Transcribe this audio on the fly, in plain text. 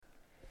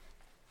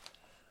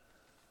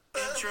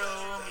Intro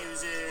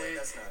music.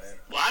 That's not it.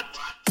 What?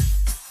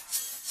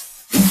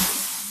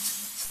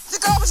 The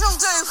garbage will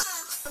do.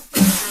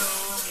 Intro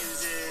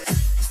music.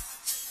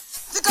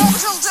 The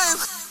garbage will do.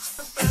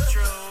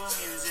 Intro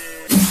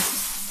music.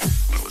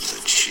 That was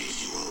a cheap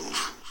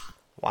move.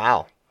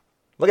 Wow.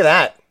 Look at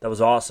that. That was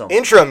awesome.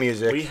 Intro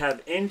music. We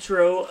have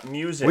intro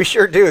music. We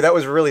sure do. That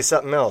was really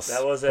something else.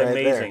 That was right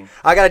amazing. there.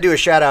 I got to do a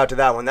shout out to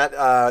that one.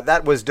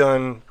 That was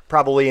done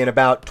probably in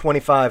about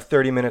 25,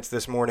 30 minutes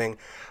this morning.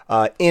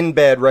 In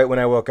bed, right when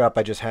I woke up,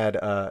 I just had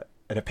an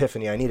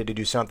epiphany. I needed to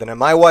do something. And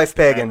my wife,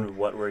 Pagan. And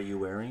what were you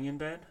wearing in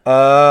bed?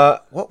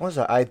 What was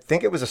that? I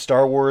think it was a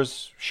Star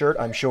Wars shirt,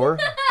 I'm sure.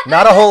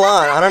 Not a whole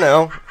lot. I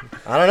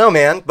don't know,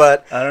 man.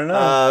 But I don't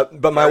know.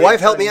 But my wife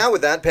helped me out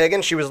with that,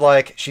 Pagan. She was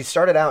like, she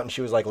started out and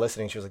she was like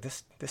listening. She was like,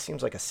 this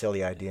seems like a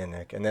silly idea,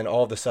 Nick. And then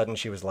all of a sudden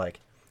she was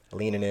like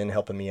leaning in,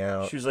 helping me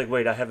out. She was like,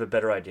 wait, I have a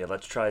better idea.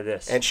 Let's try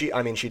this. And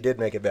she did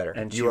make it better.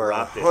 And you she are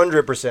rocked it.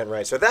 100%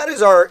 right. So that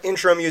is our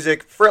intro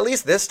music for at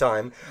least this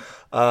time.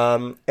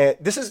 And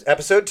this is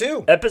episode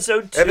 2.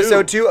 Episode 2.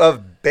 Episode 2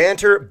 of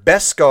Banter,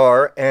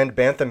 Beskar, and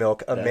Bantha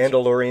Milk, a That's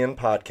Mandalorian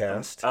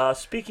podcast.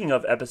 Speaking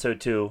of episode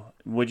 2,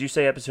 would you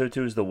say episode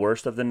 2 is the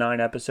worst of the 9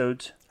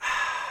 episodes?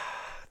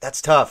 That's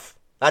tough.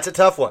 That's a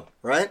tough one,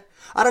 right?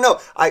 I don't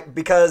know.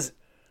 Because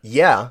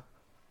a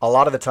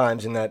lot of the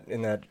times in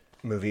that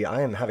movie, I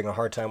am having a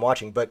hard time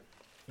watching. But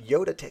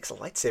Yoda takes a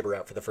lightsaber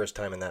out for the first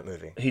time in that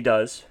movie. He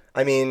does.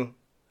 I mean,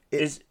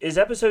 Is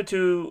episode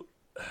 2?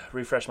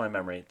 Refresh my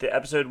memory. The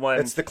episode when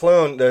it's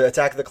the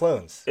Attack of the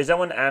Clones. is that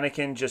when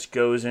Anakin just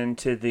goes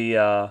into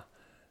the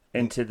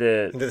Into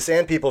the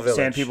Sand People Village.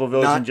 Sand People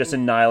Village and just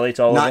annihilates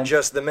all of them. Not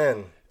just the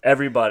men,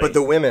 Everybody, but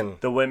the women,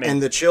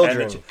 and the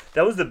children.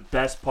 That was the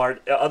best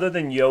part. Other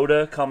than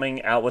Yoda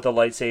coming out with a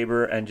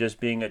lightsaber and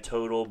just being a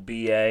total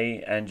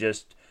BA and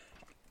just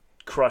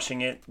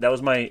crushing it, that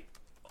was my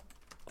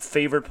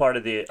favorite part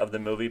of the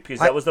movie because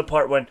that was the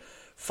part when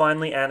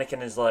finally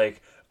Anakin is like,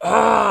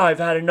 I've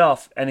had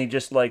enough, and he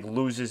just like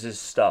loses his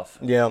stuff.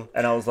 Yeah,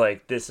 and I was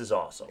like, this is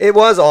awesome. It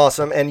was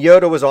awesome, and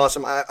Yoda was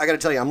awesome. I got to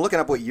tell you, I'm looking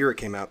up what year it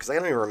came out because I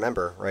don't even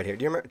remember right here.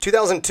 Do you remember?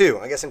 2002.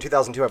 I guess in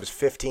 2002 I was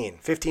 15.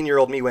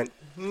 15-year-old me went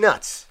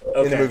nuts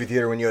in the movie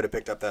theater when Yoda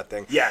picked up that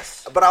thing.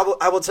 Yes, but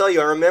I will tell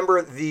you, I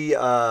remember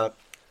the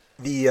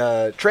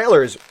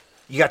trailers.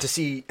 You got to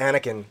see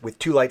Anakin with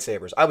 2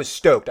 lightsabers. I was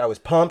stoked. I was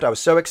pumped. I was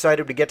so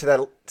excited to get to that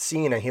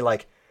scene, and he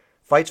like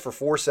fights for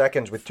 4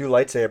 seconds with 2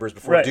 lightsabers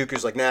before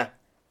Dooku's like, nah.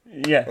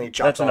 Yeah, And he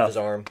chops off his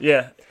arm.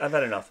 Yeah, I've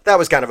had enough. That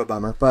was kind of a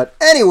bummer. But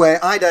anyway,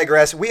 I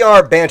digress. We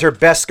are Banter,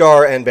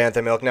 Beskar, and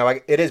Bantha Milk. Now,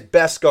 it is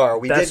Beskar.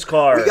 We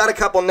got a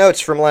couple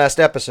notes from last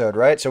episode,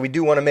 right? So we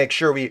do want to make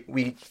sure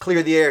we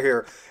clear the air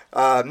here.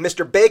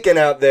 Mr. Bacon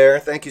out there,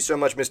 thank you so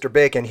much, Mr.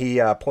 Bacon.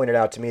 He pointed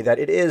out to me that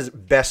it is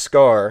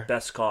Beskar.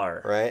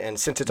 Beskar. Right? And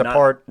since it's a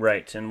part...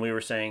 Right, and we were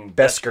saying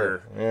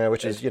Beskar. Yeah,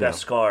 which is,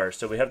 Beskar.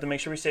 So we have to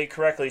make sure we say it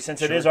correctly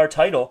since it is our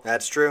title.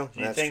 That's true.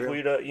 Do you think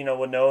we'd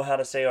would know how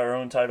to say our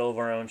own title of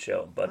our own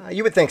show? But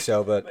you would think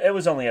so, but... It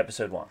was only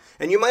episode 1.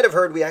 And you might have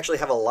heard we actually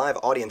have a live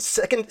audience.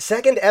 Second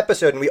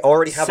episode, and we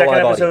already have a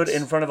live audience. Second episode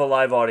in front of a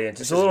live audience.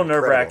 It's a little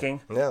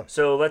nerve-wracking. Yeah.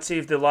 So let's see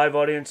if the live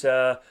audience...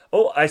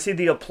 I see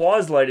the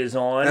applause light is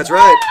on. That's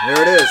right.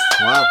 There it is.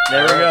 Wow.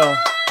 There we go.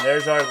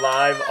 There's our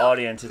live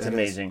audience. It's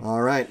amazing. All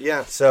right.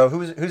 Yeah. So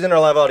who's in our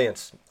live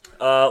audience?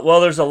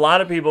 Well, there's a lot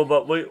of people,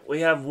 but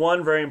we have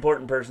one very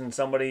important person.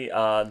 Somebody,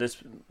 this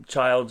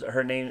child,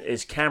 her name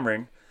is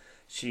Cameron.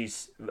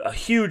 She's a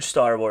huge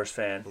Star Wars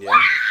fan. Yeah.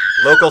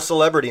 Local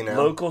celebrity now.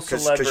 Local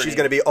celebrity. Because she's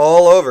going to be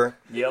all over.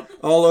 Yep.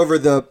 All over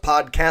the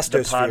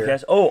podcastosphere. The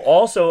podcast. Oh,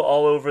 also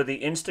all over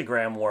the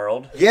Instagram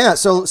world. Yeah.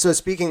 So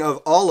speaking of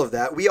all of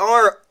that, we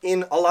are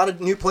in a lot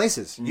of new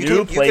places.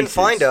 You can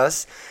find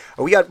us.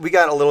 We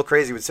got a little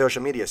crazy with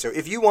social media. So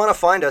if you want to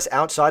find us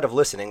outside of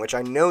listening, which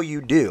I know you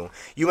do,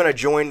 you want to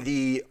join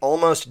the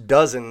almost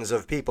dozens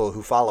of people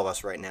who follow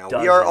us right now.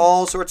 Dozens. We are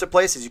all sorts of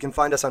places. You can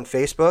find us on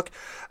Facebook,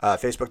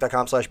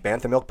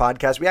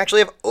 facebook.com/BanthaMilk we actually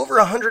have over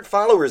 100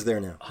 followers there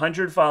now.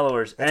 100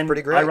 followers. That's and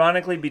pretty great.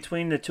 Ironically,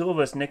 between the two of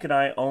us, Nick and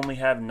I only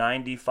have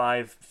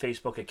 95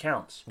 Facebook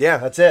accounts. Yeah,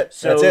 that's it.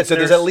 So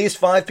there's at least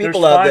 5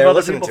 people out there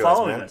listening to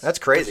us, man. That's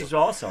crazy. This is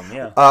awesome,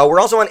 yeah. We're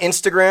also on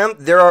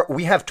Instagram.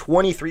 We have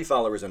 23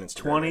 followers on Instagram.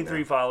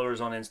 23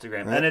 followers on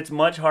Instagram. Right. And it's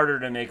much harder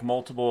to make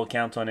multiple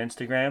accounts on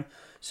Instagram.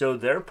 So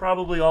they're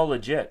probably all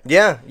legit.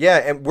 Yeah,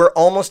 and we're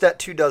almost at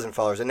 24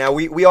 followers. And now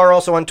we are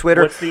also on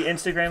Twitter. What's the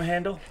Instagram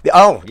handle?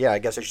 I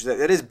guess I should say.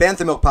 It is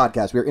Bantha Milk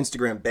Podcast. We're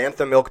Instagram,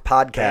 Bantha Milk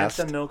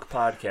Podcast. Bantha Milk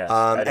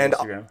Podcast and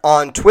Instagram.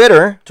 On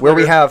Twitter, where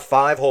we have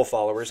 5 whole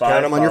followers. 5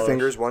 Count them on your followers.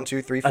 fingers. 1,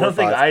 2, 3, 4, I don't 5.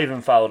 think I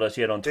even followed us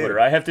yet on Twitter.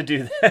 I have to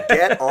do that.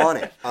 Get on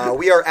it.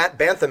 We are at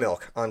Bantha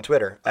Milk on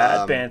Twitter.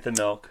 At Bantha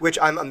Milk. Which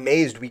I'm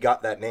amazed we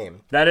got that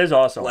name. That is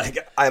awesome.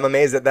 I'm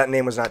amazed that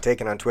name was not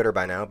taken on Twitter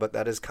by now, but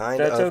that is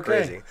kind of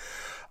crazy.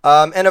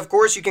 And of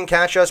course, you can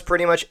catch us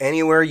pretty much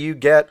anywhere you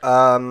get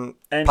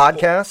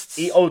podcasts.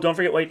 Don't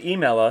forget,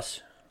 email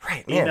us.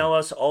 Right, man. Email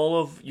us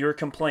all of your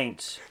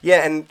complaints.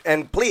 Yeah,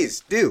 and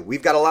please do.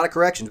 We've got a lot of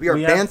corrections. We are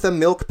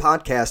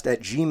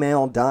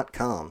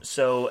banthamilkpodcast@gmail.com.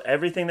 So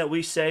everything that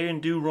we say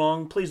and do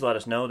wrong, please let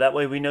us know. That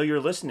way we know you're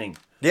listening.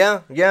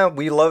 Yeah,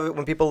 we love it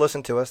when people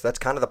listen to us. That's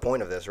kind of the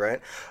point of this, right?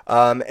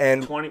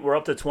 And We're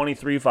up to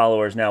 23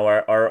 followers now.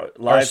 Our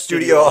live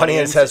studio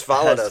audience has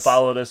followed us.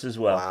 Followed us as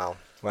well.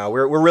 Wow,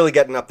 we're really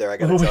getting up there, I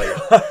gotta tell you.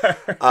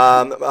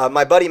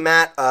 My buddy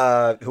Matt,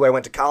 who I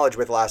went to college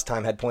with last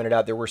time, had pointed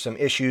out there were some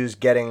issues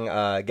getting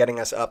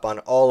us up on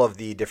all of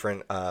the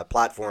different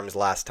platforms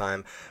last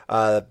time.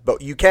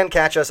 But you can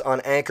catch us on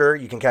Anchor.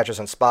 You can catch us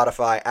on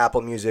Spotify, Apple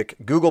Music,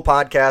 Google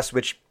Podcasts,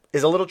 which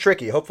is a little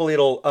tricky. Hopefully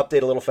it'll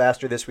update a little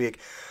faster this week.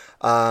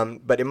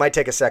 But it might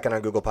take a second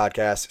on Google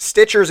Podcasts.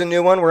 Stitcher's a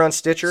new one. We're on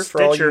Stitcher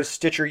for all you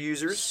Stitcher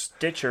users.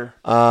 Stitcher.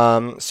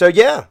 So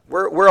yeah,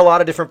 we're a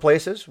lot of different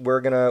places. We're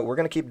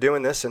gonna keep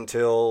doing this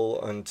until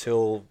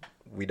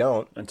we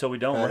don't. Until we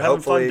don't. And We're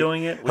having fun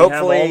doing it. We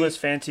have all this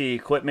fancy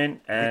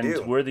equipment,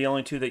 and we're the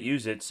only two that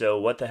use it. So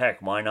what the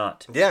heck? Why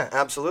not? Yeah,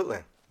 absolutely.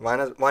 Why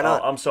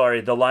not? I'm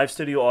sorry. The live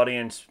studio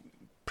audience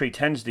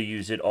pretends to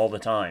use it all the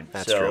time.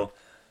 That's true.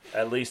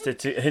 At least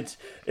it's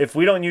if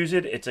we don't use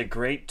it, it's a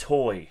great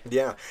toy.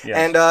 Yeah. Yes.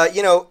 And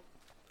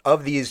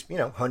of these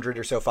 100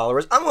 or so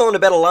followers, I'm willing to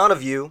bet a lot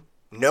of you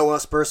know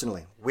us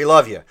personally. We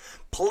love you.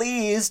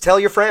 Please tell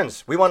your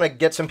friends. We want to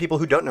get some people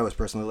who don't know us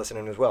personally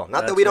listening as well.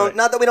 Not that we don't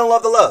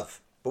love the love,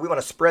 but we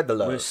want to spread the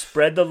love. We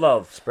spread the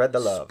love. Spread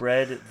the love.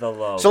 Spread the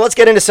love. So let's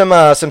get into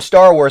some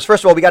Star Wars.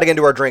 First of all, we got to get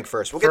into our drink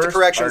first. We'll get to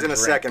corrections in a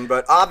second,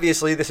 but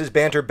obviously this is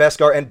Banter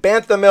Beskar and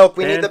Bantha Milk.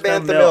 We need the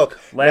Bantha Milk.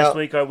 Last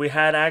week we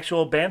had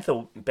actual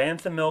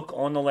Bantha Milk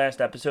on the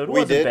last episode. It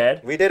wasn't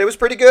bad. We did. It was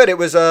pretty good. It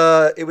was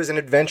an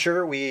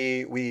adventure.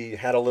 We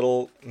had a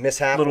little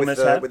mishap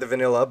with the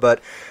vanilla, but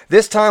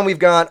this time we've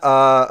got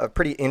a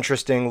pretty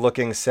interesting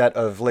looking set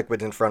of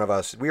liquids in front of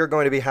us. We are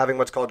going to be having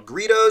what's called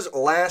Greedo's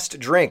Last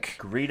Drink.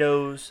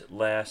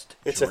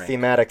 It's a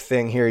thematic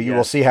thing here. You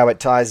will see how it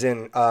ties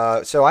in.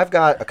 So I've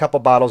got a couple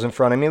bottles in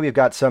front of me. We've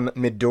got some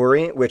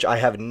Midori, which I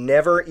have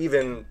never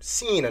even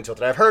seen until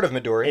today. I've heard of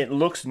Midori. It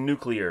looks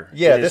nuclear.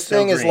 Yeah, this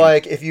thing is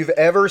like, if you've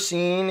ever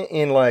seen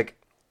in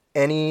like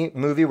any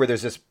movie where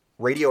there's this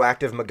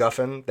radioactive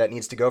MacGuffin that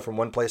needs to go from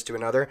one place to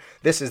another,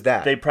 this is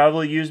that. They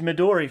probably use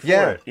Midori for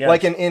it. Yeah,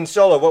 like in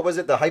Solo, what was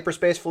it? The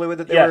hyperspace fluid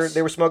that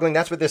they were smuggling?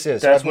 That's what this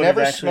is. So I've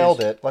never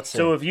smelled it. Let's see.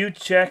 So if you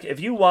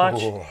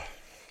watch... Ooh.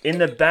 In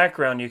the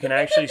background, you can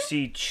actually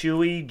see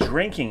Chewie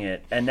drinking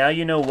it, and now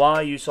you know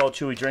why you saw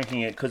Chewie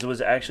drinking it, because it was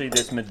actually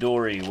this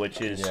Midori,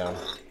 which is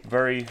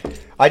very...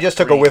 I just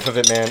took a whiff of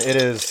it, man.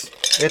 It's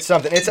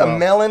something. It's a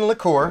melon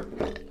liqueur.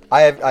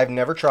 I've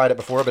never tried it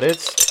before, but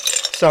it's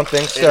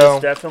something. So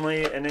it's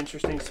definitely an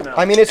interesting smell.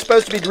 I mean, it's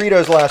supposed to be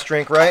Greedo's last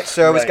drink, right?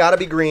 So it's got to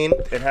be green.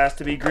 It has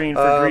to be green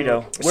for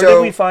Greedo. Where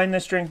did we find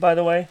this drink, by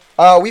the way?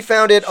 We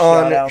found it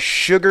on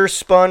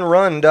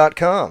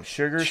sugarspunrun.com.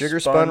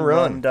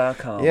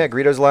 Sugarspunrun.com. Yeah,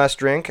 Greedo's last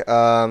drink.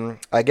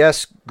 I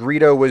guess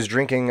Greedo was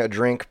drinking a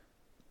drink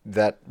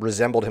that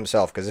resembled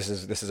himself, because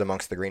this is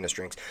amongst the greenest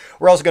drinks.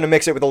 We're also going to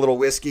mix it with a little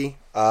whiskey.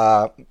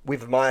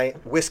 We've my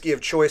whiskey of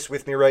choice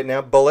with me right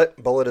now,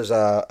 Bullet. Bullet is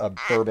a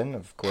bourbon,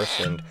 of course,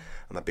 and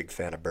I'm a big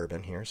fan of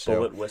bourbon here. So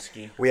Bullet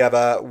whiskey. We have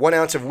 1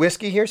 ounce of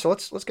whiskey here, so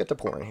let's get to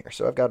pouring here.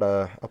 So I've got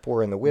a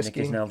pour in the whiskey.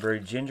 Nick is now very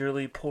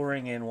gingerly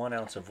pouring in 1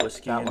 ounce of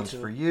whiskey. That one's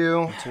for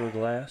you. Into a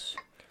glass.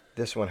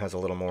 This one has a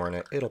little more in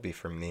it. It'll be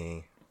for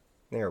me.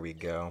 There we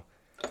go.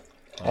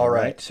 All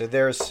right, so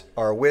there's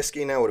our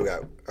whiskey. Now what do we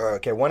got?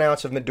 Okay, 1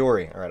 ounce of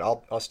Midori. All right,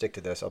 I'll stick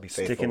to this. I'll be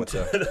faithful with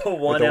the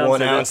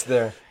 1 ounce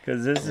there.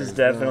 Because this is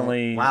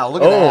definitely... Wow,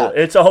 look at that.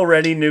 It's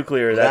already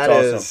nuclear.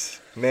 That's awesome.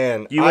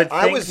 Man, you would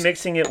think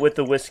mixing it with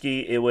the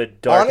whiskey, it would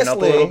darken up a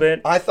little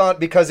bit. I thought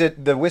because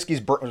the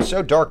whiskey's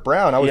so dark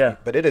brown,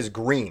 but it is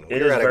green.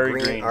 It is very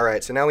green. All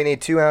right, so now we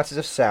need 2 ounces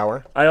of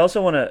sour. I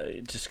also want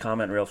to just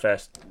comment real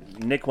fast.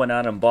 Nick went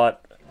out and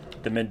bought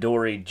the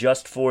Midori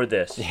just for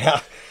this.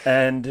 Yeah.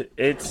 And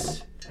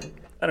it's,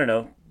 I don't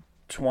know,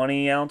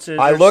 20 ounces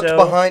I looked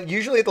behind,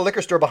 usually at the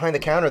liquor store behind the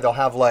counter, they'll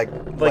have like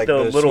the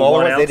little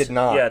smaller ones. They did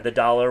not. Yeah, the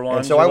dollar ones.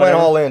 And so I went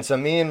all in. So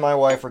me and my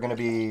wife are going to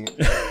be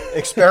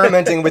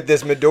experimenting with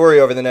this Midori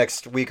over the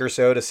next week or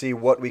so to see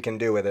what we can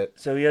do with it.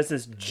 So he has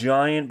this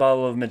giant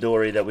bottle of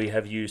Midori that we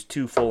have used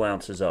 2 full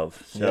ounces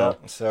of. So. Yeah,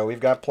 so we've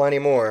got plenty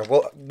more.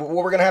 Well, what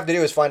we're going to have to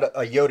do is find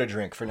a Yoda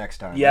drink for next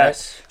time.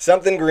 Yes. Right?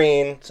 Something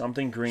green.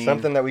 Something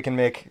that we can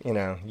make,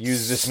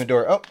 use this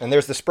Midori. Oh, and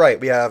there's the Sprite.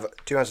 We have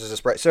 2 ounces of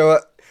Sprite. So,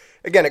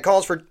 again, it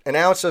calls for 1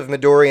 ounce of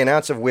Midori, 1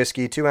 ounce of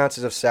whiskey, 2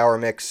 ounces of sour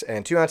mix,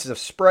 and 2 ounces of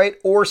Sprite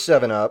or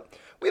 7-Up.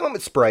 We went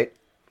with Sprite.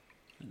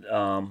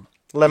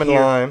 Lemon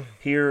lime.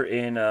 Here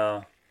in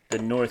the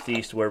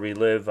Northeast where we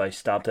live, I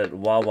stopped at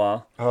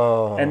Wawa.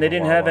 Oh, and they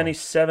didn't have any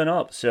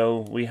 7-Up,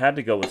 so we had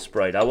to go with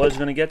Sprite. I was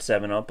going to get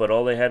 7-Up, but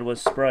all they had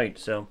was Sprite.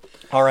 So.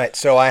 All right,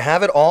 so I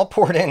have it all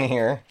poured in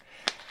here.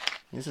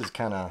 This is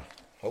kind of...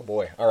 Oh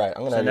boy! All right,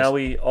 I'm gonna. So now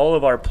all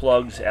of our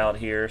plugs out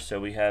here. So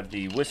we have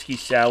the whiskey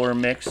sour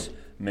mix,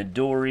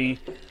 Midori,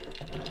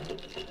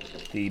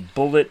 the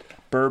Bullet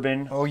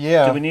bourbon. Oh,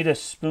 yeah. Do we need a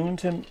spoon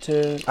to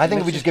I think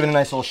mix we just give it a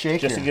nice little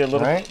shake just here, to get a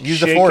little right? Use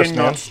shaken, the force, man.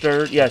 not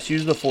stirred. Yes,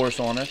 use the force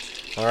on it.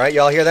 All right,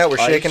 y'all hear that? We're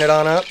shaking Ice. it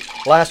on up.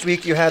 Last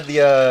week you had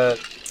the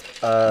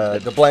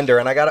blender,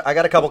 and I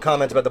got a couple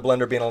comments about the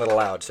blender being a little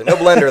loud. So no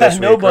blender this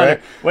No week, blender.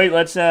 right? Wait,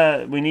 let's.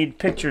 We need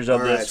pictures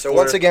of All this. right. So for-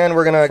 once again,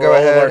 we're gonna for go all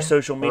ahead of our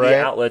social media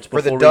right, outlets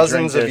for the before we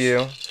dozens drink of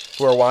this.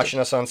 you who are watching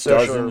us on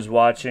social. Dozens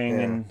watching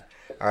Yeah. and.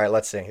 All right,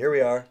 let's see. Here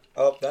we are.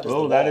 Oh, that is the Oh,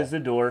 wall. that is the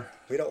door.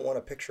 We don't want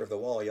a picture of the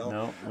wall, y'all.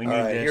 No, we All need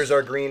right, this. here's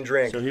our green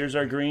drink. So here's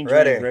our green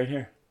Ready. drink right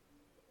here.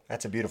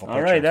 That's a beautiful picture.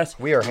 All right, that's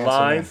we are handsome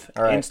live.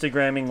 men. All right.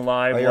 Instagramming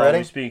live Are you while ready?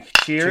 we speak.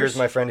 Cheers. Cheers,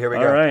 my friend. Here we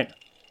All go. right.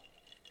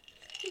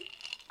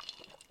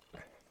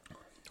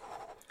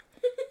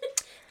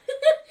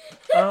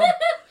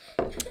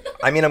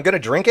 I mean, I'm gonna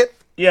drink it.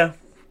 Yeah,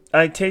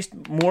 I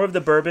taste more of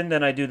the bourbon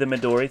than I do the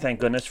Midori. Thank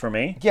goodness for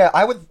me. Yeah,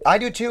 I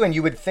do too, and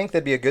you would think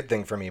that'd be a good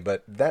thing for me,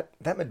 but that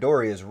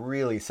Midori is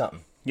really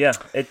something. Yeah,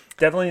 it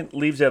definitely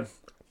leaves a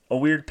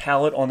weird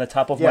palate on the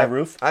top of my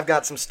roof. I've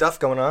got some stuff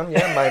going on.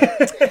 Yeah,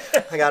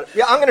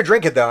 I'm gonna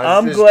drink it though.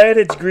 I'm It's- glad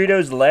it's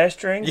Greedo's last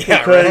drink Yeah,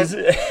 because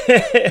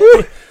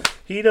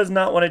he does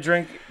not want to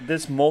drink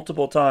this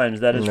multiple times.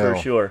 That is for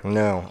sure.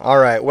 No. All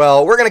right.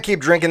 Well, we're gonna keep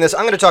drinking this.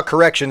 I'm gonna talk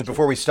corrections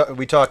before we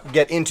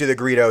get into the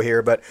Greedo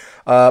here. But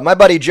my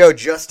buddy Joe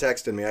just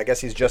texted me. I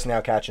guess he's just now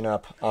catching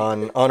up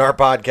on our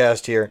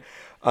podcast here.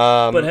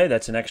 But hey,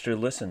 that's an extra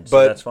listen,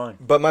 so that's fine.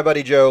 But my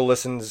buddy Joe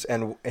listens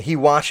and he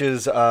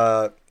watches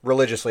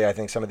religiously, I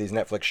think, some of these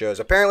Netflix shows.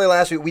 Apparently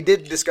last week we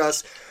did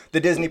discuss the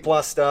Disney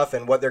Plus stuff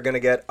and what they're going to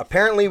get.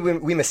 Apparently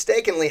we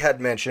mistakenly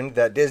had mentioned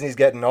that Disney's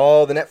getting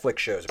all the Netflix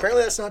shows.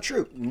 Apparently that's not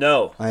true.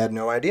 No. I had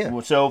no idea.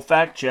 So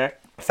fact check.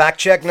 Fact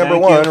check number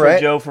Thank one, you right?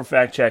 Joe for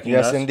fact checking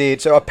Yes, us. indeed.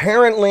 So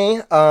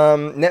apparently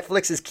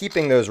Netflix is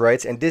keeping those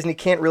rights and Disney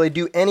can't really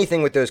do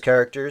anything with those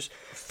characters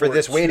for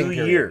this waiting 2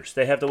 period. years.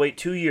 They have to wait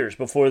 2 years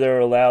before they're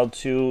allowed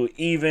to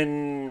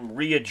even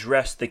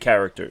readdress the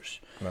characters.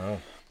 Wow.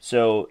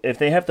 So if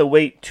they have to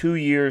wait 2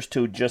 years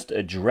to just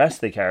address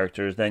the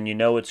characters, then you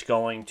know it's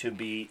going to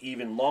be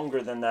even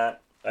longer than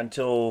that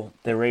until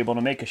they're able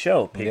to make a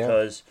show.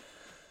 Because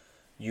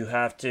you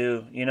have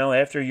to,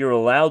 after you're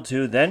allowed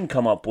to, then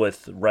come up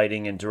with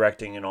writing and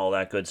directing and all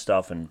that good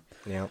stuff. And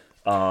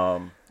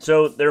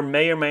so there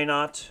may or may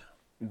not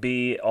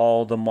be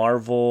all the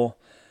Marvel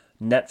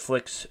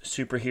Netflix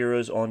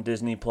superheroes on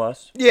Disney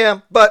Plus.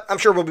 Yeah, but I'm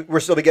sure we're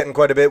still be getting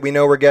quite a bit. We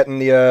know we're getting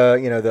the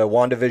the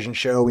WandaVision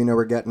show. We know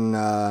we're getting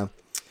are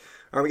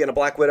we getting a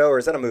Black Widow or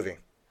is that a movie?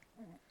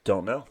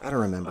 Don't know. I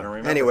don't remember.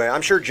 Anyway,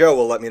 I'm sure Joe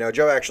will let me know.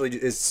 Joe actually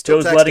is still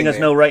Joe's texting letting us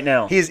me. know right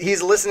now.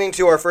 He's listening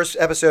to our first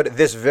episode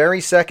this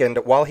very second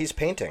while he's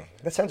painting.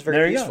 That sounds There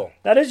very you peaceful. go.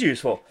 That is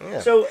useful.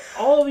 Yeah. So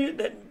all of you,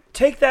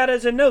 take that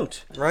as a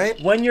note. Right?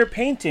 When you're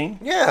painting,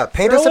 Yeah,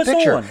 paint Throw us a us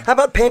picture. on. How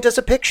about paint us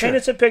a picture? paint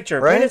us a picture.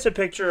 Right? Paint us a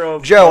picture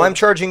of Joe, I'm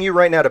charging you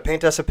right now to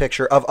paint us a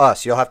picture of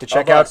us. You'll have to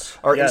check Of out us,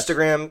 our yes.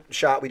 Instagram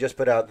shot we just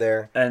put out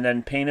there. and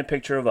then paint a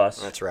picture of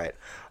us. That's right.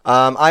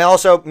 I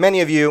also,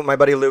 many of you, my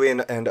buddy Louie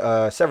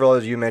and several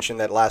of you mentioned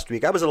that last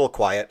week. I was a little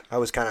quiet. I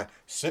was kind of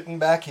sitting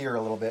back here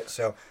a little bit,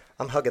 so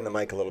I'm hugging the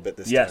mic a little bit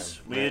this time.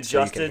 Yes, we right, so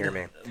you adjusted can hear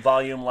me.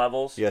 volume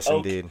levels. Yes,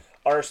 indeed.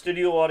 Our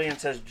studio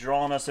audience has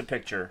drawn us a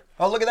picture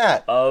Oh, look at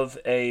that. of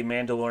a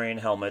Mandalorian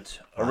helmet,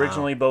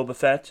 originally Boba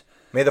Fett.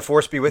 May the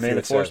force be with May you. the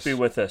it force says. be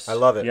with us. I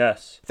love it.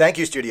 Yes. Thank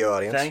you, studio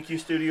audience. Thank you,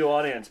 studio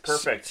audience.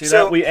 Perfect. See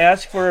So- that? We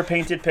ask for a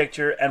painted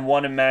picture, and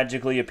one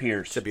magically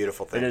appears. It's a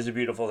beautiful thing. It is a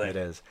beautiful thing. It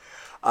is.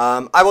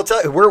 I will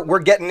tell you, we're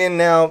getting in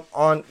now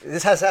on.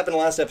 This has happened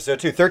last episode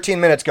too.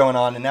 13 minutes going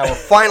on, and now we're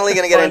finally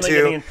going to get Finally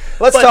into. getting in.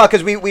 Let's But- talk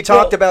because we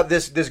talked about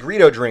this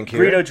Greedo drink here.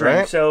 Greedo drink.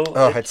 right? So I'm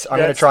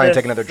going to try and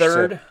take another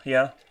third. sip.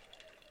 Yeah.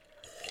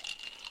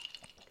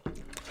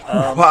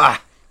 Wow.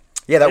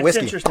 Yeah, that It's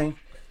whiskey. interesting.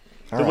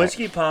 The right.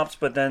 whiskey pops,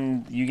 but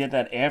then you get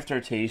that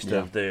aftertaste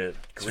of the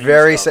It's green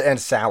very stuff. and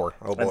sour.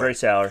 Oh boy. And very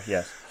sour.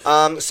 Yes.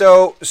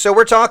 So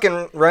we're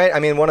talking, right? I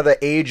mean, one of the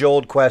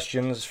age-old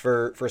questions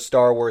for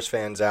Star Wars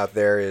fans out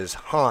there is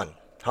Han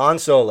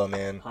Solo,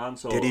 man. Han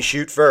Solo. Did he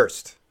shoot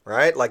first?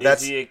 Right? Like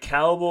Is he a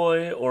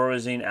cowboy or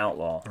is he an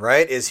outlaw?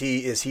 right. Is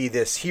he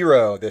this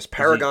hero, this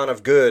paragon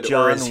of good, or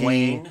John is he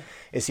Wayne?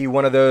 is he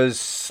one of those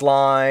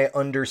sly,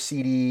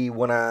 underseedy? I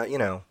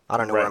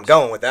don't know where Right. I'm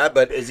going with that,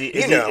 but Was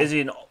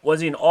he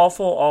an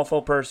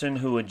awful person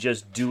who would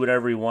just do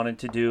whatever he wanted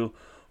to do,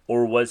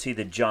 or was he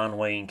the John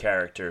Wayne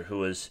character who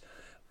was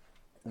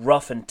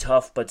rough and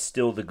tough but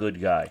still the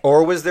good guy?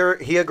 or was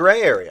he a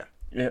gray area?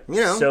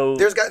 Yeah. So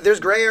there's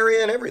gray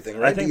area in everything,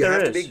 right? think Do you there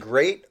have to is. be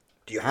great?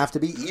 Do you have to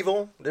be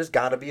evil? There's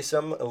got to be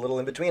a little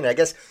in between. I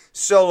guess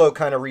Solo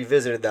kind of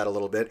revisited that a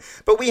little bit.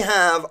 But we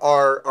have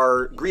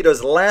our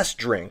Greedo's last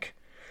drink,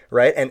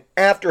 right? And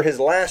after his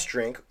last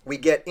drink, we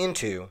get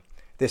into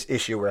this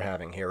issue we're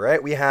having here,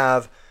 right? We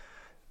have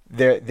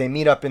they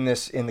meet up in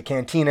the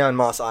cantina in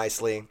Mos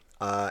Eisley,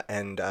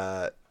 and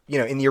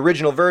in the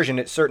original version,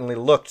 it certainly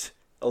looked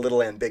a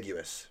little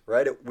ambiguous,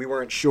 right? We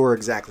weren't sure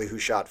exactly who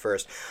shot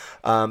first.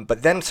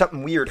 But then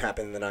something weird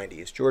happened in the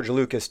 90s. George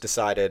Lucas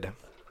decided,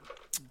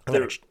 I'm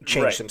going to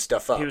change some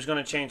stuff up. He was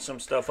going to change some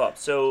stuff up.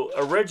 So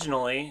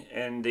originally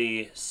in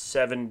the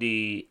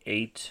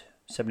 78,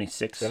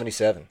 76,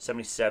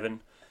 77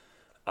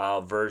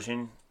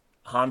 version,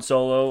 Han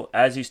Solo,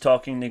 as he's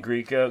talking to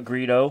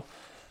Greedo,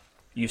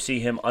 you see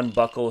him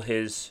unbuckle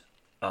his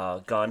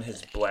gun,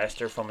 his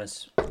blaster from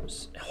his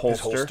holster. His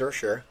holster,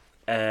 sure.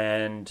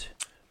 And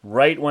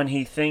right when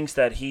he thinks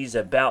that he's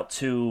about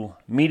to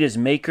meet his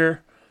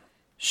maker,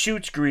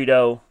 shoots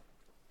Greedo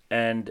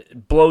and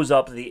blows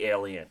up the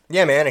alien.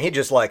 Yeah, man, and he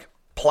just like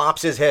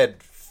plops his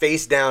head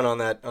face down on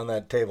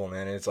that table,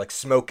 man, and it's like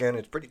smoking.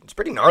 It's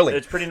pretty gnarly.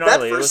 It's pretty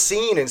gnarly. That first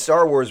scene in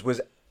Star Wars was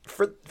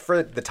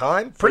for the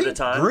time pretty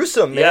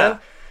gruesome, man. Yeah.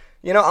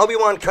 You know,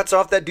 Obi-Wan cuts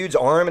off that dude's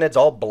arm, and it's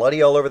all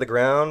bloody all over the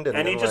ground. And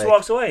he then, just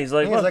walks away. He's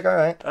like,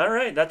 all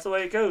right, that's the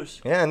way it goes.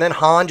 Yeah, and then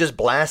Han just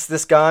blasts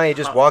this guy. He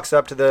just walks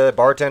up to the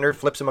bartender,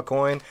 flips him a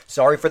coin.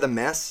 Sorry for the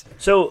mess.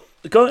 So,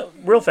 going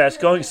real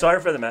fast,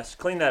 sorry for the mess.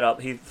 Clean that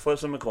up. He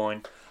flips him a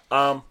coin.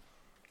 No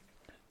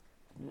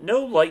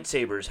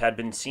lightsabers had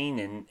been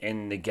seen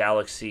in the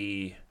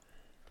galaxy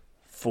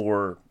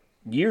for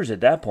years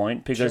at that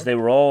point because they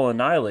were all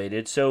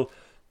annihilated. So,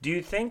 do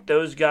you think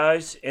those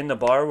guys in the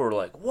bar were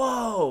like,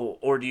 whoa?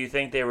 Or do you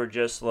think they were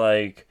just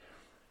like,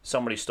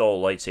 somebody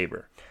stole a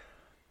lightsaber?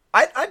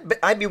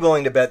 I'd be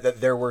willing to bet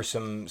that there were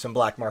some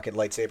black market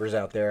lightsabers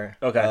out there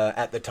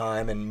at the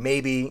time. And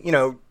maybe, you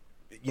know,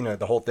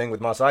 the whole thing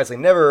with Mos Eisley,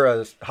 never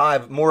a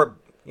hive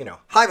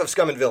of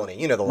scum and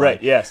villainy. You know the line.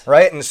 Right, yes.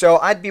 Right? And so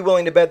I'd be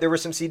willing to bet there were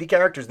some seedy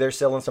characters there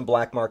selling some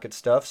black market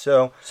stuff.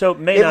 So it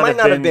might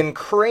not have been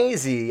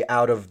crazy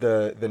out of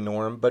the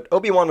norm, but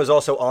Obi-Wan was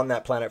also on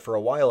that planet for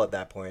a while at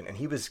that point, and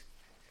he was,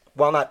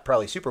 while not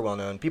probably super well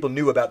known, people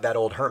knew about that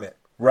old hermit.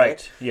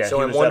 Right. Yeah,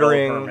 so I'm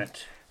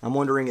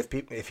wondering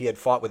if he had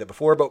fought with it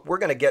before, but we're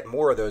going to get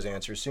more of those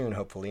answers soon,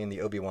 hopefully, in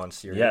the Obi-Wan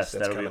series. Yes,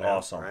 that'll be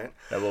awesome. Out, right?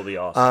 That will be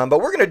awesome. But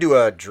we're going to do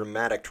a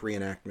dramatic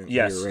reenactment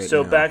here right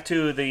so now. Back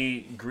to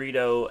the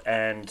Greedo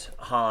and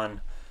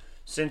Han.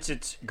 Since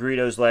it's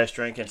Greedo's last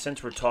drink, and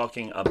since we're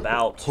talking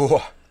about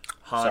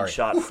Han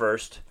shot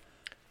first,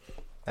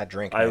 that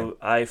drink,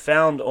 I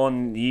found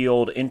on the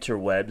old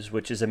interwebs,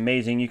 which is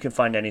amazing. You can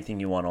find anything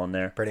you want on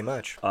there. Pretty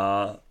much.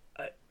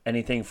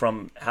 Anything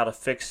from how to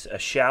fix a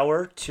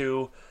shower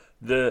to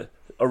the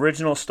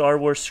original Star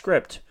Wars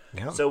script.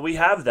 Yeah. So we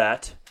have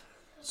that.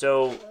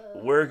 So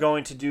we're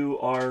going to do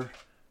our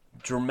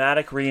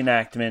dramatic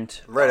reenactment.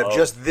 Right, of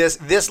just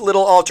this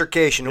little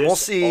altercation. And we'll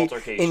see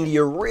in the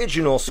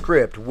original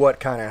script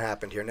what kind of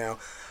happened here. Now,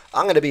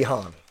 I'm going to be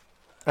Han.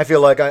 I feel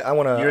like I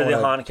want to You're the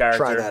Han character.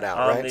 Try that out,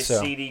 right? I'm the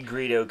seedy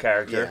Greedo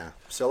character. Yeah.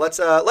 So let's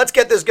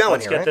get this going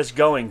Let's get this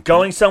going.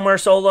 Going somewhere,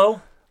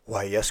 Solo?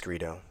 Why, yes,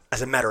 Greedo.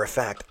 As a matter of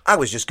fact, I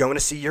was just going to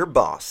see your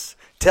boss.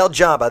 Tell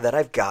Jabba that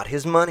I've got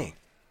his money.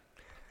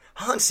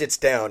 Han sits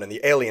down and the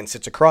alien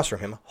sits across from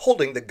him,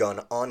 holding the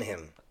gun on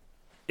him.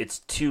 It's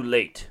too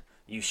late.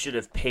 You should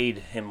have paid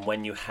him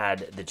when you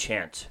had the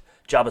chance.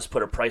 Jabba's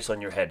put a price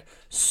on your head,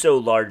 so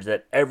large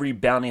that every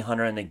bounty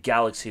hunter in the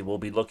galaxy will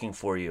be looking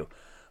for you.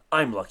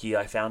 I'm lucky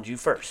I found you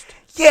first.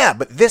 Yeah,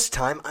 but this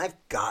time I've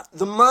got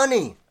the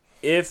money.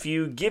 If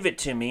you give it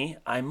to me,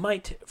 I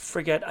might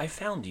forget I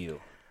found you.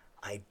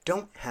 I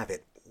don't have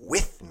it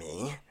with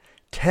me.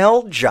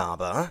 Tell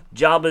Jabba.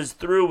 Jabba's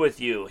through with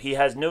you. He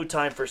has no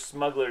time for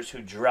smugglers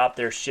who drop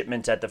their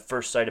shipments at the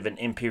first sight of an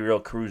Imperial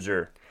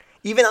cruiser.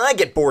 Even I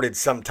get boarded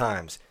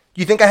sometimes.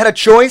 You think I had a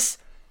choice?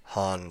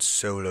 Han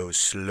Solo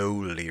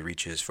slowly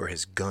reaches for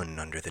his gun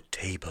under the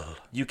table.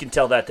 You can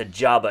tell that to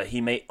Jabba. He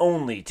may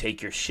only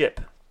take your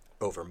ship.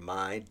 Over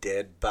my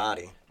dead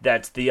body.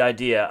 That's the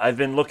idea. I've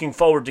been looking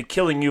forward to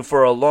killing you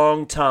for a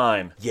long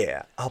time.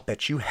 Yeah, I'll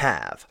bet you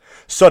have.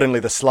 Suddenly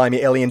the slimy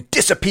alien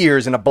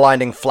disappears in a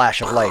blinding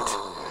flash of light.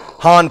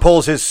 Han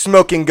pulls his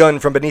smoking gun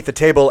from beneath the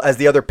table as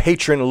the other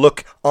patron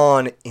look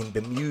on in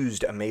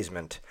bemused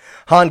amazement.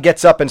 Han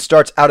gets up and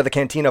starts out of the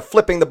cantina,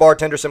 flipping the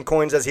bartender some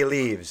coins as he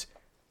leaves.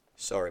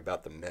 Sorry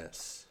about the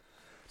mess.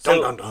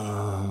 So, dun, dun,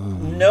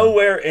 dun.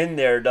 Nowhere in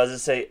there does it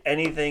say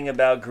anything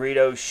about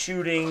Greedo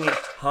shooting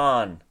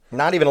Han.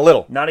 Not even a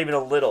little. Not even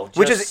a little. Just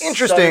which is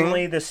interesting.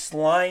 Suddenly the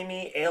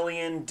slimy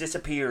alien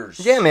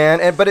disappears. Yeah,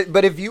 man.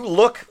 But if you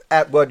look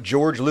at what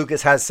George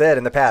Lucas has said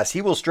in the past,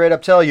 he will straight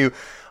up tell you,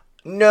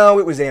 no,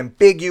 it was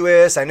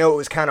ambiguous. I know it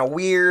was kind of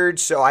weird.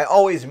 So I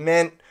always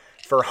meant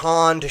for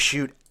Han to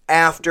shoot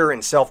after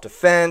in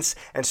self-defense.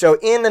 And so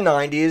in the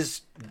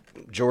 90s,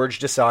 George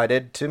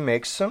decided to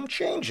make some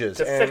changes.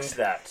 To fix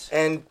that.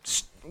 And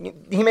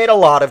he made a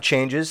lot of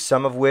changes,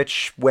 some of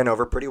which went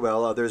over pretty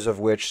well, others of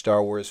which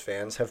Star Wars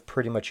fans have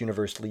pretty much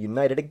universally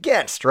united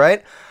against,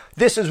 right?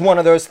 This is one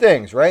of those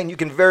things, right? And you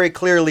can very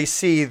clearly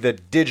see the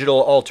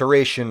digital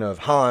alteration of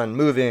Han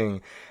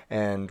moving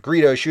and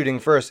Greedo shooting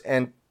first,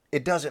 and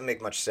it doesn't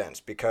make much sense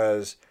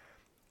because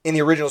in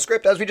the original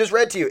script, as we just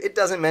read to you, it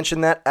doesn't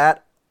mention that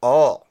at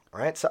all,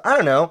 right? So I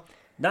don't know.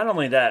 Not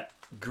only that,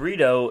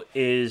 Greedo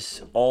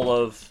is all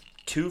of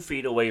 2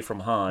 feet away from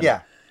Han.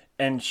 Yeah.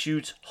 And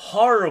shoots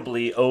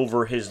horribly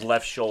over his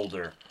left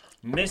shoulder,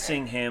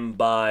 missing him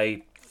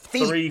by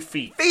feet. 3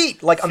 feet.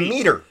 Feet, like a Feet.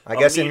 meter. I A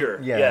guess. meter,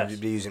 Yeah, yes.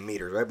 you'd be using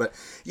meters, right? But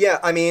yeah,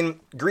 I mean,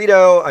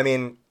 Greedo. I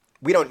mean,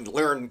 we don't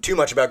learn too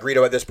much about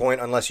Greedo at this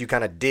point unless you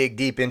kind of dig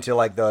deep into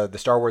like the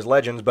Star Wars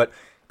legends. But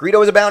Greedo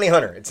was a bounty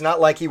hunter. It's not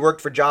like he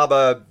worked for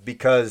Jabba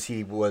because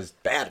he was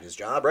bad at his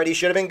job, right? He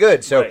should have been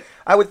good. So Right.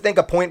 I would think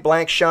a point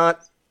blank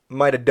shot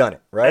might have done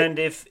it, right? And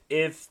if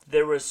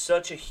there was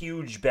such a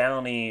huge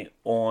bounty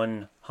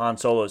on Han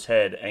Solo's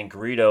head and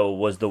Greedo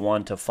was the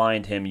one to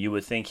find him, you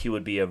would think he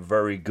would be a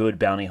very good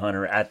bounty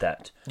hunter at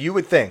that. You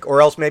would think,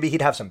 or else maybe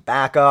he'd have some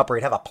backup, or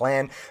he'd have a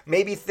plan.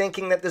 Maybe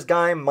thinking that this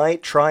guy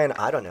might try and,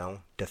 I don't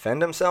know,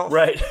 defend himself.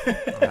 Right.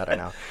 I don't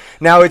know.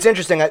 Now it's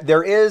interesting.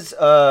 There is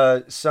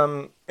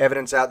some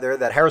evidence out there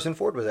that Harrison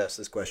Ford was asked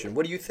this question.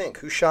 What do you think?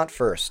 Who shot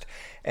first?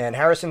 And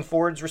Harrison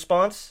Ford's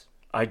response: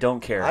 I don't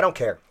care. I don't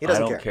care. He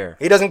doesn't I don't care.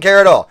 He doesn't care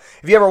at all.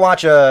 If you ever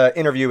watch an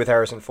interview with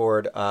Harrison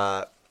Ford,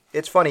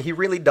 it's funny. He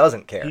really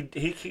doesn't care.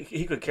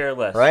 He could care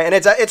less. Right, and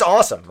it's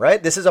awesome,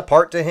 right? This is a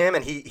part to him,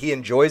 and he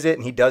enjoys it,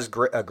 and he does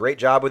a great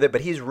job with it.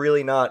 But he's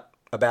really not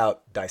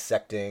about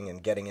dissecting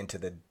and getting into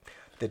the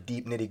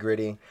deep nitty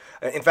gritty.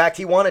 In fact,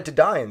 he wanted to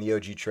die in the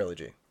OG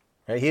trilogy.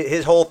 Right?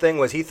 His whole thing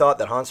was he thought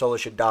that Han Solo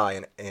should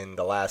die in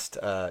the last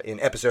in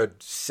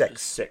Episode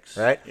 6.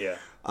 Right? Yeah.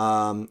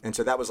 And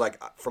so that was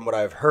like, from what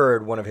I've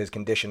heard, one of his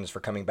conditions for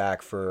coming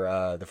back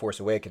for The Force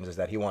Awakens is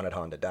that he wanted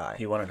Han to die.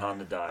 He wanted Han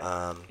to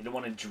die. He didn't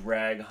want to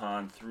drag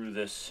Han through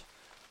this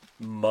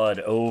mud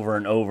over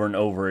and over and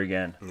over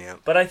again. Yeah.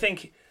 But I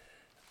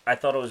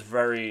thought it was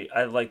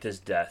I liked his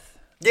death.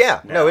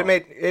 Yeah, no, No.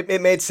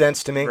 it made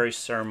sense to me. Very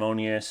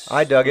ceremonious.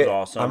 I dug it.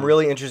 was awesome. I'm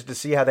really interested to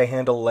see how they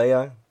handle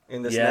Leia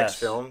in this next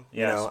film.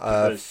 Yes,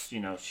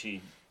 because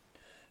she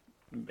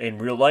in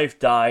real life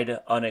died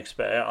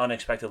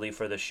unexpectedly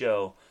for the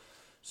show,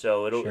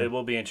 so it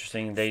will be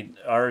interesting. They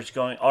are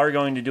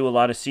going to do a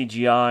lot of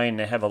CGI, and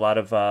they have a lot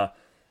of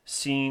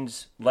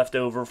scenes left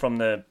over from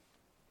the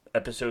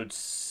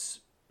episodes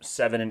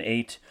 7 and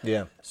 8.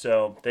 Yeah.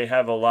 So they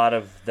have a lot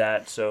of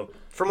that. So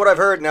From what I've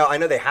heard, now I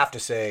know they have to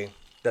say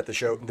that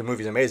the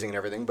movie's amazing and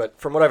everything, but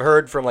from what I've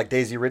heard from like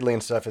Daisy Ridley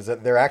and stuff is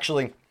that they're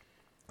actually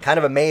kind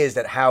of amazed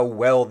at how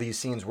well these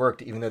scenes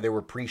worked, even though they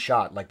were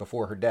pre-shot, like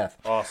before her death.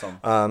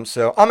 awesome.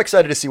 So I'm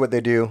excited to see what they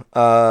do.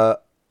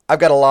 I've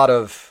got a lot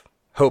of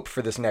hope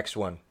for this next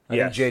one. I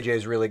Yes. think JJ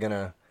is really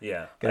gonna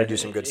do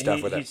some good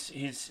stuff with it.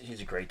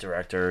 He's a great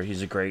director.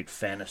 He's a great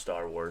fan of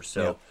Star Wars.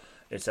 So Yep.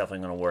 it's definitely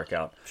going to work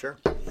out. Sure.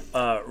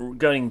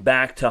 Going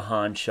back to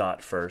Han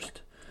shot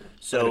first. I'm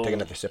So gonna take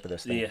another sip of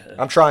this thing. Yeah.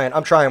 I'm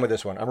trying with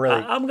this one. I'm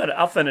really.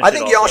 I'll finish. I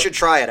think it y'all also. should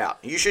try it out.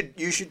 You should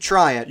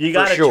try it. You for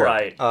gotta sure. try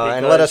it,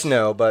 and let us because-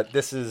 know. But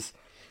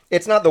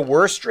it's not the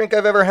worst drink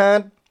I've ever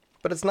had,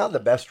 but it's not the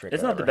best drink.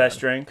 It's I've not the ever best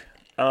drink.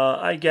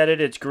 I get it.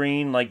 It's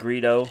green like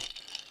Greedo.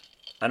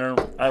 I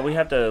don't. We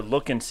have to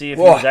look and see if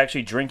he Whoa. was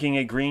actually drinking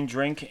a green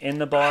drink in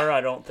the bar.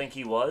 I don't think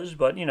he was,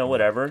 but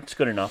whatever. It's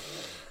good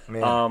enough. had.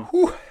 Man.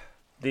 Whew.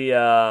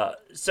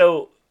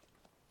 So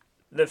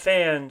the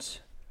fans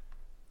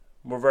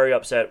were very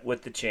upset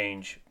with the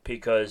change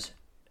because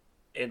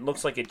it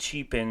looks like it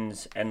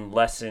cheapens and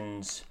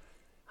lessens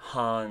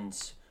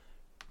Han's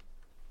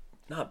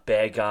not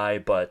bad guy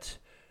but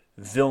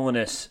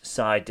villainous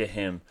side to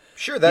him.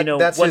 Sure,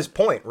 that's when- his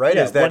point, right?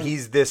 yeah, is that when-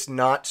 he's this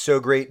not so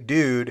great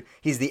dude.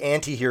 He's the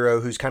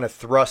anti-hero who's kind of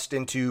thrust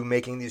into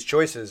making these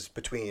choices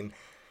between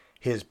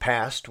his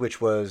past,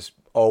 which was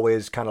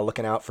always kind of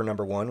looking out for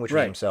number one, which was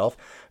Right. himself,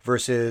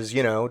 versus,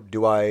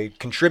 do I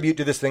contribute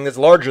to this thing that's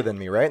larger than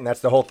me, right? And that's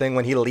the whole thing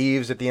when he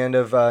leaves at the end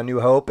of New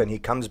Hope and he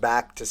comes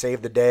back to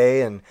save the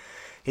day, and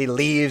he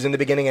leaves in the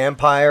beginning of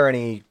Empire and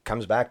he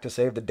comes back to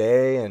save the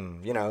day,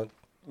 and,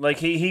 Like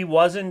he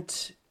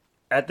wasn't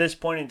at this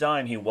point in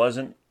time. He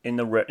wasn't in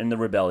the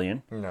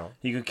rebellion. No.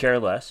 He could care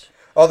less.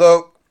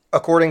 Although,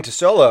 according to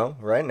Solo,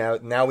 right,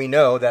 now we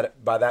know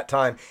that by that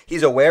time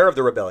he's aware of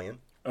the rebellion.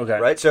 Okay.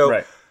 Right? So,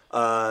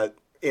 Right.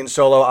 in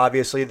Solo,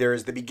 obviously,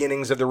 there's the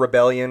beginnings of the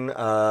rebellion,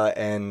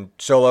 and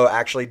Solo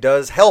actually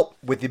does help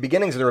with the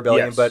beginnings of the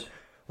rebellion, Yes. but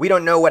we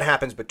don't know what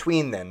happens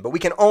between then. But we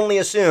can only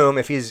assume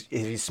if he's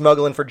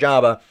smuggling for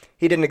Jabba,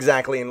 he didn't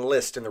exactly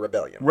enlist in the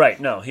rebellion. Right.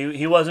 No,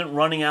 he wasn't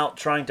running out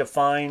trying to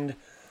find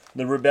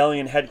the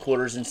rebellion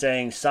headquarters and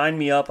saying, "Sign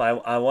me up.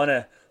 I want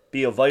to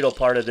be a vital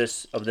part of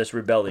this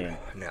rebellion."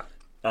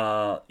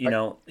 No.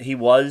 He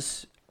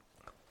was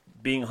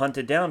being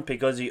hunted down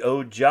because he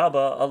owed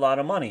Jabba a lot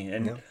of money,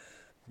 and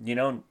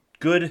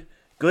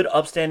good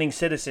upstanding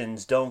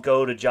citizens don't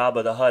go to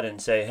Jabba the Hutt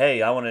and say,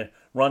 "Hey, I want to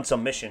run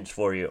some missions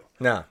for you."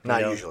 No, not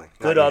You know, usually. Not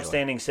Good usually.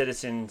 upstanding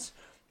citizens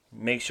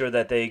make sure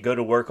that they go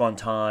to work on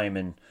time,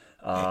 and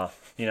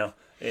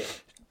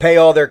pay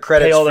all their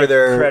credits Pay all for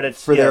their their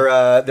credits, for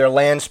yeah. their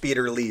land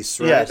speeder lease,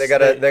 right? Yes, they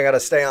gotta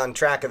stay on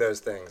track of those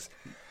things.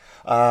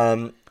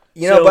 So-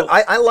 But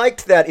I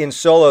liked that in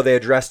Solo they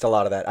addressed a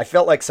lot of that. I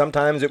felt like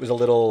sometimes it was a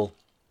little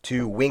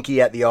too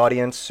winky at the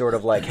audience, sort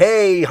of like,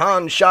 "Hey,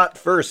 Han shot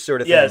first," sort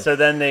of thing. Yeah, so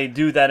then they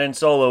do that in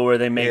Solo where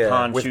they make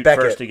Han with shoot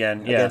Beckett first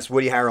again. Yeah, against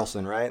Woody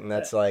Harrelson, right? And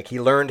that's like he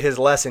learned his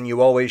lesson.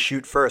 You always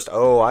shoot first.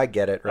 Oh, I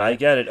get it, right? I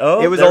get it.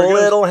 Oh, It was there a it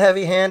goes. little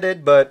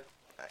heavy-handed, but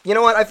You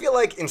know what? I feel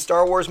like in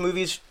Star Wars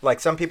movies, like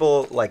some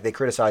people, like they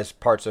criticize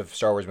parts of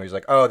Star Wars movies,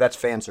 like, oh, that's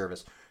fan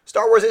service.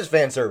 Star Wars is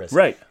fan service,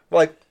 Right.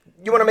 Like,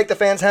 you want to make the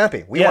fans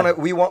happy. We Yeah.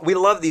 we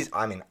love these.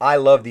 I mean, I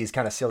love these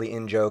kind of silly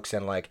in jokes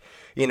and like,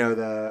 you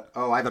know,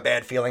 I have a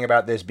bad feeling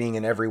about this being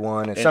in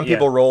everyone. And some yeah.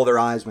 people roll their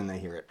eyes when they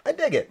hear it. I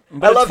dig it.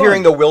 But I it's love fun.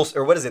 hearing the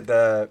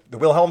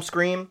Wilhelm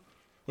scream.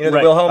 You know, the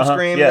Right. Wilhelm Uh-huh.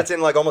 scream Yeah. that's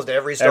in like almost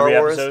every Star Every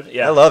Wars. episode,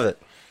 yeah. I love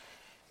it.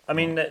 I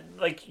mean,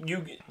 like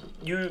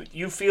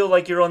you feel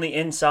like you're on the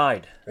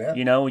inside. Yeah.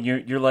 You know,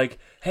 you're like,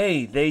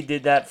 hey, they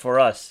did that for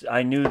us.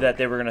 I knew that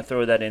they were going to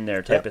throw that in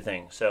there, type of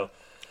thing. So,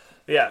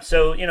 yeah.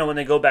 So you know, when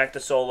they go back to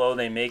Solo,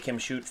 they make him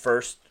shoot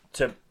first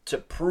to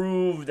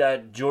prove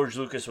that George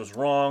Lucas was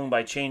wrong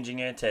by changing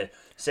it to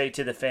say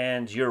to the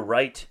fans, "You're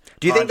right."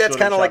 Do you think Han that's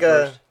should have kind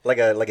of shot like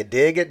first. a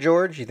dig at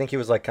George? You think he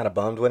was like kind of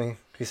bummed when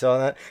he saw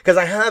that? Because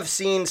I have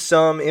seen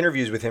some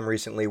interviews with him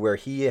recently where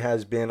he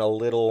has been a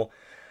little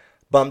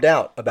bummed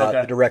out about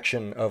Okay. the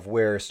direction of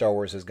where Star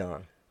Wars has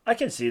gone. I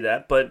can see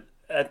that, but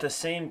at the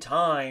same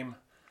time,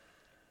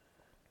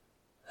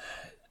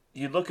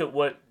 you look at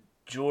what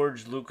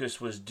George Lucas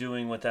was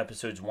doing with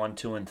episodes 1,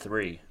 2, and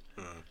 3.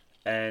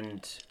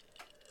 And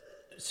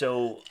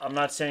so I'm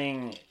not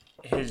saying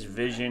his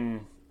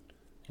vision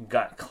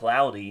got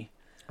cloudy,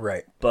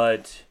 Right.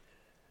 but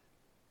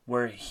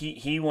where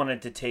he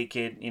wanted to take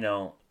it, you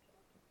know,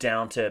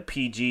 down to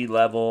PG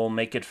level,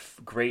 make it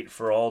great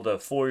for all the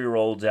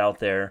 4-year-olds out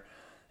there.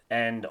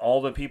 And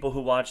all the people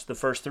who watched the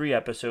first 3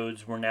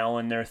 episodes were now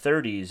in their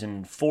 30s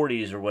and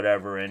 40s or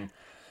whatever. And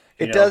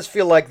you It know, does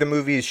feel like the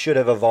movies should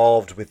have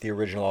evolved with the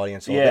original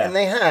audience a little bit, Yeah. and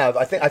they have.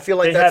 I feel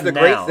like They that's have the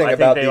great now. thing I think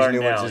about they these are new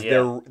now, ones is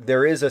yeah.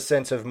 there is a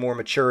sense of more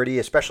maturity,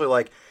 especially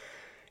like,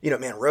 you know,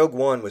 man, Rogue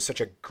One was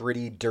such a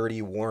gritty,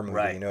 dirty war movie.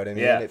 Right. You know what I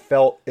mean? Yeah.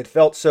 It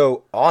felt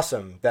so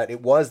awesome that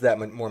it was that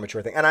more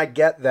mature thing. And I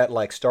get that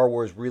like Star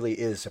Wars really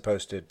is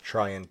supposed to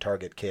try and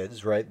target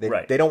kids, right?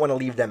 Right. They don't want to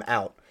leave them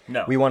out.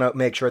 No. We want to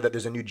make sure that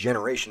there's a new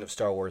generation of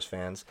Star Wars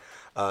fans.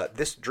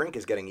 This drink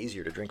is getting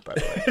easier to drink, by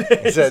the way.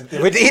 It's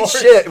with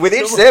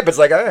each sip, it's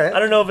like, all right. I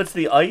don't know if it's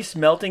the ice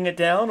melting it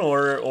down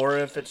or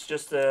if it's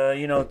just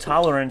you know,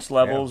 tolerance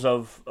levels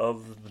of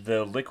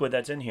the liquid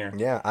that's in here.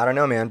 Yeah, I don't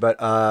know, man, but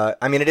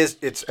I mean,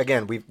 it's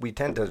again, we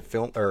tend to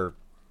film or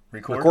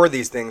Record? record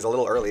these things a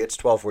little early. It's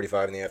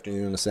 12:45 in the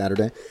afternoon on a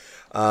Saturday.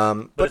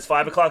 But it's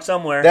 5 o'clock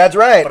somewhere. That's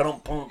right.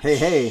 Ba-dum-bum.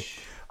 Hey.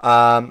 So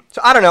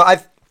I don't know.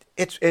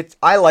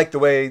 I like the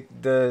way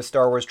the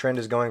Star Wars trend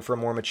is going for a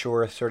more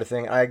mature sort of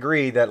thing. I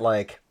agree that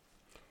like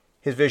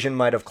his vision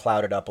might have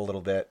clouded up a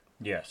little bit.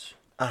 Yes.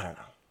 I don't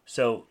know.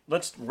 So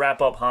let's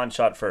wrap up Han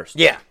shot first.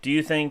 Yeah. Do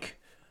you think,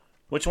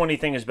 which one do you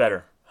think is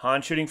better?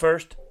 Han shooting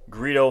first,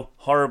 Greedo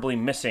horribly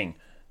missing,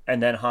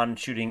 and then Han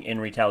shooting in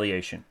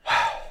retaliation?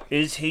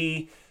 Is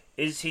he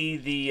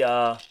the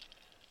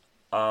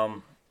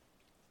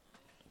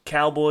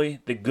cowboy,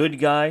 the good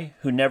guy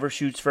who never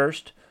shoots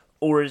first,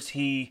 or is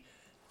he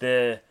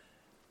the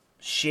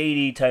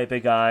shady type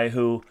of guy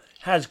who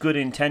has good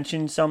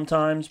intentions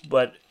sometimes,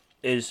 but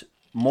is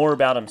more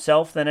about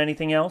himself than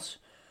anything else?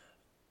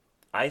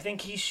 I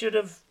think he should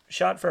have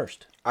shot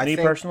first.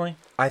 Personally.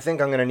 I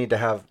think I'm going to need to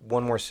have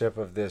one more sip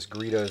of this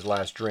Greedo's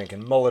last drink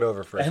and mull it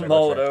over for a second. And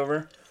mull it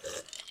over.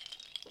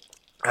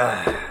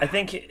 I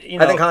think, you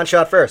know. I think Han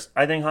shot first.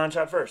 I think Han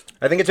shot first.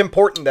 I think it's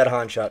important that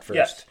Han shot first.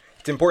 Yes.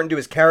 It's important to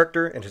his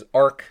character and his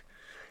arc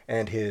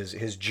and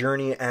his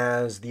journey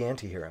as the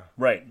antihero.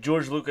 Right.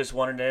 George Lucas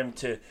wanted him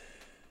to,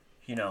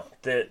 you know,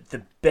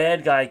 the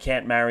bad guy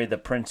can't marry the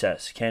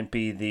princess, can't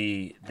be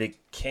the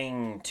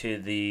king to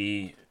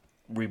the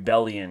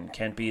rebellion,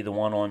 can't be the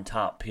one on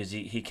top because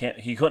he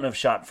couldn't have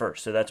shot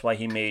first. So that's why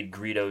he made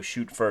Greedo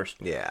shoot first.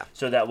 Yeah.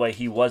 So that way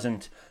he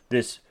wasn't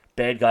this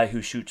bad guy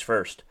who shoots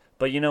first.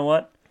 But you know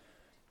what?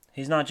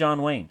 He's not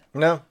John Wayne.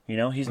 No. You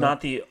know, he's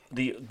not the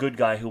good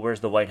guy who wears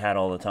the white hat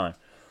all the time.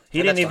 He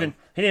And didn't that's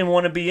he didn't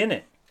want to be in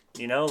it.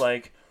 You know,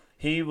 like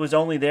he was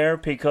only there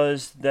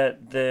because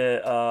that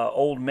the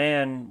old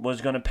man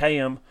was going to pay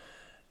him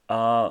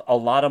a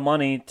lot of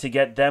money to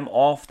get them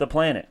off the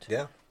planet.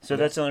 Yeah. So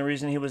that's the only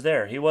reason he was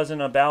there. He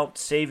wasn't about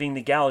saving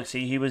the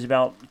galaxy. He was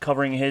about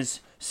covering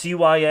his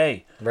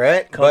CYA.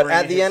 Right. But Covering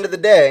at the his- end of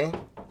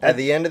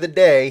the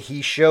day,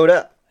 he showed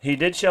up. He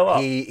did show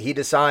up. He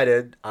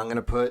decided, I'm going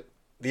to put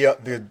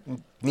the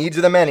needs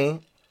of the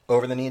many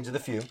over the needs of the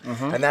few.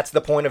 And that's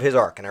the point of his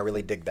arc, and I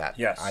really dig that.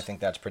 Yes. I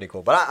think that's pretty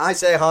cool. But I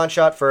say Han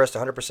shot first,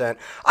 100%.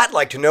 I'd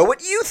like to know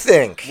what you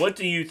think. What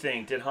do you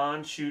think? Did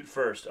Han shoot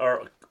first?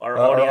 Our Our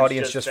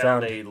audience just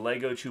found a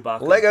Lego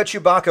Chewbacca. Lego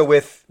Chewbacca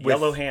with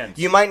Yellow hands.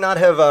 You might not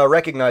have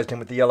recognized him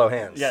with the yellow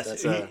hands. Yes,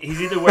 That's,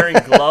 he's either wearing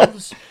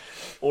gloves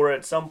or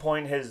at some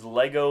point his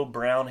Lego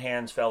brown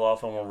hands fell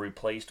off and were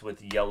replaced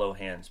with yellow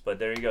hands. But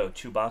there you go,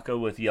 Chewbacca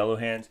with yellow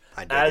hands.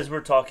 I dig As it. we're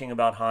talking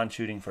about Han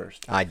shooting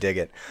first. I dig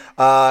it.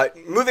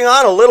 Moving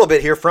on a little bit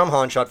here from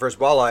Han Shot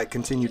First while I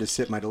continue to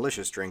sip my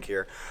delicious drink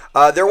here.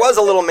 There was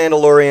a little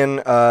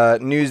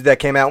Mandalorian news that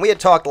came out. We had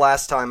talked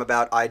last time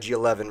about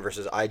IG-11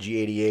 versus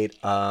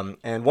IG-88.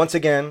 And once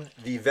again,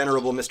 the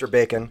venerable Mr.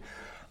 Bacon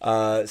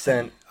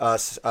sent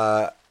us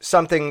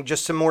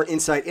some more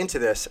insight into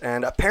this,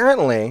 and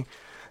apparently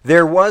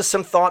there was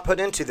some thought put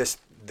into this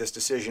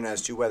decision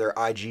as to whether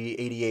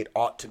IG-88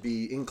 ought to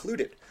be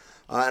included.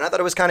 And I thought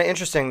it was kind of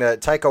interesting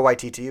that Taika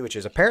Waititi, which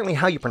is apparently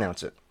how you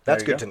pronounce it,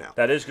 that's good to know.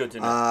 That is good to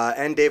know.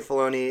 And Dave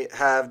Filoni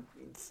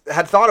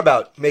had thought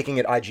about making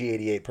it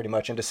IG-88 pretty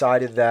much, and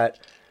decided that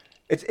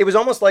it was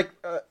almost like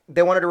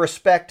they wanted to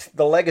respect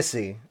the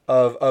legacy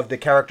of the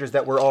characters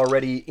that were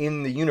already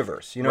in the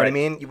universe. You know what I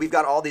mean? We've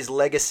got all these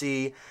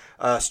legacy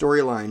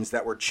storylines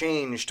that were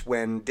changed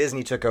when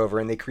Disney took over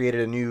and they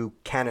created a new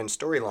canon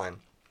storyline.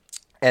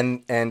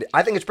 And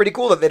I think it's pretty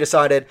cool that they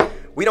decided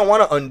we don't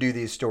want to undo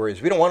these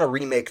stories. We don't want to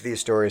remake these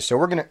stories. So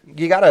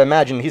you got to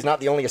imagine he's not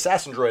the only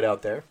assassin droid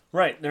out there.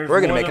 Right. There's we're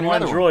more gonna make than one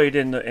another droid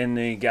in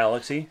the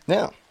galaxy.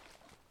 Yeah.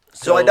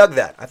 So I dug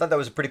that. I thought that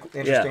was a pretty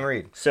interesting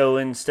read. So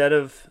instead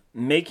of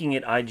making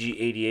it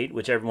IG-88,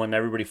 which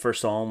everybody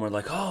first saw and were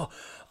like, oh,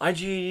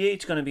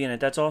 IG-88's going to be in it.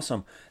 That's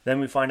awesome. Then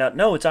we find out,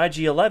 no, it's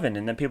IG-11.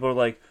 And then people are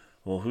like,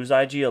 well, who's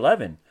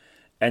IG-11?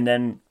 And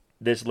then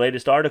this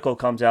latest article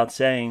comes out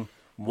saying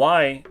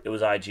why it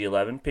was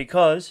IG-11,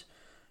 because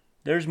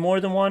there's more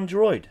than one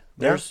droid.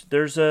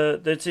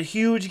 It's a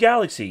huge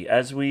galaxy,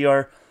 as we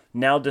are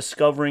now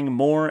discovering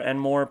more and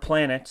more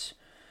planets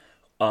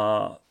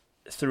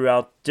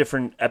throughout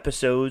different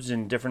episodes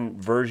and different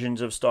versions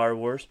of Star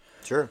Wars.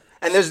 Sure.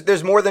 And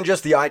there's more than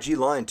just the IG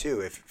line,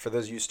 too. For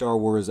those of you Star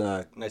Wars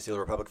Knights of the Old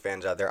Republic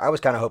fans out there, I was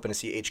kind of hoping to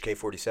see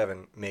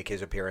HK-47 make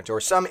his appearance,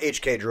 or some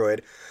HK droid.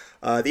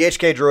 The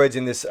HK droids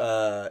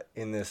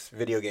in this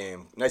video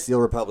game, Knights of the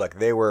Old Republic,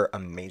 they were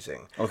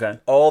amazing. Okay.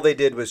 All they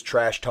did was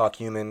trash talk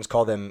humans,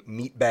 call them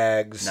meat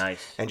bags,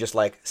 nice, and just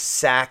like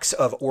sacks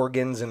of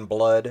organs and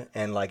blood,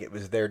 and like it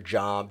was their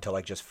job to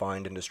like just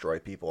find and destroy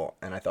people.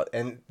 And I thought,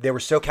 and they were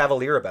so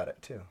cavalier about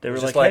it too. They were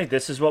like, hey,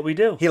 this is what we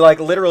do. He like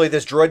literally,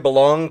 this droid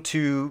belonged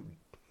to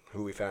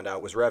who we found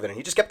out was Revan, and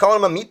he just kept calling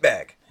him a meat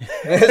bag.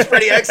 It's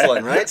pretty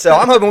excellent, right? So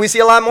I'm hoping we see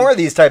a lot more of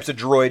these types of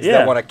droids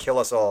that want to kill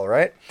us all,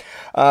 right?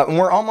 And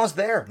we're almost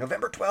there.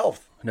 November 12th.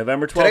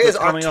 November 12th. Today is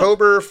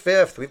October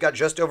 5th. We've got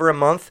just over a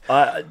month.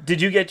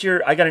 Did you get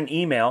I got an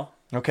email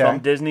from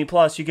Disney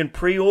Plus. You can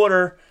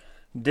pre-order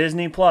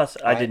Disney Plus.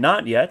 I did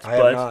not yet. I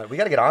have not. We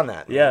got to get on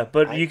that. Man. Yeah,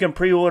 but you can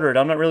pre-order it.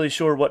 I'm not really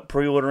sure what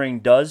pre-ordering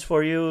does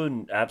for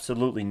you.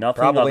 Absolutely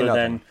nothing. Probably other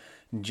nothing.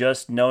 Than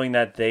just knowing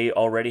that they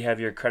already have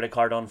your credit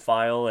card on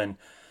file and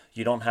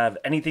you don't have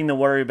anything to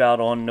worry about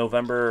on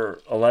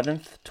November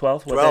 11th,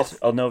 12th?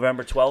 12th.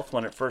 November 12th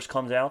when it first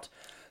comes out,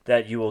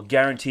 that you will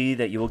guarantee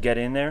that you will get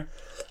in there.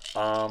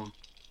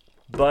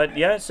 But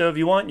yeah, so if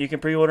you want, you can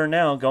pre-order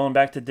now. Going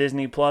back to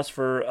Disney Plus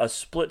for a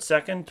split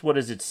second. What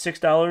is it,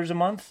 $6 a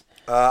month?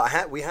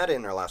 We had it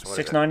in our last one.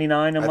 $6.99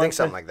 a month. I think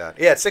something like that.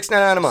 Yeah, it's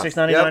 $6.99 a month.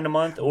 $6.99 a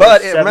month. Or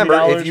but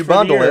remember, if you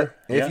bundle it,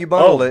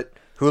 it,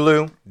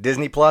 Hulu,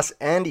 Disney Plus,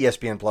 and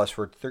ESPN Plus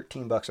for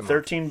 $13 a month.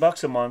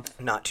 $13 a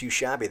month. Not too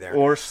shabby there.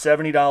 Or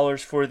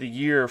 $70 for the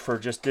year for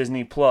just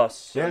Disney Plus.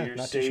 So yeah,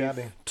 not too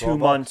shabby. 2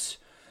 months.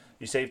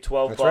 You save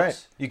 $12. That's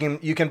right.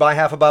 You can buy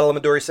half a bottle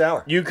of Midori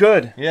Sour. You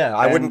could. Yeah,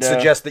 I wouldn't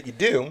suggest that you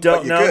do.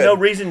 But you could. No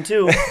reason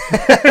to.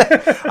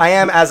 I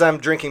am, as I'm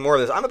drinking more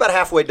of this. I'm about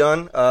halfway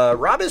done.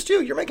 Rob is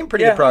too. You're making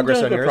pretty good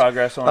progress on yours.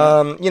 Progress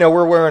on it.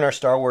 We're wearing our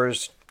Star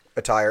Wars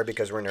attire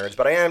because we're nerds.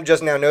 But I am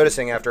just now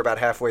noticing after about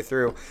halfway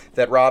through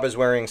that Rob is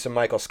wearing some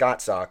Michael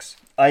Scott socks.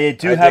 I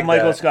do have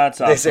Michael Scott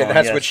socks. They say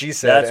that's what she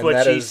said. That's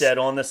what she said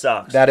on the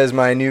socks. That is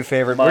my new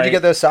favorite. Where'd you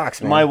get those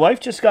socks, man? My wife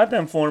just got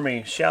them for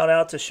me. Shout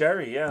out to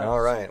Sherry, yeah. All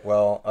right.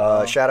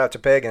 Well, shout out to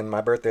Pagan.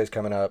 My birthday's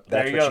coming up.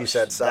 That's what she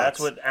said, socks. That's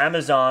what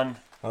Amazon.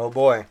 Oh,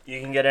 boy.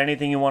 You can get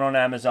anything you want on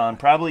Amazon.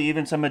 Probably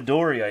even some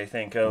Midori, I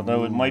think,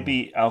 although it might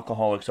be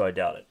alcoholic, so I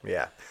doubt it.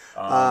 Yeah.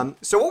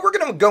 So what we're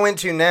going to go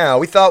into now,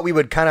 we thought we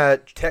would kind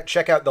of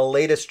check out the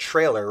latest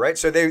trailer, right?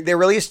 So they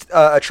released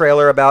a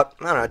trailer about,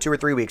 2 or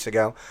 3 weeks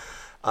ago.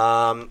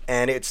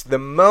 And it's the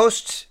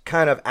most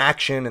kind of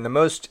action and the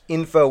most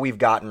info we've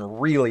gotten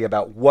really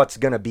about what's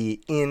going to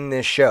be in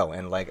this show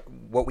and like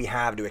what we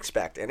have to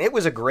expect. And it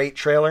was a great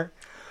trailer.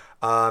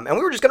 And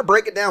we were just going to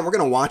break it down. We're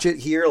going to watch it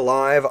here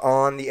live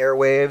on the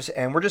airwaves,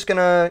 and we're just going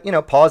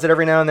to, pause it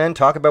every now and then,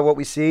 talk about what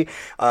we see.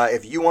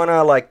 If you want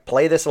to, like,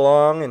 play this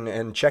along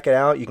and check it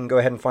out, you can go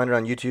ahead and find it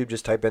on YouTube.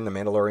 Just type in the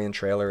Mandalorian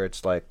trailer.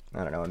 It's like,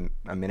 I don't know,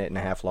 a minute and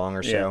a half long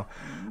or so.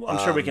 I'm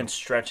sure we can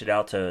stretch it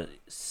out to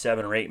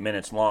 7 or 8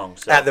 minutes long.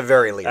 So at the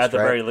very least, At the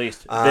very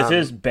least. This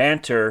is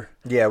banter.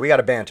 Yeah, we got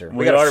to banter.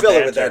 We got to fill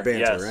it with that banter,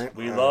 yes, right?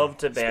 We love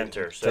to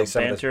banter. So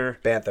banter,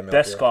 Bantha milk,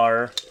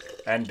 Beskar,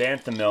 and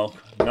Bantha milk,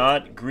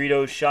 not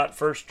Greedo's shot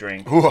first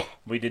drink.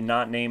 We did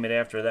not name it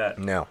after that.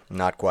 No,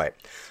 not quite.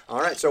 All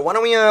right, so why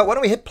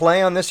don't we hit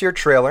play on this here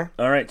trailer?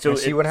 All right, so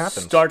see what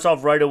happens. Starts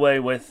off right away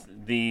with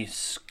the.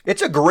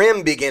 It's a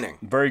grim beginning.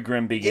 Very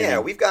grim beginning. Yeah,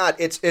 we've got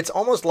it's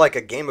almost like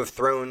a Game of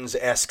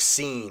Thrones-esque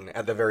scene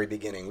at the very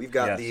beginning. We've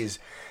got these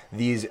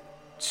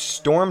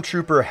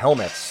stormtrooper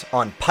helmets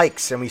on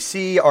pikes, and we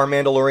see our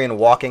Mandalorian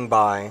walking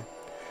by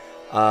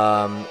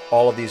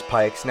all of these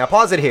pikes. Now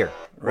pause it here.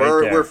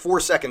 there. We're 4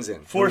 seconds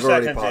in. 4 We've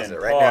already seconds paused in.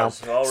 it right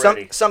Pause now.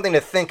 already. Something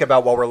to think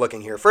about while we're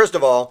looking here. First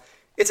of all,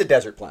 it's a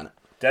desert planet.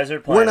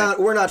 Desert planet.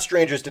 We're not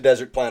strangers to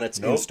desert planets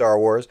in Nope. Star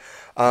Wars.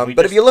 We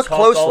But if just you look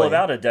talked closely, all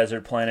about a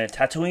desert planet,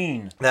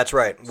 Tatooine. that's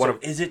right.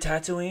 Is it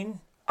Tatooine?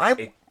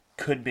 I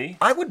Could be.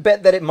 I would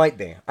bet that it might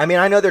be. I mean,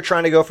 I know they're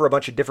trying to go for a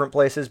bunch of different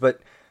places, but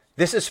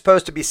this is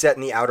supposed to be set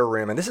in the Outer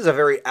Rim, and this is a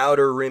very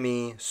Outer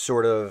Rimmy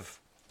sort of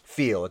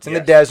feel. It's in the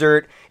Yes.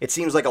 desert. It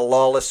seems like a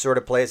lawless sort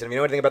of place. And if you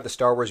know anything about the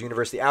Star Wars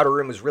universe, the Outer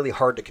Rim was really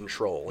hard to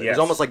control. It Yes. was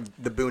almost like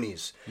the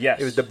boonies. Yes.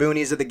 It was the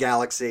boonies of the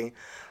galaxy.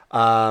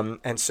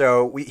 And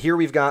so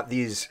we've got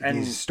these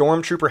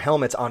stormtrooper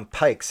helmets on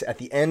pikes at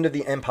the end of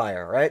the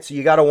Empire, right? So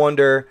you got to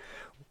wonder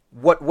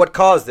what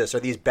caused this. Are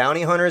these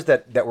bounty hunters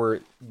that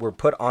were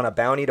put on a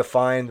bounty to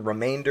find the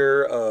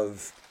remainder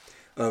of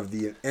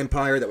the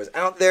Empire that was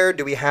out there?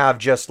 Do we have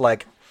just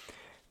like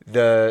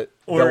the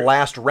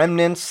last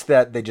remnants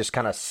that they just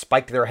kind of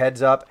spiked their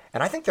heads up?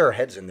 And I think there are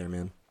heads in there,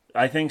 man.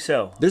 I think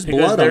so. There's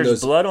because blood on there's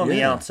those- blood on the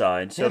yeah.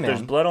 outside. So Yeah, if there's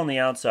man. blood on the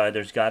outside,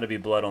 there's got to be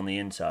blood on the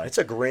inside. It's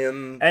a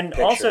grim And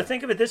picture. also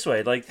think of it this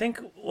way: like, think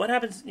what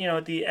happens.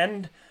 At the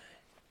end,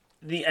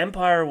 the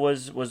Empire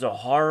was a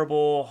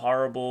horrible,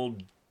 horrible,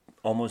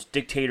 almost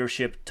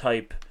dictatorship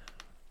type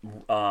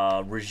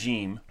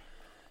regime.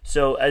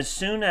 So as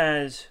soon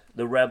as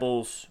the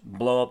rebels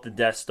blow up the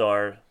Death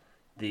Star,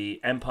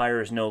 the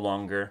Empire is no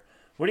longer.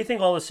 What do you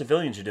think all the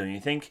civilians are doing? You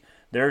think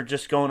they're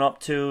just going up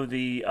to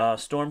the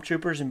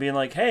stormtroopers and being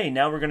like, "Hey,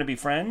 now we're going to be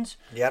friends"?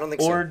 Yeah, I don't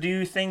think Or so. do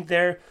you think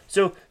they're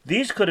so?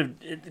 These could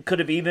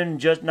have even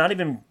just not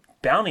even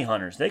bounty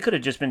hunters. They could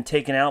have just been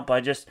taken out by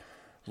just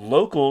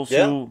locals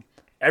Yeah. who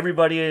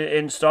everybody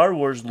in Star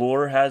Wars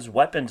lore has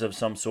weapons of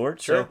some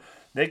sort. Sure. So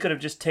they could have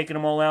just taken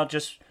them all out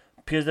just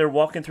because they're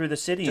walking through the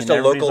city. Just and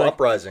a local everybody's like-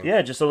 uprising.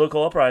 Yeah, just a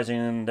local uprising,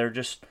 and they're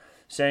just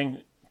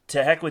saying,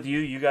 "To heck with you!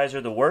 You guys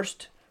are the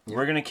worst.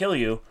 We're gonna kill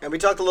you." And we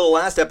talked a little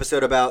last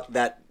episode about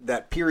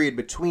that period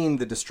between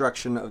the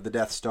destruction of the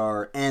Death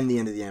Star and the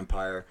end of the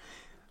Empire.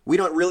 We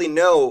don't really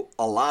know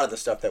a lot of the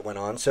stuff that went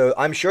on, so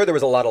I'm sure there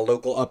was a lot of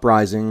local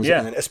uprisings,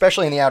 Yeah. and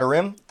especially in the Outer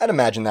Rim. I'd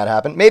imagine that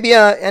happened. Maybe,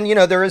 and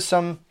there is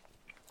some.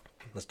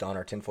 Let's don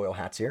our tinfoil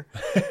hats here.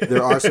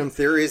 There are some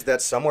theories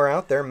that somewhere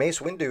out there, Mace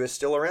Windu is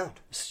still around.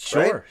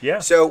 Sure, right? yeah.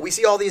 So we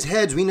see all these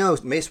heads. We know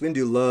Mace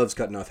Windu loves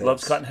cutting off heads.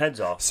 Loves cutting heads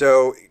off.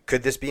 So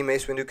could this be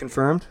Mace Windu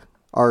confirmed?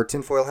 Our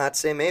tinfoil hats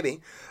say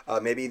maybe.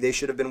 Maybe they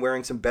should have been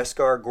wearing some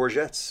Beskar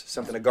gorgets,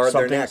 something to guard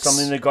their necks.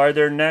 Something to guard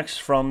their necks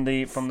from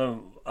the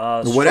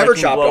Whatever striking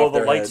chopped blow off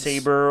of a their heads.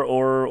 lightsaber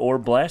or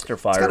blaster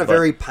fire. It's got a but-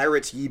 very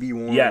Pirates Ye Be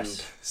Warned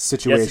Yes.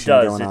 situation Yes, it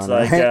does. going It's on.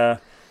 like, right?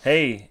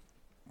 hey,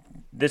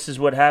 this is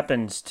what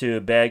happens to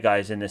bad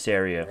guys in this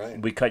area.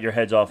 Right. We cut your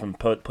heads off and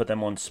put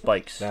them on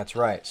spikes. That's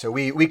right. So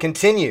we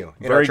continue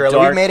in our Very trailer.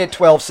 dark. We've made it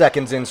 12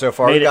 seconds in so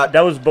far. Made We it- got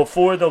that was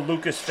before the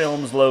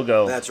Lucasfilms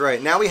logo. That's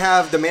right. Now we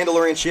have the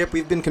Mandalorian ship.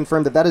 We've been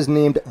confirmed that is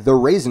named the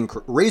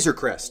Razor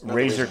Crest. Not the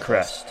Razor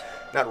Crest.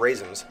 Not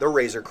raisins. The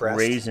Razor Crest.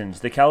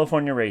 Raisins. The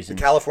California Raisins.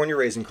 California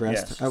Raisin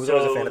Crest. Yes. I was So,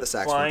 always a fan of the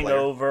saxophone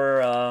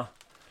player.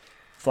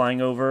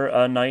 Flying over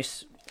a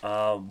nice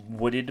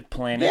wooded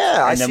planet.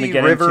 Yeah, I and then see we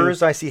get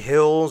rivers, I see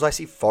hills, I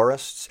see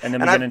forests. and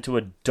then we get into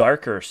a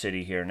darker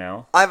city here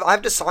now.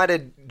 I've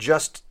decided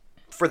just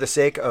for the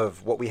sake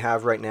of what we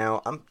have right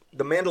now,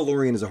 the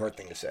Mandalorian is a hard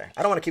thing to say.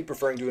 I don't want to keep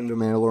referring to him to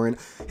Mandalorian.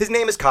 His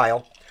name is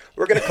Kyle.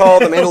 We're going to call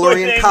the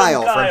Mandalorian Name him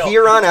Kyle. Kyle. From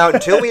here on out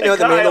until we know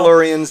the Kyle.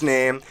 Mandalorian's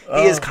name.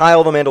 He is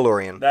Kyle the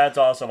Mandalorian. That's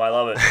awesome. I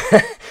love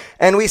it.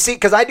 And we see,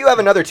 because I do have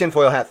another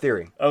tinfoil hat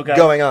theory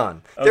going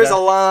on. There's a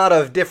lot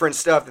of different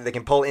stuff that they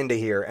can pull into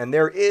here. And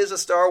there is a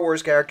Star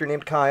Wars character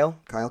named Kyle.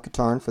 Kyle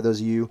Katarn, for those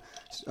of you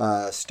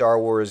Star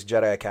Wars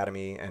Jedi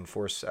Academy and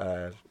Force...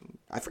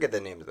 I forget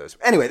the names of those.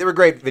 Anyway, they were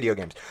great video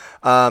games.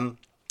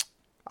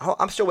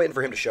 I'm still waiting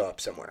for him to show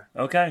up somewhere.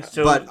 Okay,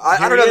 so But I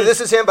here don't know he that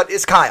this is him, but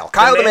it's Kyle.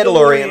 Kyle the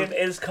Mandalorian.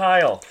 Is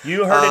Kyle.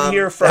 You heard it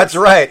here first. That's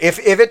right. If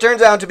it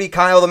turns out to be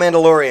Kyle the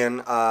Mandalorian,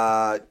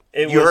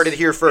 you heard it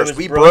here first.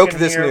 We broke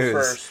this news.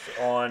 First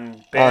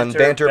on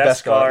Banter,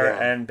 Beskar,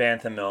 yeah. and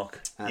Bantha Milk.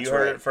 That's You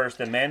heard right. it first.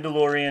 The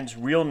Mandalorian's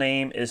real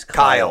name is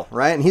Kyle,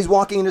 right? And he's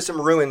walking into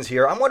some ruins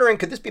here. I'm wondering,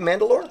 could this be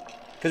Mandalore?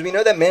 Because we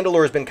know that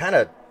Mandalore has been kind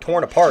of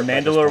torn apart. by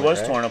this Mandalore point, was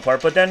right? torn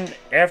apart, but then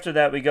after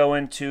that we go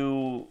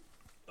into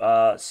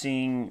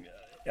seeing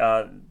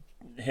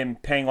him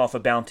paying off a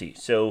bounty.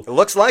 So It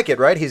looks like it,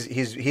 right?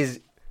 He's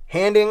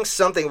handing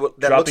something that looks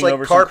dropping like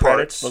over car some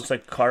credits. parts. Looks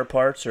like car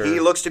parts or He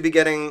looks to be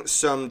getting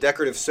some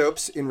decorative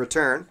soaps in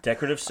return.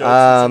 decorative soaps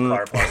and some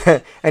car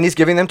parts. And he's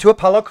giving them to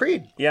Apollo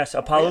Creed. Yes,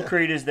 Apollo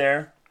Creed is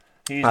there.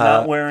 He's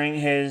not wearing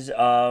his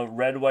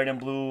red, white, and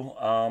blue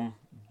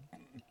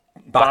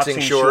boxing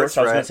shorts.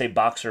 I was right? going to say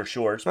boxer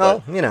shorts,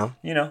 Well, but you know.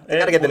 you know, They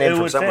gotta get the name it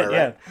from would somewhere, fit,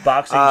 right? Yeah,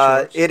 boxing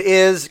shorts. It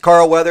is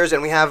Carl Weathers,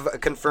 and we have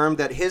confirmed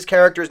that his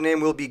character's name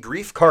will be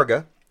Grief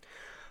Karga.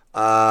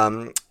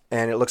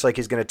 And it looks like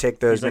he's going to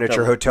take those He's like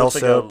miniature a- hotel looks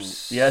like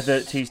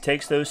soaps. he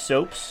takes those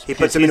soaps. He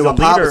puts them he's into a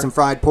pot leader, with some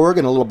fried pork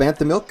and a little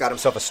bantha milk. Got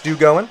himself a stew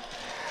going.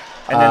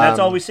 and then that's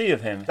all we see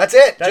of him. That's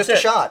it. Just a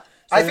shot.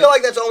 I feel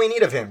like that's all we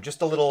need of him.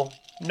 Just a little.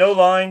 No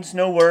lines,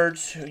 no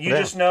words. You Yeah.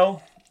 just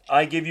know.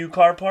 I give you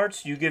car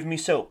parts, you give me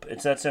soap.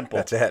 It's that simple.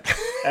 That's it.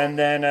 And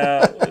then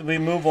we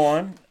move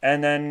on.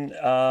 And then,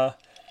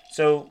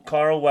 so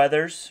Carl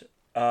Weathers,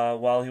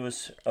 while he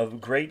was a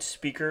great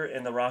speaker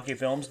in the Rocky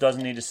films,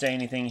 doesn't need to say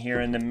anything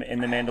here in the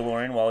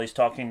Mandalorian while he's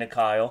talking to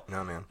Kyle.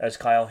 No, man. As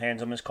Kyle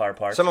hands him his car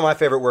parts. Some of my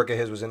favorite work of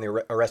his was in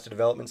the Arrested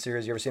Development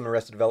series. You ever seen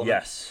Arrested Development?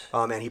 Yes.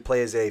 Oh, man, he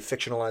plays a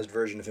fictionalized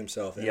version of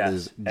himself. It Yes.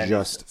 is And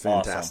just it's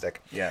awesome.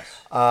 fantastic. Yes.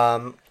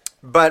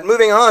 But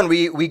moving on,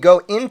 we go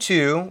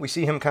into, we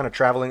see him kind of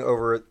traveling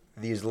over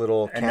these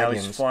little And now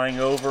canyons. he's flying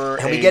over.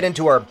 And we get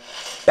into our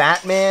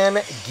Batman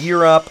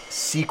gear up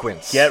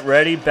sequence. Get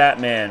ready,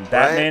 Batman.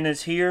 Batman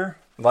is here.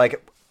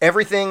 Like,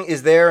 everything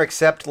is there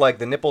except, like,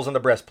 the nipples and the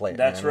breastplate.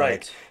 That's man.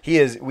 right. Like, he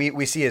is,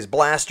 we see his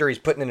blaster, he's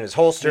putting it in his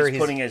holster. He's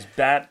putting his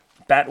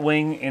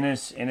Batwing in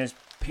his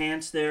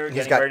pants there,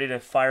 getting ready to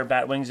fire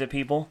Batwings at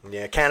people.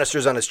 Yeah,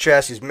 canisters on his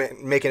chest. He's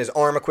making his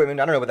arm equipment.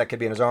 I don't know what that could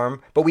be in his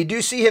arm. But we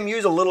do see him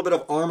use a little bit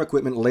of arm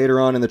equipment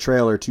later on in the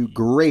trailer to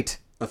great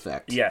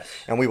effect. Yes.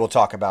 And we will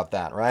talk about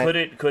that,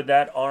 right? Could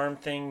that arm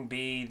thing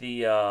be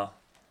the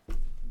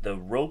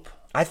rope?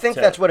 I think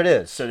that's what it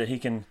is. So that he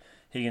can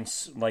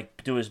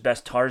like do his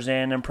best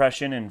Tarzan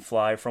impression and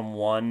fly from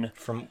one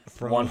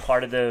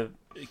part of the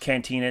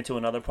cantina to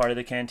another part of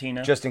the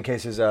cantina. Just in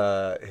case his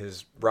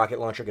rocket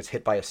launcher gets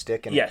hit by a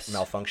stick and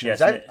malfunctions.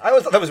 Yes. I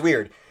always thought that was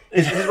weird.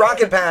 His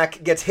rocket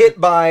pack gets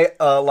hit by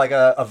like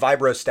a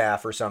vibro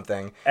staff or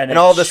something, and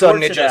all of a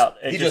sudden he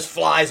just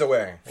flies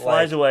away.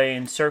 Flies away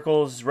and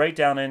circles right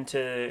down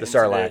into the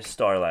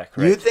Sarlacc.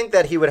 Right. You'd think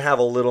that he would have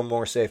a little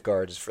more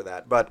safeguards for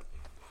that, but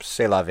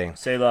c'est la vie.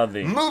 C'est la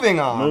vie. Moving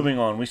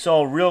on. We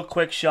saw a real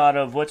quick shot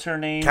of what's her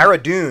name? Cara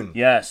Dune.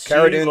 Yes.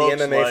 Cara she Dune, looks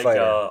the MMA like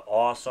fighter. An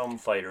awesome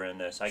fighter in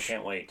this. I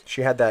can't wait.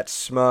 She had that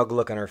smug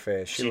look on her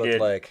face. She looked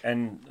did. like,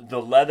 and the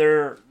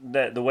leather,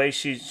 the way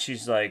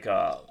she's like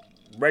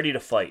ready to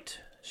fight.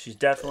 She's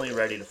definitely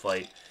ready to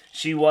fight.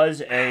 She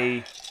was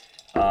a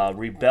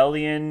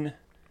rebellion.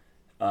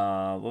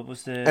 What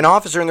was the an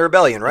officer in the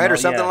rebellion, right, or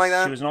something yes, like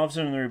that? She was an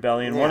officer in the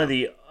rebellion. Yeah. One of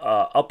the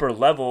upper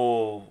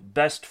level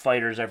best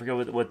fighters. I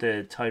forget what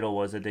the title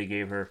was that they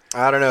gave her.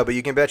 I don't know, but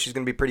you can bet she's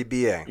going to be pretty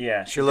BA.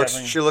 Yeah, she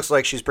looks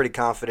like she's pretty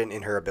confident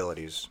in her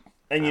abilities.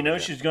 And you know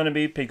she's going to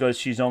be because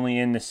she's only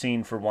in the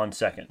scene for 1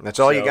 second. That's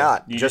all you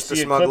got. You just a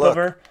see smug clip look. of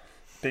her,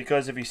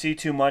 because if you see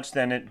too much,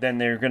 then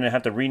they're going to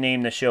have to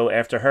rename the show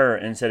after her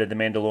instead of The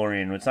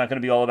Mandalorian. It's not going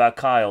to be all about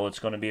Kyle. It's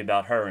going to be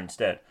about her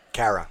instead.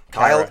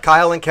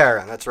 Kyle and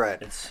Cara. That's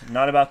right. It's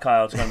not about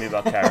Kyle. It's going to be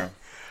about Kara.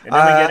 And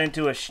then we get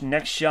into a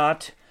next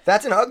shot.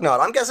 That's an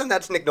Ugnaught. I'm guessing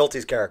that's Nick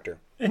Nolte's character.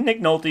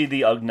 Nick Nolte,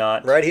 the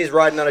Ugnaught. Right, he's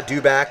riding on a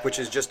dewback, which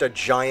is just a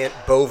giant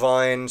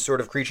bovine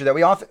sort of creature that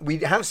we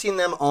have seen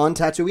them on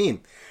Tatooine.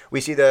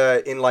 We see in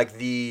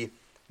the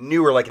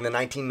newer, like in the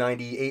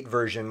 1998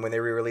 version when they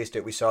re-released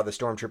it, we saw the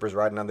stormtroopers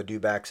riding on the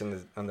dewbacks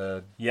on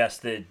the. Yes,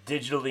 the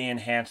digitally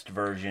enhanced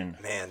version.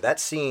 Man, that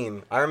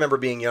scene! I remember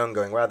being young,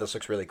 going, "Wow, this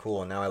looks really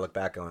cool," and now I look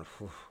back, going,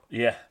 "Phew,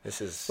 yeah,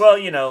 this is."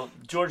 Well,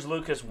 George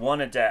Lucas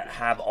wanted to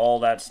have all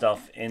that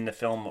stuff in the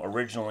film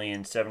originally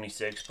in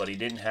 '76, but he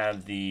didn't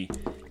have the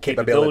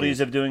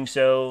capabilities of doing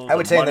so. I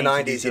would say in the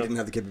 '90s he didn't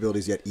have the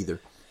capabilities yet either.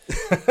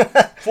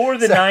 For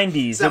the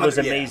 90s, it was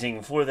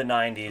amazing. For the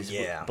 90s,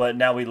 yeah. But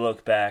now we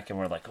look back and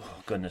we're like,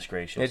 oh, goodness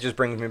gracious. It just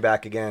brings me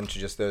back again to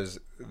just those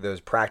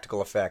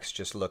practical effects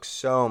just look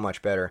so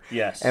much better.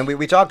 Yes. And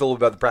we talked a little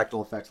about the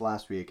practical effects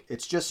last week.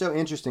 It's just so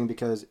interesting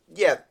because,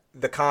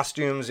 the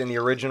costumes in the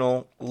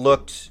original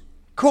looked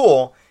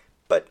cool,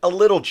 but a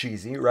little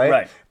cheesy, right?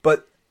 Right.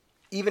 But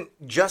even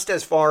just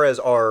as far as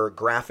our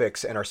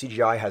graphics and our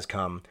CGI has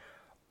come,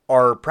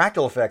 our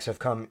practical effects have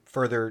come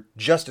further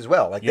just as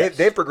well. Like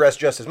they've progressed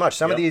just as much.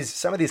 Some of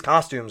these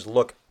costumes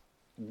look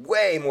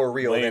way more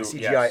real than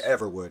CGI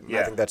ever would.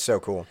 Yeah. I think that's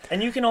so cool.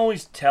 And you can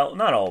always tell,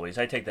 not always,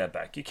 I take that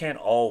back. You can't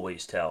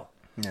always tell.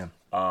 Yeah.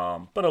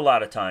 But a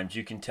lot of times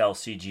you can tell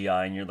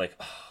CGI and you're like,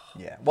 oh.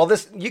 Yeah. Well,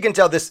 you can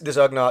tell this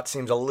Ugnaught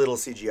seems a little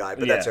CGI,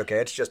 but that's okay.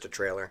 It's just a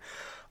trailer.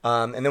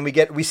 And then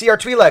we see our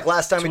Twi'lek.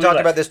 Last time we talked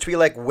about this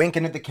Twi'lek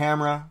winking at the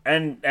camera.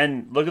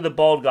 And look at the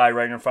bald guy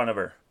right in front of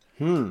her.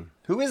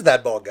 Who is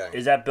that bald guy?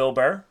 Is that Bill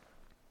Burr?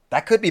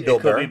 That could be Bill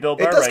Burr. It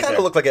does kind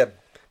of look like a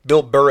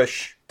Bill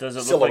Burrish Does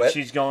it silhouette. look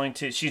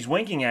like she's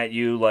winking at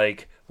you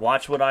like,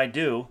 watch what I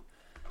do?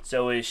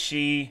 So is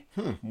she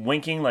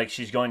winking like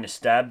she's going to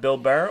stab Bill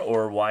Burr,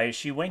 or why is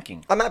she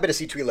winking? I'm happy to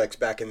see Twi'lek's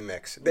back in the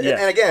mix. Yes.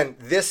 And again,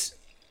 this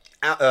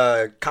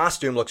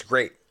costume looks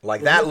great.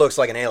 Like, that looks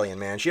like an alien,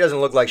 man. She doesn't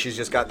look like she's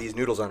just got these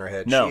noodles on her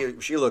head. No.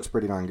 She looks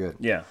pretty darn good.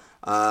 Yeah.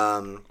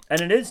 And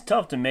it is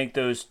tough to make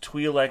those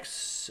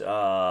Twi'lek's brain.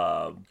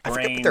 I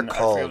forget what they're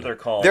called. I forget what they're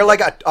called. They're like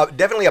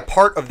definitely a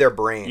part of their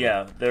brain.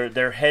 Yeah,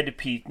 they're head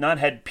piece, not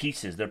head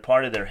pieces. They're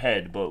part of their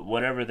head, but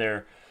whatever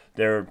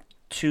they're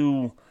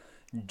two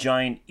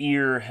giant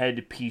ear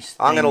head piece.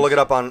 I'm going to look it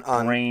up on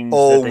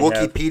old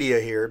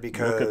Wikipedia here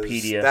because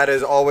that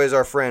is always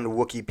our friend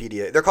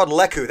Wikipedia. They're called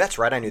Lekku. That's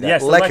right, I knew that.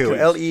 Yes, Lekku,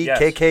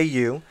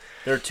 Lekku.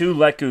 There are two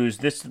Lekkus.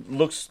 This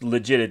looks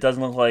legit. It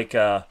doesn't look like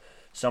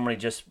somebody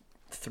just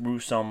threw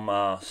some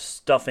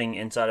stuffing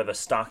inside of a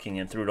stocking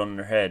and threw it on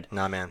her head.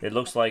 Nah, man. It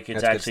looks like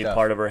it's That's good actually stuff.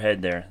 part of her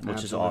head there, which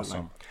Absolutely. is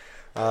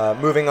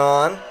awesome. Moving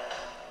on.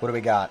 What do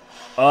we got?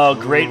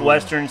 Great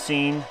Western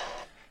scene.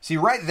 See,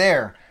 right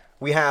there,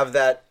 we have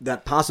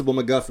that possible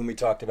MacGuffin we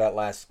talked about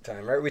last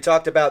time, right? We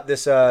talked about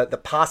this, the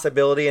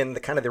possibility and the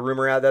kind of the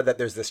rumor out there that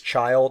there's this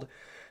child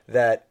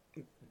that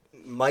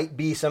might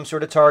be some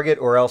sort of target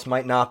or else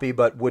might not be,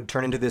 but would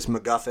turn into this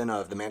MacGuffin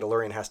of the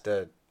Mandalorian has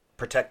to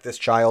protect this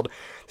child.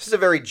 This is a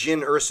very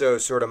Jyn Erso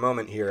sort of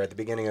moment here at the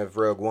beginning of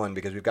Rogue One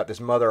because we've got this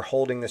mother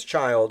holding this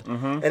child,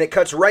 and it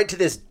cuts right to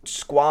this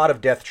squad of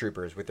Death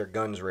Troopers with their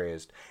guns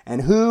raised.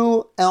 And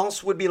who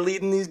else would be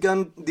leading these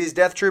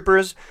Death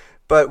Troopers?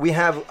 But we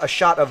have a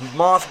shot of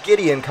Moff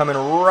Gideon coming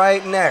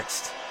right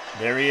next.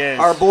 There he is.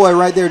 Our boy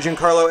right there,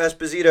 Giancarlo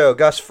Esposito,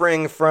 Gus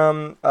Fring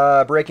from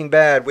Breaking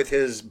Bad with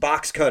his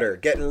box cutter,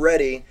 getting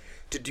ready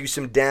to do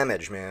some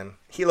damage, man.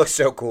 He looks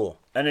so cool.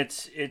 And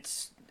it's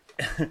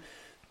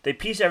they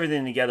piece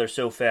everything together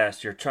so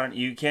fast.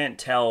 You can't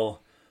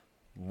tell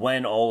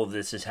when all of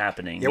this is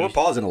happening. Yeah, we're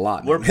pausing a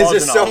lot. We're man. pausing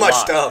There's so a much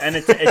lot. stuff. And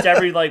it's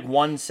every like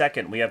 1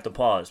 second we have to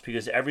pause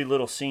because every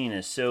little scene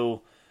is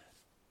so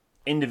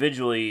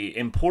individually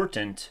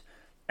important,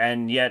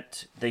 and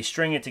yet they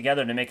string it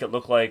together to make it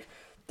look like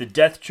the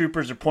Death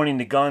Troopers are pointing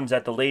the guns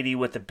at the lady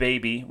with the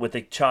baby, with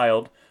the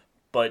child,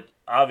 but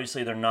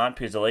obviously they're not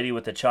because the lady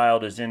with the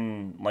child is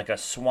in like a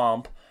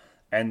swamp,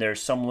 and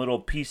there's some little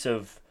piece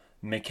of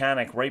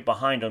mechanic right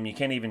behind them. You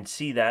can't even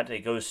see that.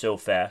 It goes so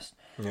fast.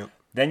 Yep.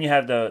 Then you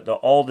have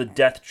all the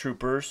Death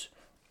Troopers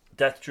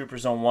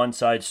on one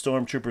side,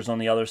 Stormtroopers on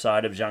the other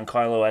side of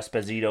Giancarlo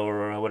Esposito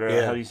or whatever.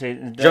 Yeah. How do you say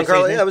it?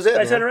 Giancarlo, yeah, that was it.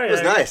 I said it man. right. It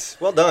was nice.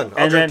 Well done.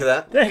 I'll And drink then- to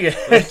that. Thank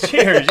you.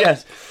 Cheers,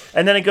 yes.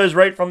 And then it goes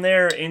right from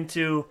there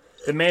into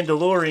the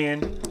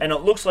Mandalorian, and it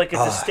looks like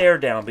it's a stare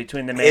down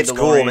between the Mandalorian It's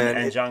cool, man.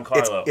 and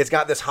Giancarlo. It's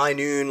got this high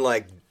noon,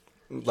 like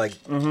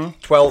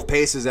 12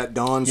 paces at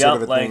dawn sort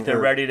of a like thing. they're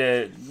or- ready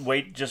to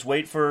wait. Just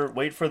wait for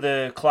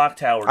the clock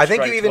tower. To I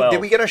think strike you even 12.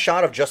 did we get a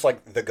shot of just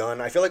like the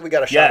gun? I feel like we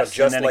got a shot Yes, of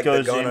just and then like it the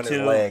goes gun on his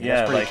into- leg. yeah,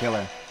 That's pretty like-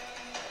 killer.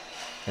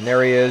 And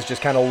there he is,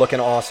 just kind of looking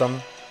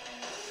awesome.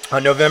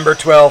 On November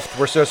 12th,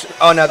 we're so.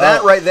 Oh, now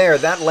that right there,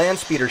 that land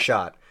speeder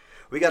shot.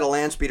 We got a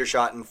land speeder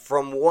shot, and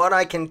from what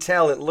I can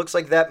tell, it looks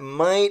like that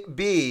might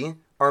be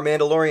our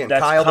Mandalorian,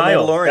 That's Kyle the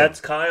Mandalorian. That's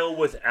Kyle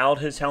without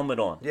his helmet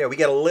on. Yeah, we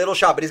get a little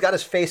shot, but he's got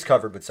his face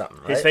covered with something,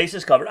 right? His face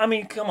is covered. I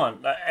mean, come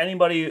on.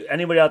 Anybody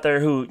out there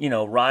who,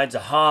 rides a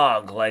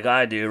hog like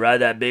I do, ride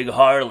that big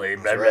Harley,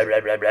 blah, blah, right.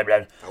 blah, blah, blah,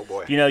 blah. Oh,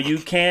 boy.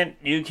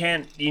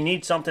 You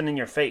need something in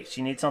your face.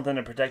 You need something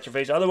to protect your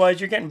face.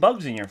 Otherwise, you're getting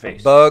bugs in your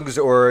face. Bugs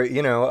or,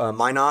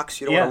 Minox.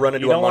 You don't want to run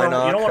into a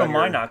Minox. You don't want a on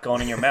your- Minox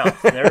going in your mouth.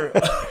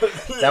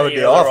 That would be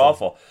They're awful.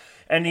 awful.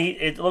 And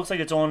it looks like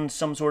it's on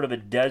some sort of a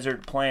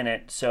desert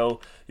planet, so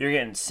you're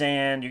getting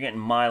sand, you're getting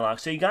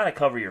Mylox, so you got to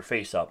cover your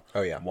face up.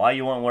 Oh, yeah. Why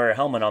you won't wear a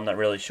helmet, I'm not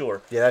really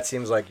sure. Yeah, that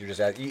seems like you're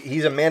just.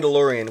 He's a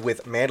Mandalorian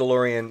with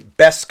Mandalorian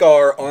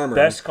Beskar armor.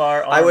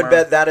 Beskar I would armor.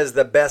 bet that is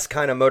the best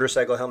kind of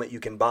motorcycle helmet you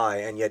can buy,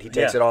 and yet he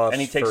takes Yeah, it off.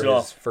 and he takes for it his,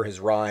 off. for his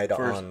ride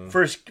For on.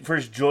 his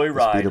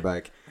joyride. Speeder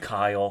bike.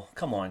 Kyle.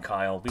 Come on,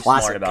 Kyle. Be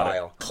Classic smart about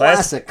Kyle. it.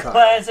 Classic Kyle.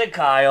 Classic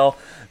Kyle.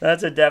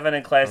 That's a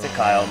definite classic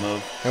Kyle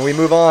move. And we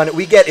move on.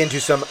 We get into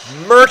some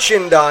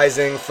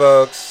merchandising,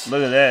 folks.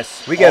 Look at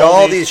this. We get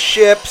all these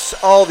ships,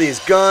 all these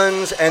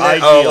guns, and then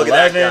look at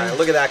that IG-11. guy!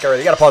 Look at that guy!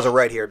 You got to pause it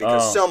right here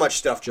because Oh. so much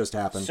stuff just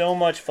happened. So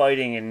much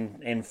fighting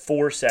in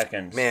 4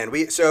 seconds. Man,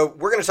 we're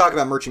going to talk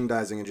about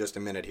merchandising in just a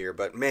minute here,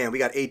 but man, we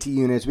got AT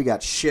units, we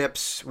got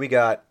ships, we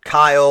got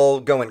Kyle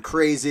going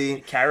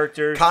crazy,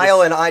 Characters.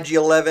 Kyle and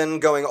IG-11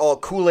 going all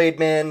Kool-Aid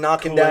Man,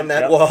 knocking down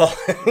that yep. wall,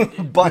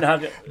 but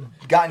Knock-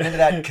 gotten into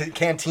that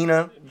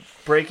cantina.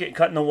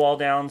 cutting the wall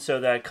down so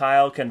that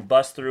Kyle can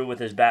bust through with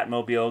his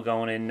Batmobile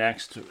going in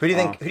next. Who do you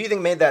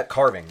think made that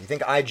carving? You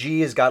think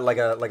IG has got like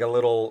a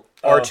little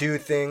R2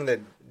 thing that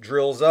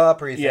drills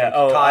up, or you think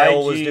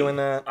Kyle was doing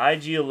that?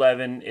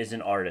 IG-11 is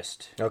an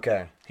artist.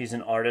 Okay, He's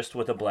an artist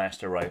with a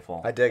blaster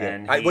rifle. I dig it.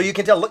 And Well, you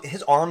can tell. Look,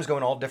 his arms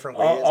going all different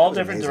ways. all That was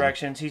different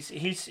amazing.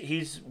 directions.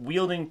 He's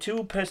wielding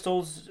 2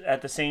 pistols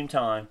at the same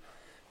time,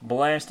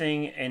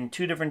 blasting in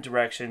 2 different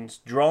directions,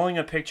 drawing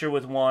a picture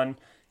with one,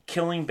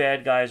 killing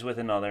bad guys with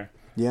another.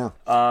 Yeah.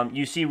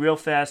 You see real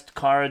fast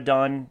Cara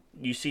Dune.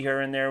 You see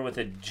her in there with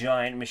a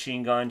giant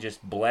machine gun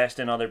just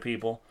blasting other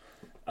people.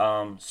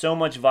 So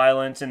much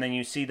violence, and then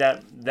you see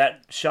that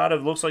shot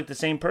of looks like the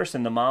same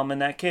person, the mom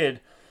and that kid,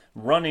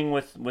 running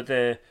with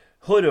a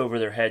hood over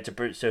their head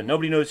so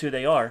nobody knows who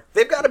they are.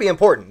 They've got to be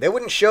important. They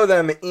wouldn't show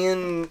them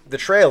in the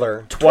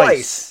trailer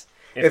twice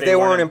if they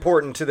weren't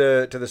important to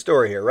the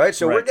story here, right?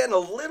 So we're Right. getting a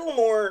little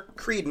more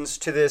credence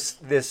to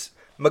this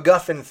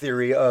MacGuffin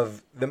theory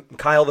of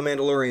Kyle the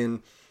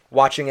Mandalorian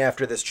watching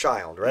after this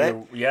child, right?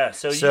 Yeah.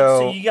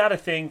 So you got to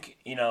think,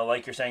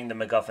 like you're saying, the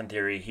MacGuffin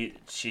theory.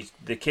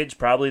 The kid's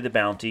probably the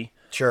bounty.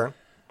 Sure.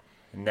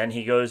 And then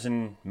he goes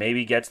and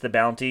maybe gets the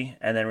bounty,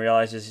 and then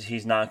realizes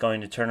he's not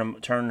going to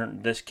turn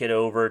this kid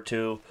over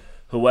to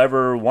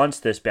whoever wants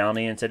this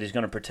bounty and said he's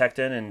going to protect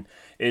it. And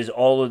is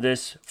all of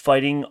this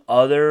fighting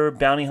other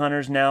bounty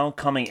hunters now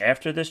coming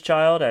after this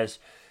child as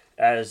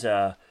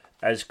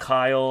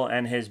Kyle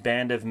and his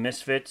band of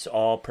misfits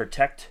all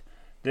protect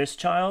this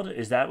child?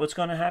 Is that what's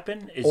going to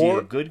happen? Is he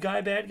a good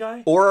guy, bad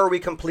guy? Or are we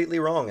completely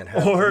wrong and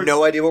have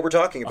no idea what we're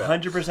talking about?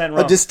 100% wrong.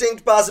 A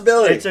distinct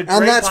possibility. It's a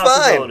great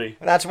possibility.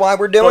 Fine. That's why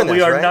we're doing but this,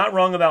 we are right? not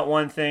wrong about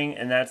one thing,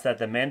 and that's that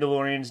the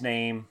Mandalorian's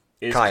name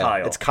is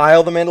Kyle. It's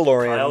Kyle the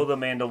Mandalorian. Kyle the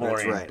Mandalorian.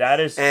 That's right.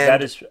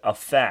 That is a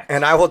fact.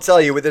 And I will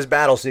tell you, with this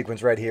battle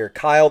sequence right here,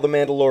 Kyle the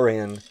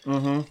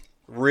Mandalorian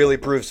really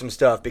proves some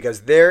stuff,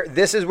 because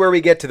this is where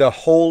we get to the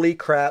holy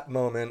crap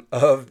moment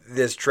of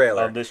this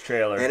trailer.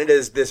 And it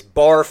is this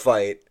bar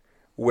fight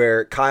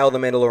where Kyle the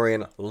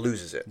Mandalorian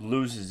loses it.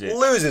 Loses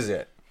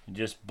it. He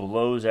just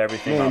blows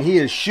everything up. Man, he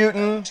is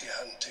shooting.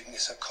 Hunting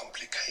is a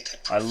complicated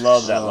I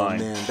love that line.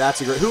 Man,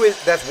 that's a great.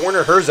 That's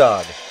Werner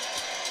Herzog.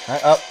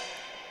 Up.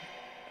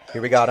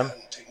 Here we got him.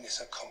 Hunting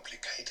is a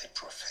complicated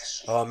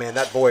profession. Oh man,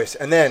 that voice.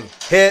 And then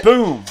hit.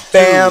 Boom.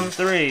 Bam. 2,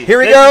 3.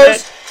 Here he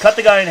goes. Cut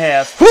the guy in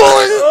half.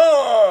 Oh.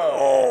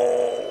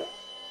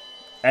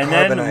 And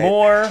Carbonite.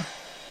 then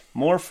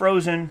more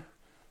frozen.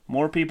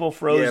 More people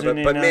frozen.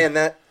 Yeah, but man,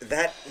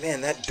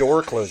 that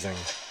door closing.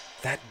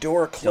 That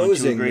door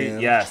closing. Don't you agree?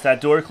 Man. Yes,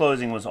 that door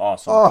closing was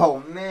awesome.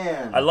 Oh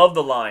man. I love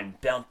the line.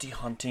 Bounty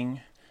hunting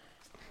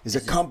is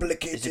a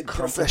complicated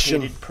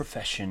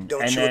profession.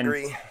 Don't and you then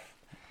agree?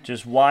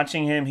 Just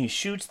watching him, he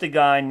shoots the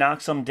guy,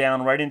 knocks him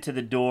down right into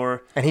the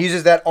door. And he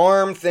uses that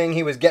arm thing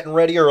he was getting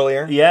ready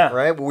earlier. Yeah.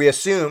 Right? We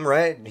assume,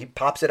 right? He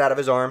pops it out of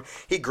his arm.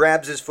 He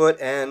grabs his foot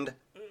and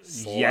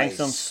yanks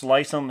him,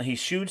 slice him. He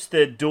shoots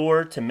the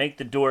door to make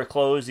the door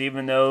close,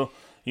 even though,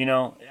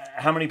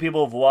 how many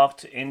people have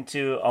walked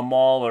into a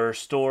mall or a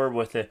store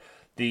with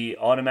the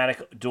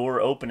automatic door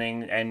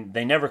opening and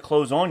they never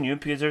close on you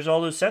because there's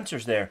all those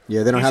sensors there.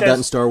 Yeah, they don't have that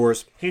in Star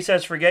Wars. He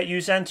says, forget you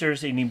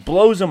sensors, and he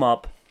blows them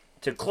up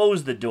to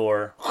close the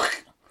door.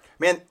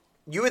 Man,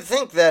 you would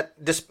think that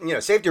this,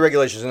 safety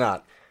regulations or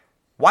not,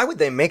 why would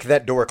they make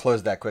that door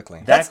close that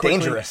quickly? That's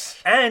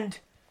dangerous. And,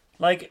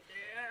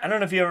 I don't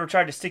know if you ever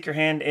tried to stick your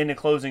hand in a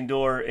closing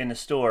door in a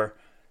store.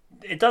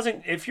 It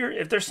doesn't.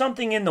 If there's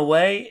something in the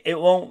way, it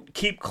won't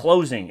keep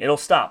closing. It'll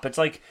stop. It's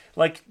like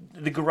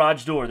the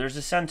garage door. There's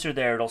a sensor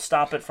there. It'll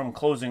stop it from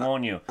closing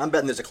on you. I'm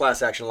betting there's a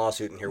class action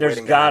lawsuit in here. There's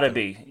got to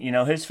be.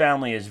 His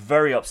family is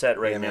very upset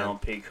right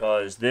now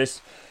because this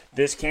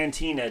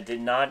cantina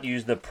did not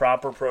use the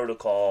proper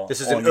protocol.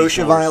 This is an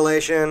OSHA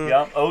violation.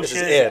 Yep,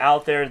 OSHA is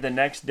out there the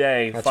next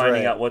day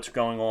finding out what's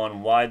going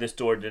on, why this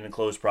door didn't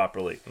close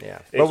properly. Yeah.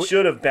 It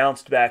should have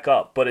bounced back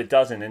up, but it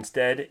doesn't.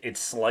 Instead, it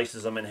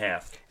slices them in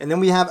half. And then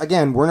we have,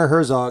 again, Werner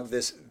Herzog,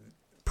 this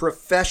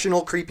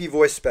professional creepy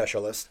voice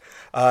specialist,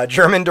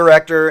 German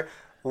director,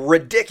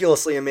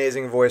 ridiculously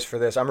amazing voice for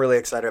this. I'm really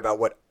excited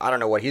about I don't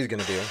know what he's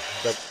going to do,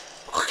 but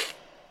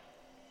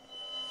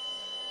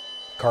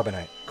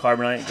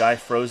Carbonite, guy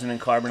frozen in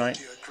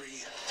carbonite.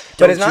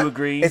 But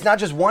it's not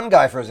just one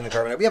guy frozen in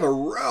carbonite. We have a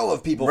row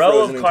of people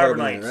frozen in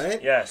carbonite,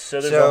 right? Yes,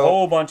 so there's a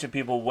whole bunch of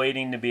people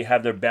waiting to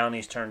have their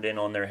bounties turned in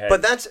on their heads.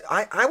 But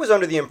I was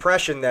under the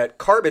impression that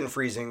carbon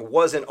freezing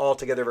wasn't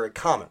altogether very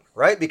common,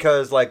 right?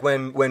 Because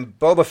when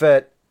Boba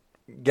Fett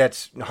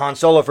gets Han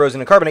Solo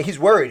frozen in carbonite, he's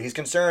worried. He's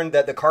concerned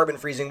that the carbon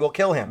freezing will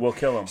kill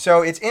him.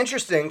 So it's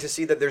interesting to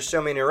see that there's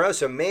so many in a row.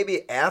 So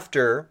maybe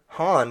after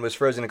Han was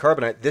frozen in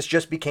carbonite, this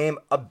just became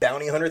a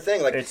bounty hunter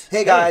thing.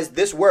 Hey guys,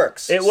 this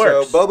works. It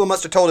works. So Boba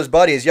must have told his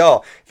buddies,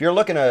 y'all, if you're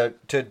looking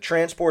to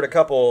transport a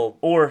couple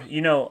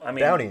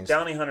bounties.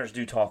 Bounty hunters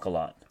do talk a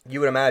lot. You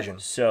would imagine.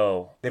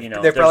 So they've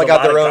probably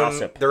got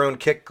their own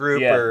kick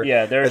group or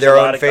their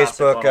own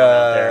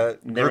Facebook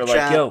they group were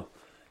chat. Yo,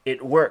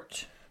 it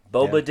worked.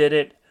 Boba did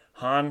it.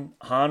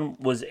 Han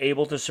was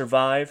able to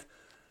survive.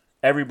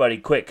 Everybody,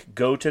 quick,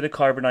 go to the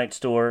carbonite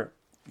store,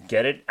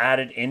 get it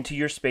added into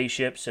your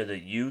spaceship so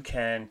that you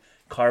can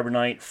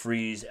carbonite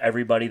freeze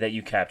everybody that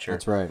you capture.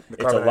 That's right.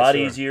 It's a lot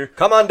easier.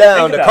 Come on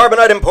down to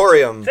Carbonite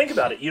Emporium. Think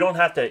about it. You don't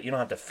have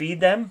to feed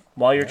them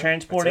while you're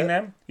transporting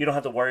them. You don't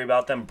have to worry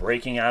about them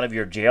breaking out of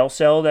your jail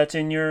cell that's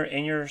in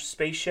your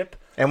spaceship.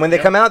 And when they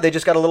come out, they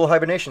just got a little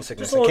hibernation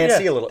sickness. They can't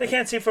see a little. They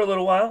can't see for a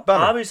little while.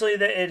 Bummer. Obviously,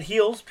 it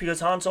heals because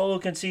Han Solo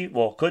could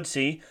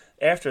see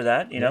after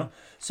that. You know,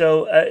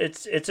 so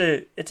it's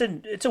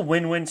a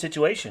win-win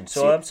situation.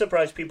 So I'm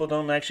surprised people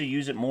don't actually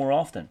use it more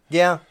often.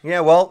 Yeah.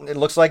 Well, it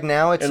looks like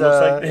now it's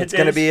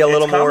going to be a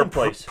little more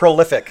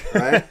prolific,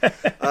 right?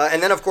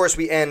 And then of course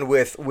we end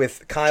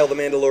with Kyle the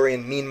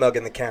Mandalorian mean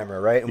mugging the camera,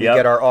 right? And we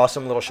get our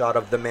awesome little shot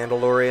of the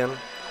Mandalorian.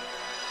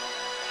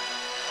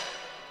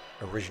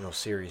 Original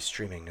series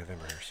streaming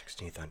November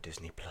 16th on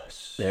Disney+.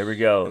 There we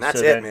go. And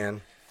that's it, man.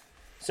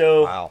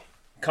 So wow.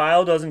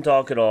 Kyle doesn't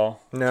talk at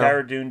all. No.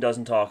 Cara Dune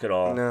doesn't talk at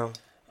all. No.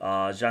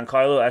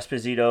 Giancarlo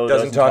Esposito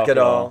doesn't talk at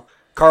all.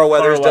 Carl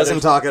Weathers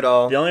doesn't talk at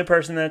all. The only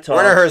person that talks.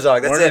 Werner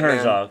Herzog. That's Werner it,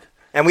 Herzog. man.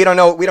 And we don't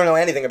know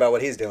anything about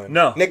what he's doing.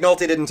 No. Nick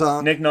Nolte didn't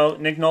talk. Nick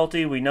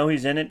Nolte, we know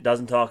he's in it.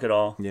 Doesn't talk at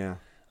all. Yeah.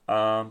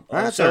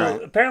 That's so all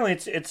right. apparently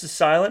it's a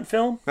silent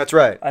film. That's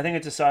right. I think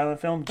it's a silent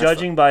film.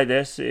 Judging by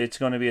this, it's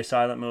going to be a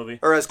silent movie.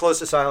 Or as close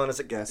to silent as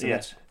it gets. And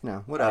Yes.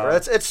 whatever.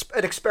 It's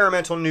an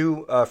experimental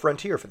new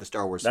frontier for the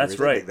Star Wars series.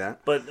 That's I right. dig that.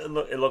 But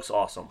it looks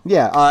awesome.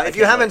 Yeah, if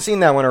you can't haven't wait. seen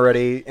that one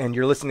already and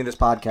you're listening to this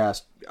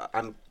podcast,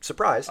 I'm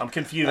surprised. I'm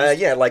confused.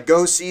 Yeah, like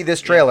go see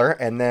this trailer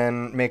and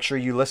then make sure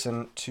you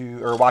listen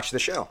to or watch the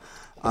show.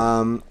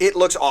 It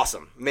looks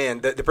awesome.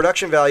 Man, the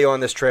production value on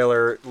this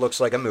trailer looks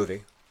like a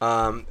movie.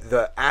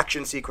 The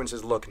action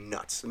sequences look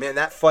nuts. Man,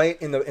 that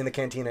fight in the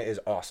cantina is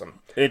awesome.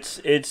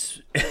 It's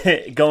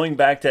going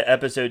back to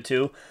episode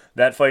 2.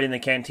 That fight in the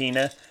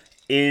cantina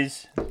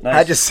is nice.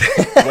 I just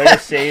way to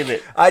save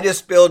it. I just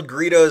spilled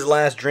Greedo's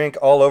last drink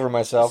all over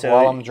myself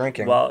while I'm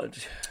drinking. Well,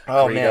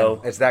 Oh, Greedo,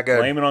 man, it's that good.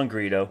 Blame it on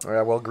Greedo.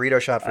 Well,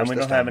 Greedo shot first. And we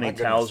this don't have time. any My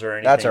towels goodness. or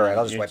anything. That's all right.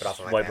 I'll just You wipe it off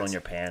on my wipe pants. on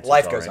your pants.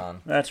 Life It's goes all right.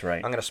 on. That's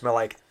right. I'm gonna smell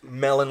like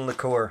melon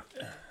liqueur.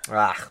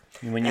 Ah.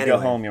 When you Anyway.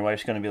 go home, your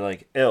wife's going to be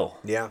like, ill.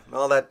 Yeah.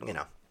 Well, that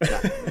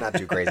not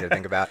too crazy to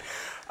think about.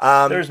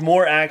 There's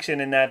more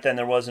action in that than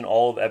there was in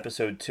all of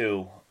episode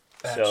 2.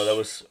 So that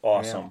was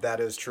awesome. Yeah, that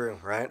is true,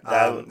 right?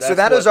 That's so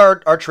that is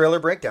our trailer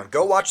breakdown.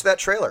 Go watch that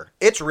trailer.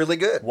 It's really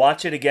good.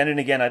 Watch it again and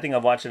again. I think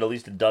I've watched it at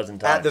least a dozen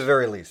times. At the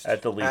very least.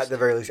 At the least. At the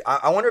very least.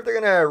 I wonder if they're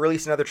going to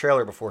release another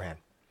trailer beforehand.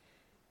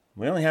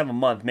 We only have a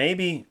month.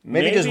 Maybe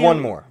just one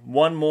more.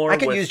 One more. I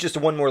could use just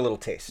one more little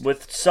taste.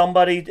 with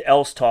somebody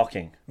else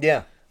talking.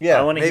 Yeah. Yeah.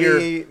 I wanna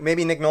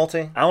maybe Nick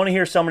Nolte. I want to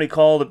hear somebody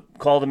call the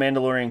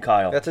Mandalorian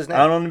Kyle. That's his name.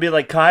 I want to be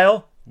like,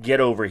 Kyle, get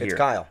over here.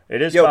 Kyle.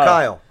 It is Yo, Kyle.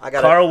 Kyle, I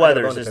got Carl a bone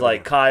Weathers to is pick like,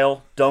 with you.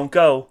 Kyle, don't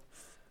go.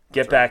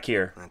 Get back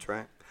here. That's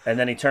right. And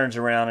then he turns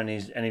around and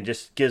he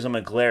just gives him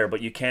a glare,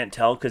 but you can't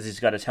tell because he's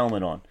got his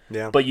helmet on.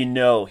 Yeah. But you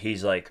know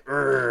he's like,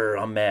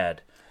 I'm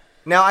mad.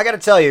 Now, I got to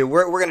tell you,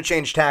 we're going to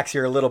change tacks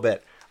here a little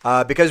bit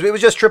because it was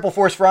just Triple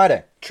Force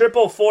Friday.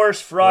 Triple Force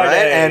Friday.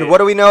 Right? And what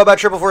do we know about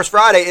Triple Force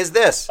Friday is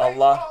this.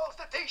 Allah. Spaceballs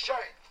the t-shirt.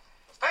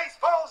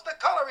 Spaceballs the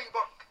coloring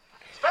book.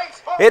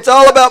 Spaceballs. It's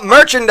all about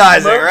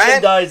merchandising, right?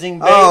 Merchandising,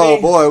 baby.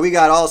 Oh, boy, we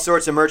got all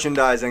sorts of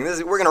merchandising.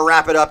 We're going to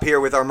wrap it up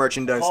here with our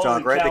merchandise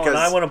talk, right? Because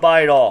I want to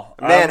buy it all.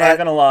 Man, I'm not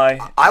going to lie.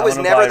 I was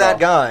wanna never buy it that all.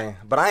 guy,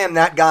 but I am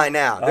that guy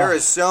now. There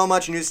is so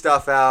much new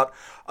stuff out.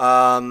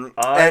 And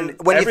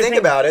when you think everything-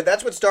 about it,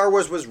 that's what Star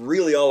Wars was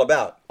really all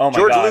about. Oh my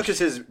George gosh.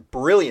 Lucas's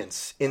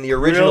brilliance in the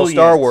original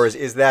Star Wars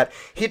is that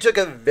he took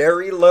a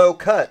very low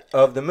cut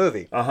of the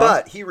movie,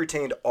 but he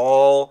retained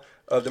all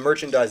of the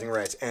merchandising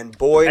rights, and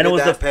boy, And did it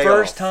was that the pay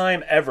first off.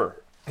 time ever.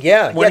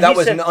 Yeah, When that he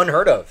was said-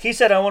 unheard of. He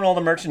said, I want all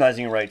the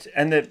merchandising rights.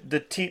 And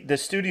the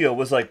studio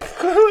was like,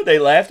 they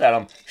laughed at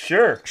him.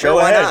 Sure, Sure, go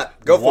why ahead.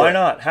 not? Go for Why it.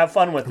 not? Have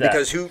fun with that.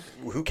 Because who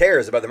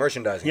cares about the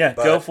merchandising? yeah,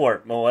 But go for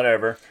it. Well,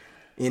 whatever.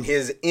 in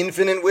his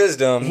infinite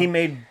wisdom, He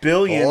made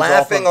billions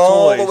laughing off of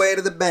all toys. the way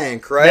to the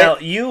bank, right? Now,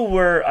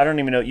 I don't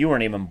even know, you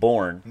weren't even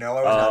born. No,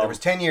 I was not. There was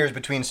 10 years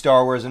between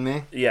Star Wars and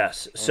me.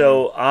 Yes.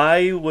 So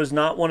I was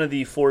not one of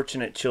the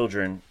fortunate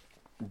children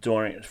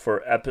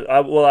I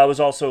was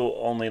also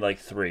only like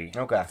 3.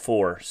 Okay.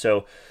 4.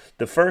 So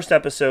the first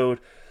episode,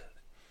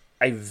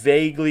 I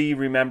vaguely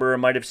remember. I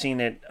might have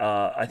seen it.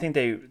 I think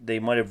they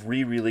might have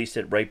re-released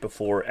it right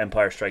before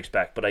Empire Strikes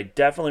Back. But I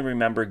definitely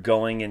remember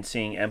going and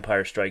seeing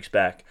Empire Strikes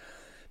Back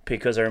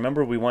because I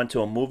remember we went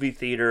to a movie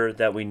theater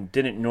that we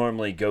didn't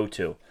normally go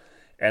to.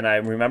 And I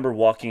remember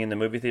walking in the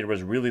movie theater. It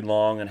was really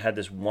long and had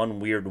this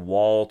one weird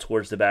wall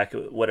towards the back,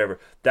 whatever.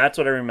 That's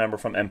what I remember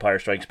from Empire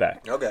Strikes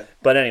Back. Okay.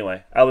 But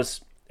anyway,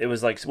 it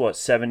was like, what,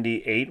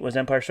 78 was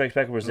Empire Strikes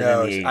Back, or was it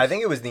No, in the 80s? I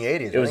think it was in the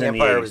 80s. It was I in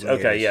think the Empire 80s. was in the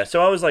Okay, 80s. yeah.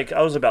 So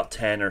I was about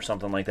 10 or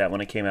something like that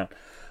when it came out.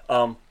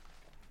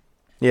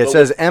 Yeah, it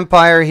says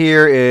Empire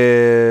here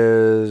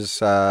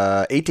is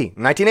 1980.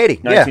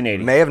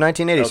 1980. Yeah, May of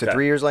 1980, so Okay.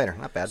 3 years later.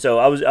 Not bad. So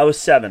I was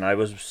 7. I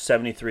was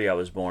 73. I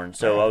was born.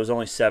 So I was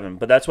only 7.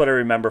 But that's what I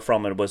remember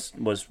from it was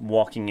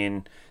walking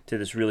in to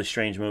this really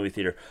strange movie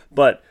theater.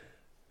 But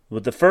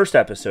with the first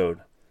episode,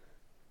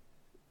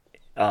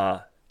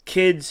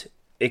 kids,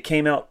 it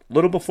came out a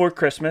little before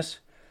Christmas.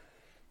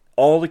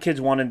 All the kids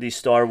wanted these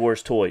Star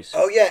Wars toys.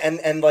 Oh yeah,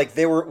 and like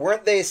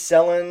weren't they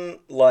selling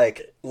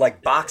like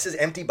boxes,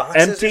 empty boxes?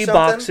 or Empty something?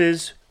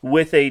 boxes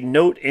with a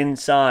note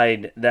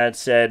inside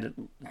that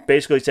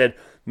basically said,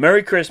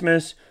 "Merry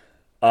Christmas.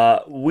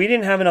 We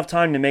didn't have enough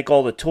time to make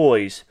all the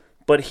toys,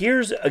 but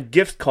here's a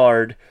gift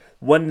card.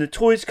 When the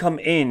toys come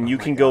in, you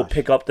can go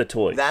pick up the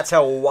toys." That's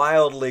how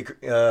wildly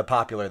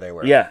popular they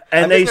were. Yeah,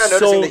 and I'm they just now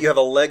noticing sold- that you have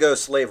a Lego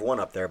Slave One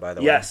up there, by the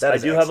way. Yes, That I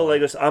is do have a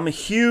excellent. Lego. I'm a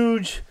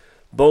huge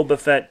Boba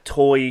Fett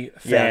toy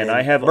fan. man.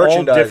 I have all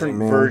Merchandising, different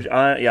man. versions.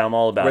 Yeah, I'm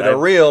all about Where it. the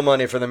real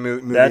money for the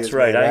movie That's is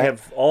right. made, I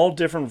have all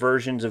different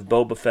versions of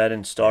Boba Fett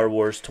and Star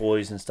Wars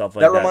toys and stuff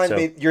like That that. reminds so.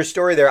 me, your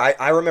story there,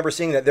 I remember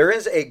seeing that. There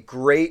is a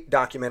great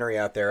documentary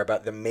out there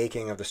about the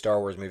making of the Star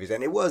Wars movies,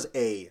 and it was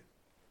a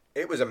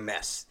It was a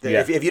mess.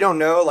 Yeah. If you don't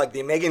know, like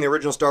making the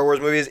original Star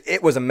Wars movies,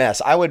 it was a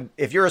mess. I would,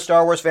 if you're a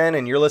Star Wars fan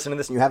and you're listening to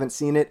this and you haven't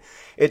seen it,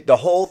 the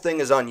whole thing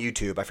is on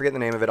YouTube. I forget the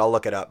name of it. I'll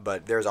look it up.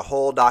 But there's a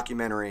whole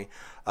documentary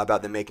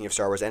about the making of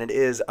Star Wars, and it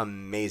is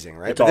amazing,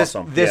 right? It's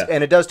awesome. Yeah.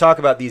 And it does talk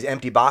about these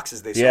empty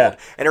boxes they sold. Yeah.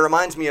 And it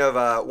reminds me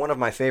of one of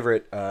my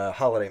favorite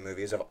holiday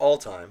movies of all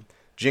time,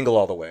 Jingle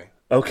All the Way.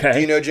 Okay. Do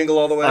you know Jingle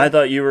All the Way? I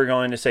thought you were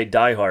going to say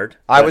Die Hard.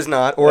 I was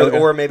not, or Okay.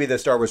 or maybe the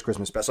Star Wars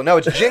Christmas special. No,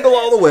 it's Jingle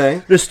All the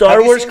Way. The Star Have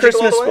you Wars seen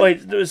Jingle All Christmas the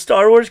Way? the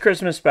Star Wars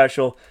Christmas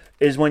special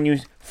is when you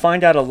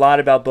find out a lot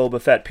about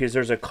Boba Fett, because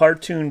there's a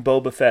cartoon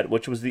Boba Fett,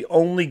 which was the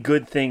only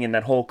good thing in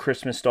that whole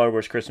Star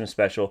Wars Christmas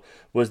special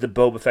was the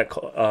Boba Fett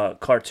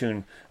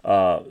cartoon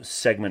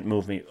segment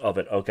movie of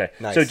it. Okay,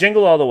 Nice. So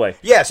Jingle All the Way.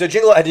 Yeah, so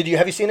Jingle. Have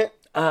you seen it?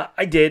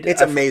 I did.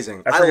 It's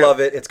amazing. I forgot- love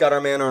it. It's got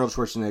our man Arnold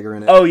Schwarzenegger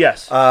in it. Oh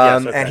yes.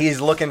 Yes, okay. And he's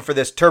looking for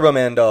this Turbo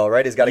Man doll,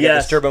 right? He's got to get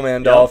Yes. this Turbo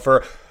Man doll Yep.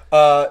 for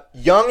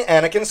young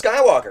Anakin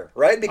Skywalker,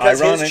 right?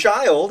 Because Ironic. his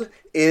child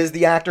is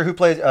the actor who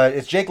plays.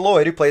 It's Jake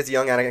Lloyd who plays the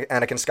young Anakin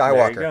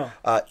Skywalker. There you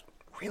go.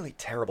 Really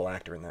terrible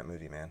actor in that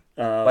movie, man.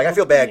 I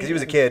feel bad because he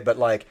was a kid,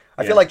 but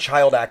I feel like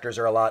child actors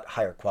are a lot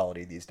higher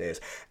quality these days.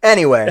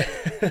 Anyway,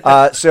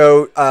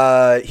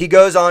 so he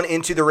goes on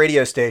into the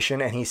radio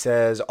station and he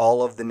says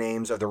all of the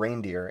names of the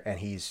reindeer, and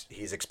he's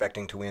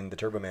expecting to win the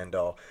Turbo Man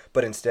doll,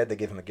 but instead they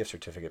give him a gift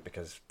certificate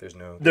because there's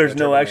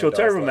no actual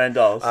Turbo Man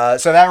dolls.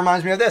 So that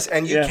reminds me of this,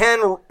 and you Yeah.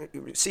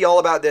 can see all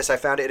about this. I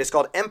found it. It's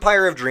called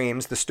Empire of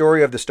Dreams: The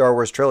Story of the Star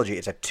Wars Trilogy.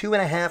 It's a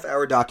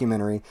 2.5-hour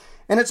documentary.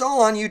 And it's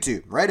all on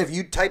YouTube, right? If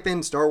you type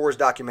in Star Wars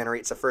documentary,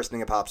 it's the first thing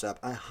that pops up.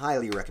 I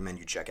highly recommend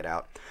you check it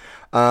out.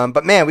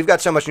 But man, we've got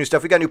so much new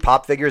stuff. We got new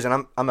pop figures,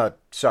 and I'm a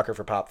sucker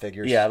for pop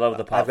figures. Yeah, I love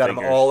the pop I've got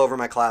figures. them all over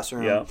my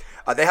classroom. Yeah.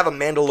 They have a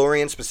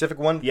Mandalorian specific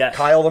one. Yes.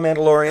 Kyle the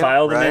Mandalorian.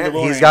 Kyle the right?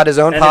 Mandalorian. He's got his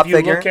own and pop if you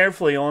figure. look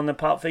carefully on the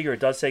pop figure, it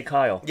does say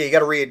Kyle. Yeah, you got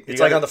to read.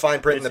 It's like on the fine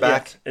print in the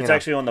back. It's you know.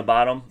 actually on the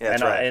bottom, Yeah,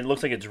 that's and right. it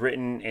looks like it's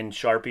written in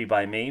Sharpie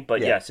by me. But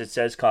Yeah. yes, it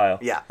says Kyle.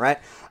 Yeah, right.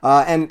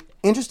 And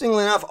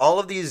interestingly enough, all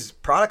of these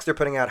products they're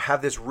putting out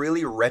have this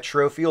really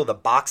retro feel. The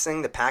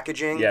boxing, the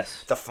packaging,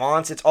 Yes. the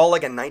fonts. It's all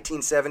like a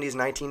 1970s,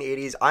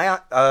 1980s.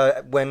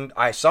 When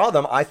I saw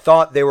them, I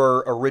thought they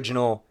were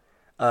original,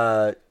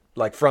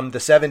 like from the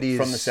 70s,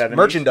 From the 70s?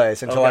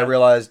 merchandise until I Okay.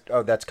 realized,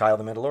 oh, that's Kyle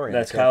the Mandalorian.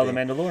 That's That can't Kyle the be-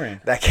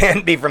 Mandalorian. That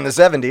can't be from the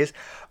 70s.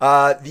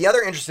 The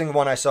other interesting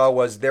one I saw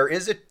was there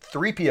is a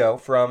 3PO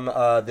from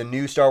the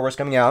new Star Wars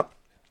coming out,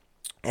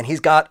 and he's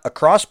got a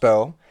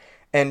crossbow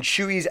and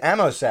Chewie's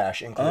ammo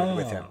sash included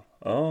with him.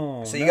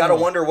 Oh, So you got to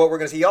wonder what we're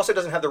going to see. He also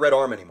doesn't have the red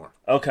arm anymore.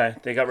 okay.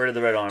 They got rid of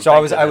the red arm. So Thank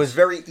I was goodness.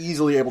 very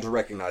easily able to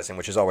recognize him,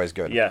 which is always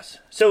good. Yes.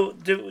 So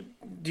do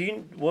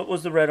you? What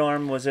was the red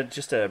arm? Was it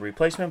just a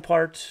replacement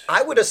part?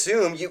 I would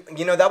assume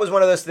you know that was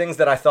one of those things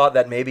that I thought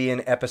that maybe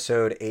in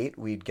episode 8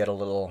 we'd get a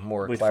little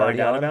more We'd clarity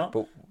find out on him, about?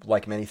 but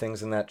like many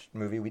things in that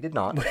movie, we did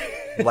not.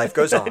 Life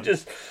goes on.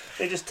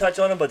 They just touch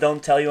on it, but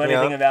don't tell you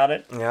anything Yeah. about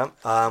it.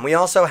 Yeah. We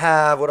also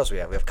have what else do we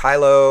have? We have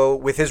Kylo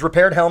with his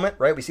repaired helmet,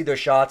 right? We see those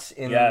shots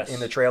in Yes.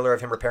 the trailer of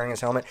him repairing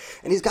his helmet,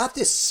 and he's got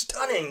this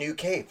stunning new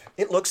cape.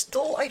 It looks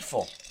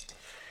delightful.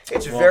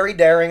 It's very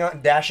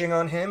dashing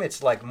on him.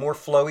 It's like more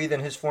flowy than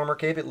his former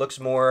cape. It looks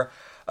more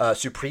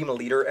Supreme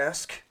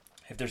Leader-esque.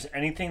 If there's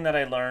anything that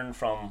I learned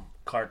from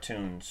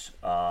cartoons,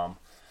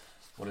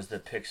 what is the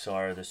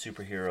Pixar, the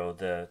superhero,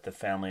 the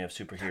family of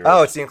superheroes?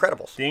 Oh, it's The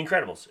Incredibles. The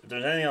Incredibles. If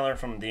there's anything I learned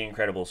from The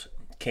Incredibles,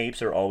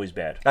 capes are always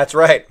bad. That's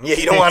right. Yeah,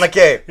 you don't want a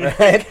cape,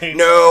 right? Capes.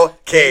 No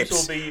Capes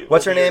capes. will be-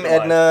 What's will her be name?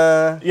 your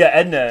Edna. Yeah,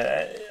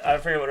 Edna. I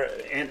forget what her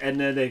Aunt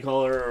Edna they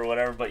call her or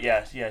whatever, but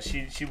yeah,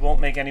 she won't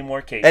make any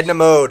more capes. Edna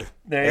Mode.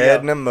 There you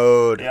Edna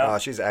Mode. Yeah. Oh,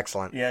 she's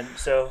excellent. Yeah,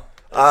 so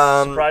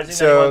surprising that he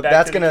So went back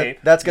that's to the gonna cape.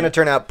 that's gonna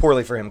turn out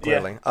poorly for him.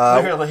 Clearly.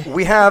 clearly.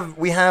 We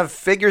have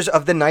figures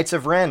of the Knights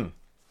of Ren.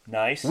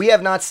 Nice. We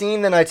have not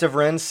seen the Knights of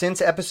Ren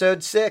since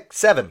episode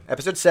 7,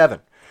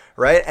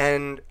 right?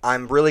 And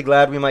I'm really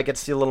glad we might get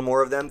to see a little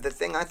more of them. The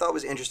thing I thought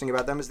was interesting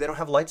about them is they don't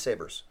have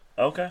lightsabers.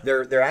 Okay.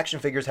 Their action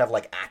figures have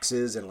like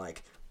axes and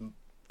like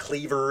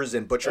cleavers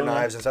and butcher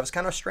knives and stuff. It's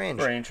kind of strange.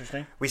 Very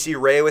interesting. We see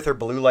Rey with her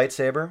blue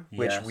lightsaber,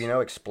 which Yes. we know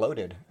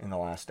exploded in the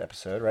last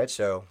episode, right?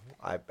 So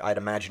I'd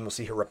imagine we'll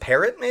see her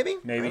repair it, maybe. I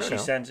Maybe don't she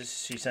know. sends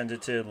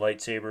it to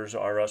Lightsabers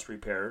R Us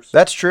Repairers.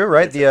 That's true,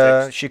 right? It's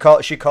a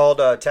fix. She called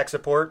tech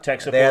support. Tech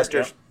They support, asked her,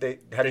 yeah. have They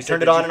you said,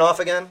 turned it "Did on you- and off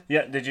again?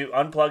 Yeah, did you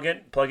unplug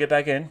it, plug it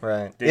back in?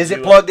 Right. Did Is it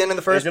you- plugged in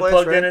the first is it place?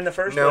 plugged right? in the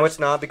first No, place? it's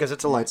not because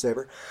it's a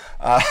lightsaber.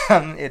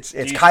 It's Do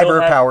you still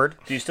Kyber have- powered.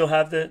 Do you still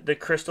have the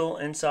crystal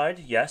inside?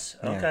 Yes.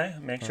 Okay.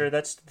 Make sure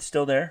that's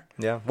still there.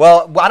 Yeah.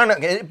 Well, I don't know.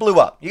 It blew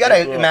up. You got It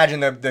to blew up. imagine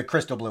the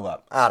crystal blew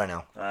up. I don't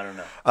know. I don't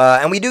know.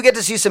 And we do get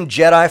to see some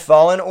Jedi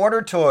Fallen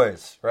Order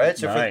toys, right?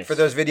 So Nice. for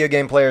those video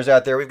game players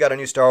out there, we've got a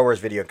new Star Wars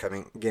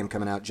game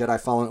coming out. Jedi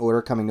Fallen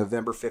Order coming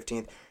November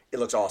 15th. It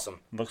looks awesome.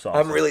 Looks awesome.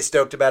 I'm really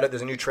stoked about it.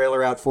 There's a new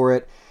trailer out for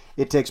it.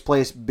 It takes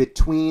place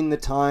between the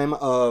time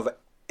of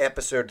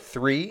Episode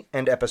 3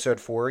 and Episode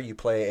 4, you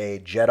play a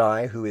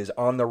Jedi who is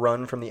on the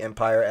run from the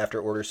Empire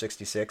after Order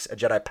 66, a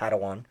Jedi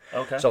Padawan.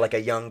 Okay. So like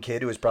a young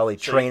kid who is probably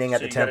training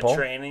at the temple. You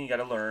got to train and you got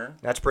to learn.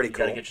 That's pretty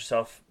cool. You got to get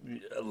yourself,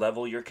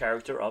 level your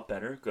character up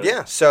better. Good.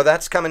 Yeah, so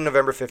that's coming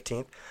November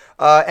 15th.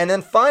 And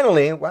then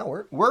finally, wow,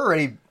 we're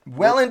already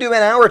well into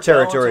an hour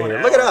territory here.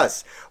 Look at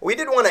us. We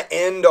did want to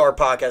end our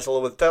podcast a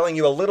little with telling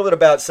you a little bit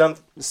about some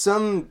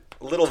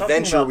little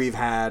venture we've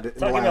had.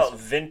 Talking about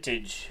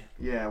vintage.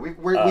 Yeah,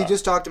 we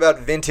just talked about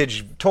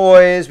vintage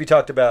toys. We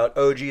talked about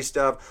OG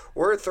stuff.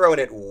 We're throwing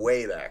it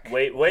way back.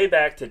 Way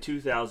back to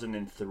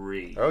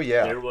 2003. Oh,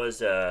 yeah. There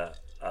was a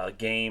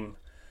game,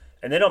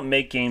 and they don't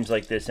make games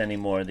like this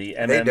anymore. The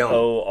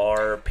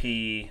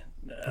MMORP,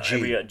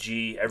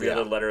 every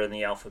other letter in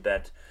the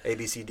alphabet. A,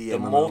 B, C, D, the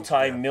MMO.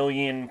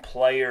 multi-million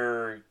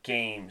player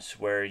games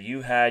where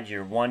you had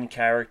your one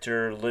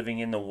character living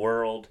in the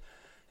world,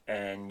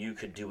 and you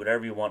could do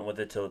whatever you want with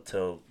it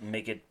to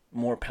make it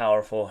more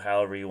powerful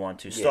however you want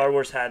to. Yeah. Star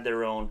Wars had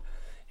their own.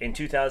 In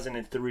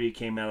 2003, it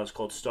came out. It was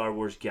called Star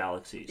Wars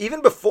Galaxies.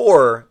 Even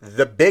before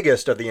the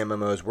biggest of the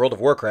MMOs, World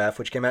of Warcraft,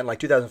 which came out in like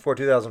 2004,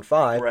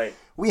 2005, right.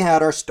 We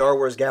had our Star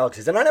Wars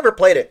Galaxies. And I never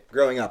played it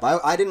growing up.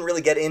 I didn't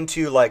really get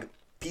into like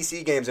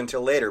PC games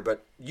until later,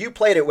 but you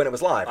played it when it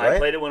was live, right? I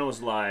played it when it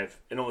was live,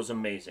 and it was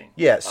amazing.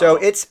 Yeah, so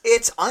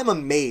I'm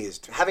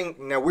amazed.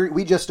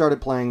 We just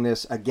started playing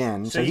this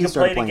again, so you can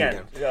play it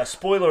again.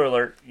 Spoiler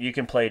alert, you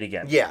can play it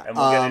again. Yeah. And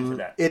we'll get into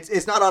that.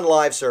 It's not on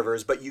live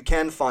servers, but you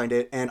can find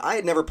it, and I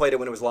had never played it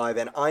when it was live,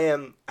 and I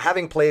am,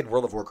 having played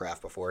World of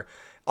Warcraft before,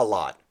 a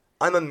lot,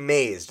 I'm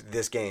amazed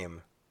this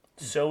game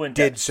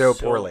did so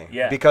poorly.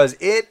 Yeah. Because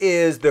it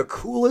is the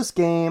coolest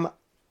game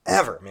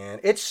ever, man.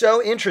 It's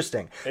so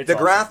interesting. The awesome.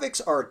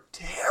 Graphics are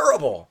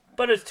terrible.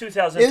 But it's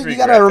 2003. You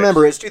got to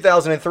remember, it's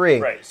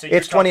 2003. Right. So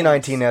it's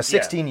 2019 now,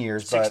 16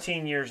 years.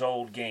 16 years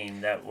old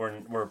game that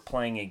we're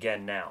playing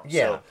again now.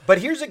 Yeah. So, but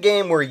here's a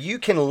game where you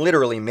can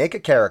literally make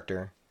a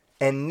character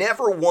and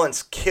never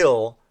once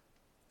kill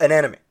an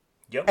enemy.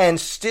 Yep. And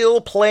still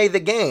play the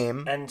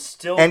game and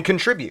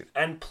contribute.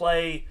 And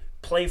play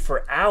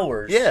for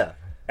hours. Yeah.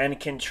 And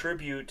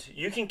contribute.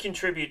 You can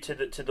contribute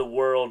to the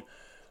world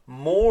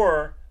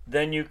more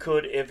than you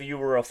could if you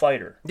were a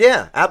fighter.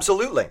 Yeah,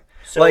 absolutely.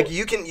 So, like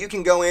you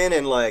can go in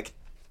and like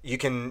you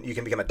can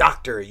become a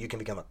doctor, you can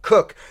become a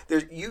cook.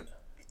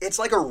 It's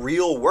like a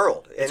real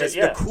world, and it's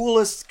the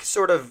coolest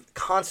sort of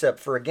concept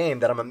for a game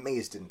that I'm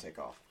amazed didn't take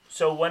off.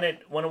 So when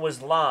it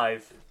was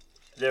live,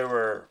 there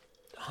were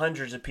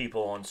hundreds of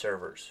people on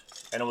servers,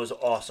 and it was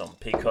awesome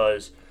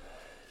because.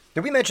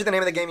 Did we mention the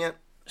name of the game yet?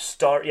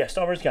 Star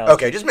Wars Galaxies.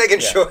 Okay, just making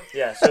sure.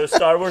 Yeah, so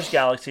Star Wars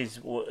Galaxies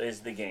is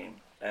the game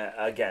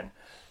again.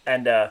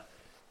 And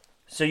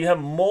so you have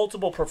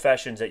multiple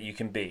professions that you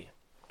can be.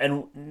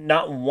 And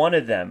not one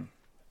of them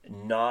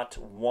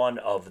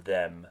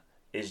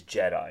is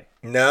Jedi.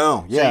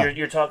 No, yeah. So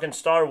you're talking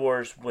Star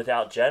Wars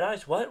without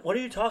Jedis? What are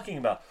you talking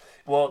about?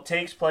 Well, it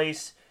takes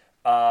place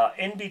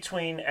in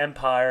between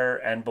Empire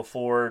and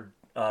before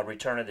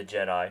Return of the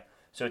Jedi.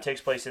 So it takes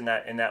place in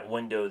that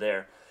window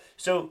there.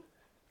 So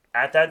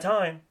at that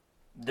time,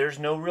 there's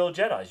no real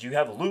Jedis. You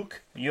have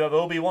Luke, you have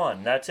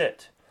Obi-Wan, that's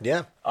it.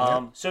 Yeah.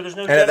 So there's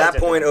no. And at that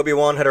point,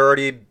 Obi-Wan had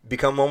already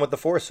become one with the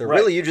Force. So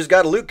really, you just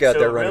got Luke out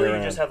there running around.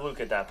 You just have Luke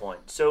at that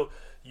point. So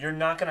you're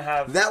not going to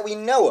have that we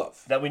know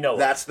of.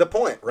 That's the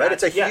point, right?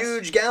 It's a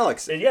huge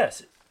galaxy.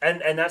 Yes,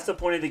 and that's the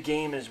point of the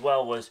game as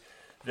well. Was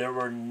there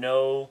were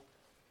no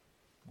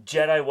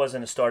Jedi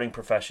wasn't a starting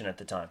profession at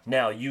the time.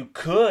 Now you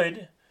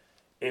could,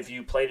 if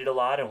you played it a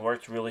lot and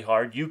worked really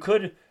hard, you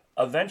could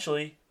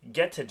eventually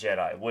get to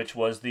Jedi, which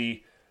was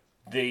the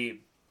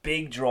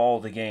big draw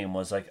of the game.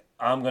 Was like,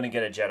 I'm going to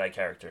get a Jedi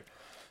character.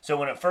 So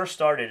when it first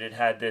started, it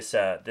had this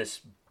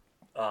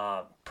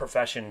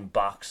profession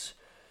box,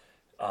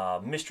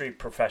 mystery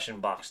profession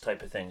box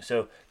type of thing.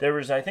 So there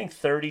was, I think,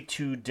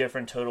 32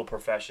 different total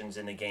professions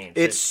in the game.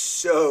 It's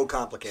so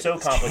complicated. So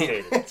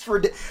complicated. It's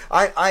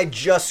I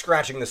just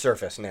scratching the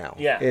surface now.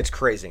 Yeah. It's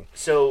crazy.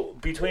 So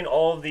between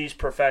all of these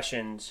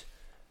professions,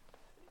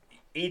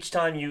 each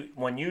time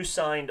when you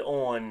signed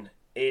on,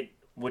 it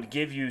would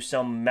give you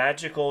some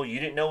magical,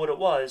 you didn't know what it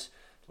was,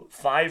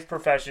 5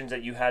 professions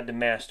that you had to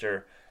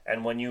master,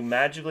 and when you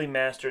magically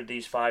mastered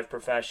these 5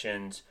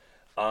 professions,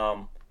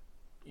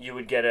 you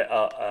would get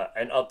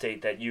an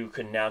update that you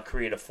can now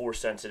create a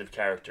Force-sensitive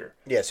character.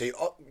 Yeah,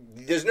 so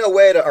there's no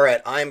way to, all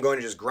right, I'm going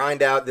to just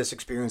grind out this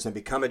experience and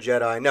become a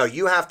Jedi. No,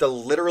 you have to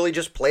literally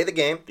just play the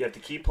game. You have to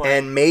keep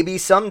playing. And maybe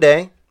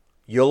someday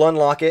you'll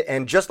unlock it,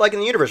 and just like in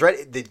the universe,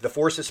 right? The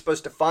Force is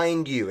supposed to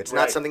find you. It's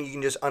not something you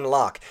can just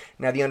unlock.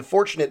 Now, the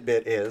unfortunate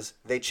bit is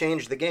they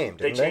changed the game,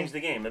 didn't they? They changed the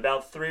game.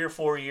 About 3 or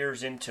 4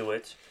 years into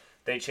it,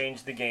 they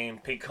changed the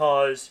game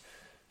because,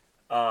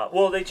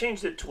 they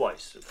changed it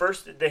twice.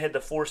 First, they had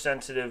the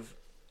Force-sensitive,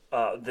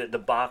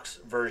 the box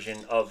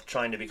version of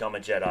trying to become a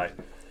Jedi,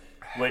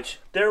 which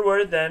there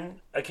were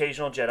then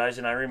occasional Jedis,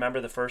 and I remember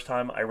the first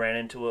time I ran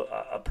into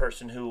a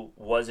person who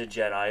was a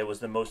Jedi. It was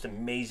the most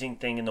amazing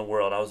thing in the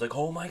world. I was like,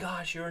 oh my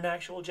gosh, you're an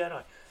actual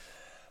Jedi.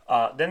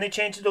 Then they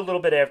changed it a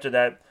little bit after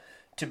that,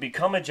 to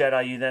become a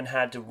Jedi, you then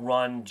had to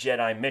run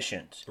Jedi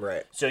missions.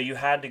 Right. So you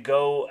had to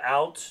go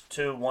out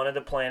to one of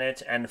the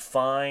planets and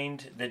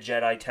find the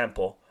Jedi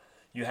Temple.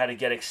 You had to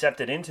get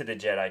accepted into the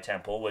Jedi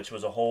Temple, which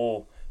was a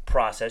whole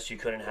process. You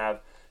couldn't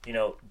have,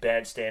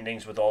 bad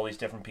standings with all these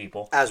different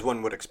people. As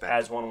one would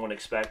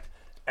expect.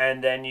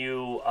 And then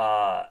you,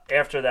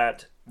 after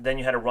that, then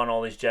you had to run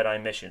all these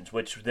Jedi missions,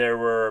 which there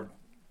were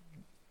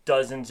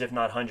dozens, if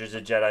not hundreds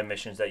of Jedi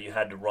missions that you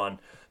had to run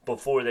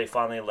before they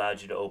finally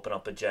allowed you to open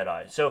up a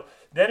Jedi. So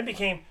then it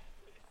became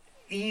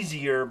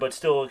easier, but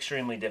still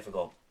extremely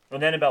difficult.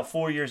 And then about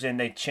 4 years in,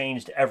 they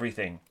changed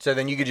everything. So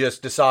then you could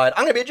just decide,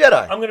 I'm going to be a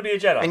Jedi. I'm going to be a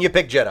Jedi. And you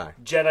pick Jedi.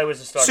 Jedi was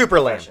the start. Super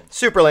of the lame. profession.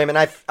 Super lame. And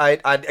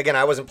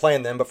I wasn't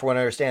playing them, but from what I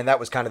understand, that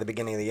was kind of the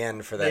beginning of the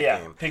end for that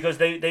game. Because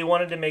they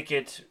wanted to make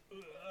it...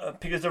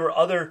 because there were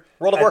other...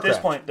 World of At Warcraft.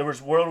 this point, there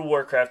was World of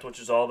Warcraft, which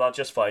is all about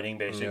just fighting,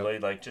 basically.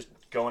 Yep. Like, just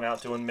going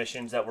out doing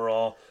missions that were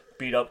all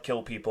beat up,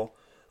 kill people.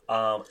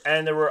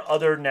 And there were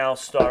other now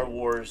Star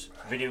Wars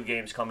video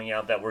games coming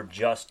out that were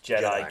just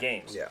Jedi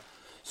games. Yeah.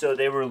 So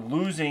they were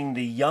losing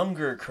the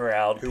younger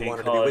crowd Who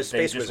wanted to be because with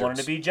they space just wanted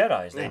to be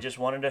Jedis. They just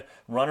wanted to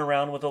run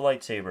around with a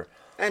lightsaber.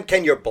 And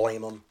can you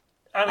blame them?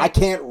 I mean, I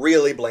can't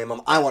really blame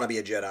them. I want to be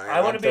a Jedi.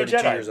 I want to be a 32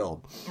 Jedi. years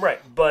old. Right,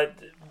 but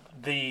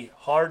the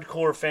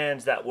hardcore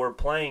fans that were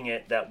playing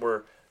it,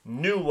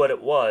 knew what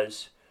it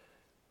was,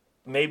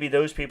 maybe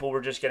those people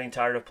were just getting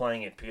tired of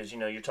playing it because,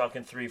 you're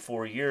talking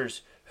 3-4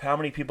 years. How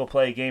many people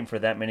play a game for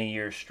that many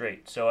years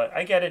straight? So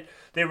I get it.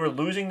 They were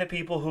losing the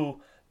people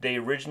who they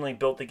originally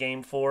built the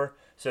game for,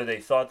 so they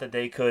thought that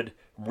they could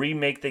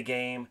remake the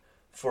game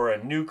for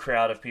a new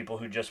crowd of people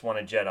who just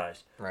wanted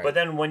Jedis. Right. But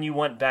then when you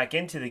went back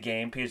into the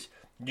game, because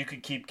you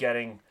could keep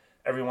getting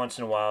every once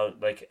in a while,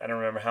 like I don't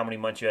remember how many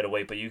months you had to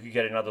wait, but you could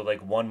get another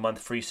 1 month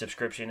free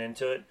subscription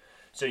into it.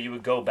 So you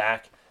would go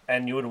back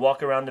and you would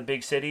walk around the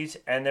big cities,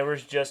 and there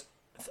was just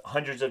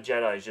hundreds of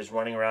Jedis just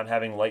running around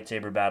having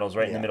lightsaber battles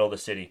right in the middle of the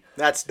city.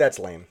 That's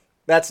lame.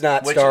 That's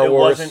not Which Star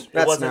Wars. It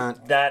That's wasn't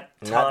not that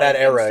time not that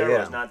era. in Star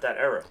Wars, Yeah. not that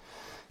era.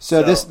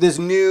 So this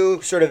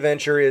new sort of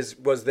venture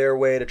was their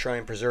way to try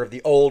and preserve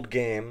the old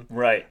game.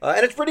 Right.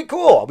 And it's pretty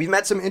cool. We've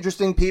met some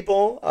interesting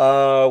people.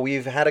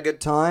 We've had a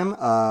good time.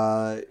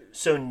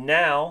 So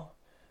now,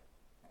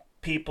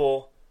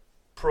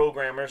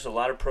 programmers, a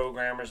lot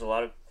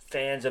of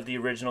fans of the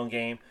original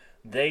game,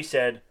 they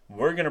said,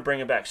 we're going to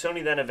bring it back.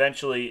 Sony then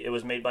eventually, it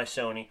was made by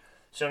Sony.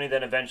 Sony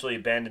then eventually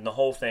abandoned the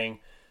whole thing,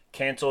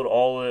 canceled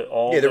all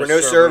there were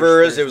no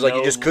servers. It was like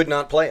you just could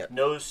not play it.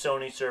 No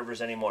Sony servers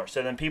anymore.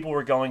 So then people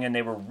were going and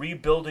they were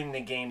rebuilding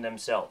the game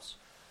themselves.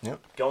 Yep.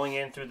 Going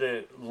in through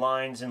the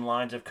lines and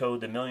lines of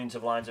code, the millions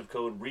of lines of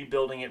code,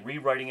 rebuilding it,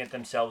 rewriting it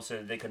themselves so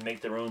that they could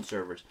make their own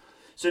servers.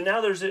 So now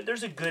there's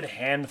a good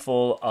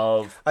handful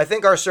of... I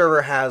think our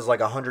server has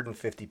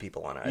 150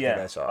 people on it. I think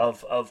I saw.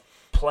 Of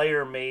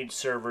player-made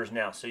servers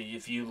now. So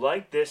if you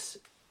like this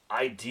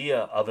idea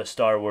of a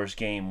Star Wars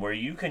game where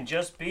you can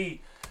just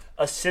be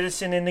a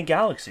citizen in the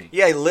galaxy.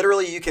 Yeah,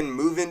 literally you can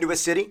move into a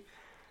city,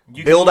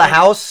 You build can a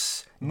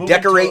house, move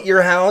decorate into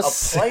your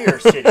house. A player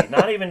city,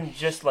 not even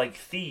just like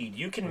Theed.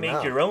 You can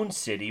make your own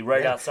city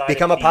right outside.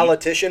 Become of a Theed.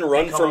 politician,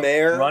 run for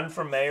mayor. Run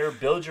for mayor,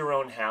 build your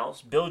own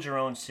house, build your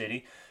own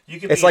city. You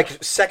can It's be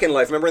like Second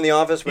Life. Remember in The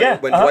Office when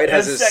Dwight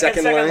has his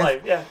second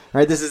life? Yeah.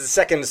 Right, this is the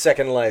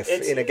second life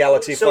in a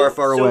galaxy so, far,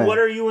 far away. So what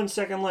are you in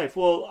Second Life?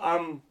 Well,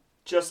 I'm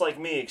just like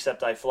me,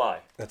 except I fly.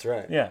 That's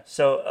right. Yeah.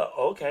 So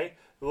okay.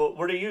 Well,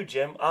 what are you,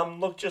 Jim?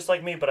 Look just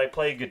like me, but I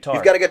play guitar.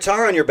 You've got a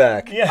guitar on your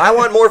back. Yeah. I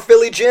want more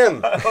Philly Jim.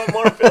 I want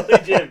more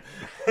Philly Jim.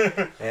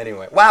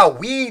 Anyway, wow,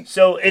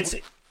 So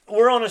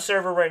we're on a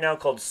server right now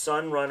called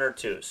Sunrunner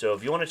 2. So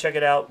if you want to check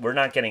it out, we're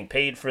not getting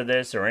paid for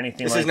this or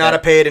anything like that. This is not a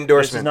paid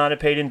endorsement. This is not a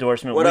paid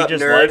endorsement. What we up,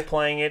 just nerd? like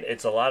playing it.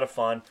 It's a lot of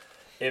fun.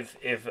 If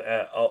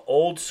a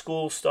old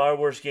school Star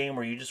Wars game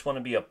where you just want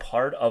to be a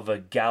part of a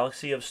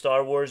galaxy of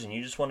Star Wars and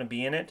you just want to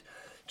be in it,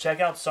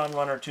 check out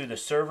Sunrunner 2. The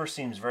server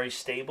seems very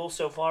stable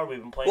so far. We've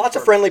been playing Lots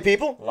of friendly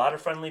people. A lot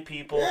of friendly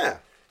people. Yeah.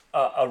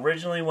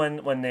 Originally,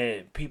 when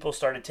the people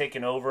started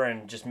taking over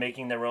and just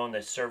making their own,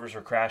 the servers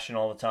were crashing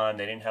all the time.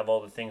 They didn't have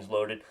all the things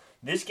loaded.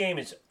 This game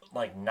is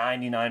like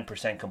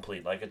 99%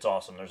 complete. Like, it's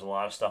awesome. There's a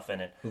lot of stuff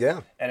in it.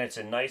 Yeah. And it's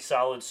a nice,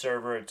 solid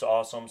server. It's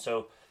awesome.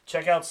 So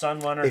check out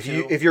Sunrunner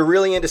 2. If you're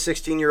really into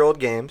 16-year-old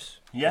games,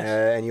 Yes.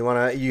 and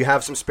you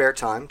have some spare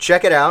time,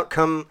 check it out.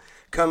 Come,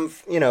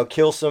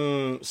 kill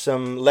some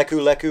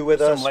leku with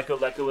us. Some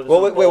leku with us.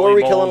 What were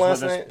we killing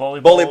last night?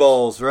 Bully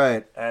bowls,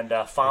 right? And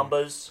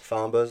Fombas.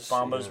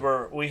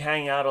 Fombas. We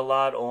hang out a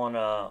lot on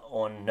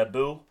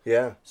Naboo.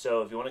 Yeah.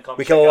 So if you want to come,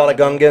 We check kill a out lot of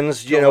Naboo,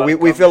 Gungans. kill a lot of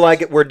We feel Gungans.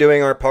 like we're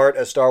doing our part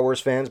as Star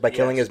Wars fans by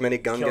killing Yes. as many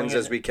Gungans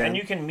as we can. And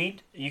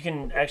you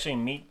can actually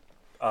meet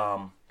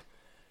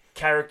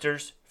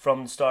characters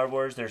from Star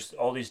Wars. There's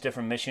all these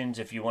different missions.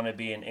 If you want to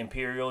be an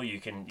Imperial, you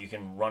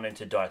can run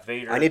into Darth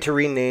Vader. I need to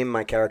rename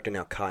my character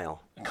now,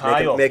 Kyle.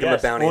 Kyle, make him a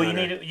yes. bounty well,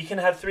 hunter. you can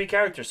have 3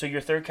 characters, so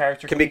your third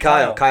character Can be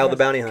Kyle. Kyle the Yes.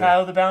 bounty hunter.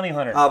 Kyle the bounty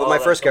hunter. But my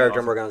that's first so character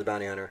I'm awesome. working on is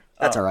bounty hunter.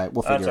 That's all right.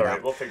 We'll That's figure all it right.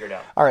 out. We'll figure it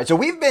out. All right, so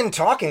we've been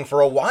talking for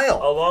a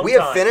while. A long we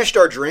have time. finished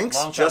our drinks,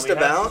 Long time. just We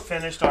about. have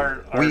finished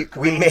our We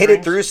green made it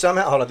drinks. through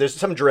somehow. Hold on, there's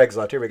some dregs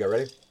left. Here we go.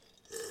 Ready?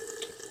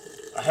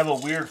 I have a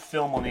weird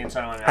film on the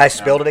inside of my mouth. I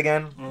spilled it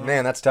again.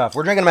 Man, that's tough.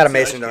 We're drinking them out of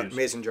It's mason ice cubes.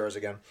 mason jars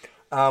again.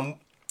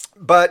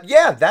 But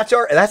yeah, that's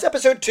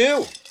episode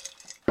 2.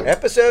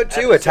 Episode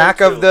 2, Attack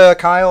 2. of the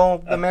Kyle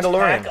the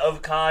Mandalorian. Attack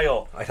of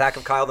Kyle. Attack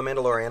of Kyle the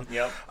Mandalorian.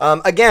 Yep.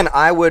 Again,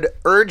 I would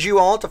urge you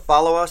all to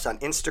follow us on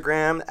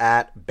Instagram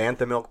at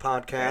Bantha Milk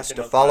Podcast, Bantha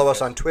to Milk follow us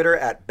Podcast. on Twitter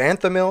at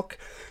Bantha Milk,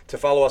 to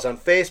follow us on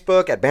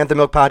Facebook at Bantha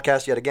Milk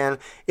Podcast yet again.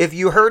 If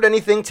you heard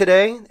anything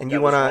today and you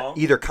That was want wrong.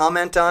 to either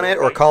comment on it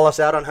or right. call us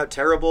out on how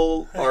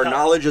terrible our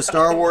knowledge of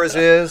Star Wars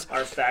is,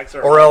 Our facts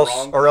are or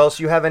wrong. else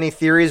you have any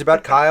theories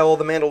about Kyle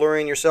the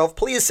Mandalorian yourself,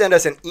 please send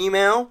us an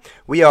email.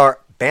 We are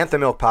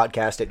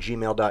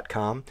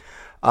banthamilkpodcast@gmail.com.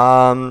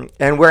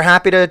 And we're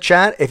happy to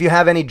chat. If you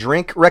have any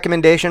drink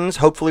recommendations,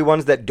 hopefully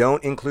ones that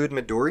don't include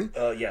Midori,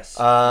 Yes.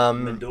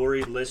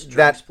 Midori list drinks,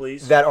 that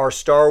please. that are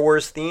Star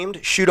Wars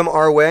themed, shoot them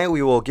our way.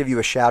 We will give you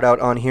a shout out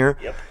on here.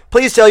 Yep.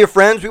 Please tell your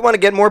friends. We want to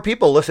get more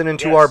people listening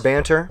to Yes. our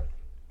banter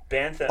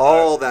Bantha,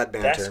 all that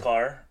banter.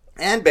 Beskar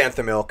and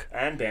Bantha Milk,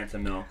 and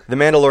Bantha Milk. the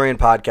Mandalorian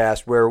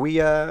podcast, where we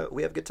have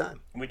a good time.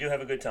 We do have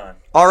a good time.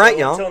 All right, So,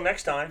 y'all. Until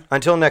next time.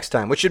 Until next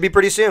time, which should be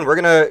pretty soon. We're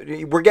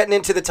getting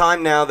into the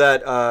time now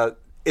that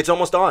it's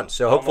almost on.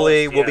 So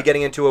hopefully Almost, we'll be yeah.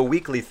 getting into a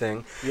weekly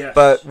thing. Yes.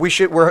 But we're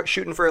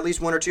shooting for at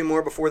least 1 or 2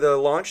 more before the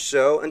launch.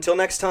 So until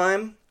next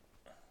time,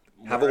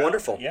 have a We're out.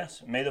 wonderful.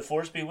 Yes. May the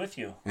force be with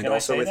you. And Can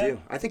also I say with that?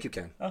 you. I think you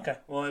can. Okay.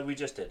 Well, we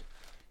just did.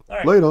 All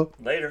right. Later.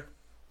 Later.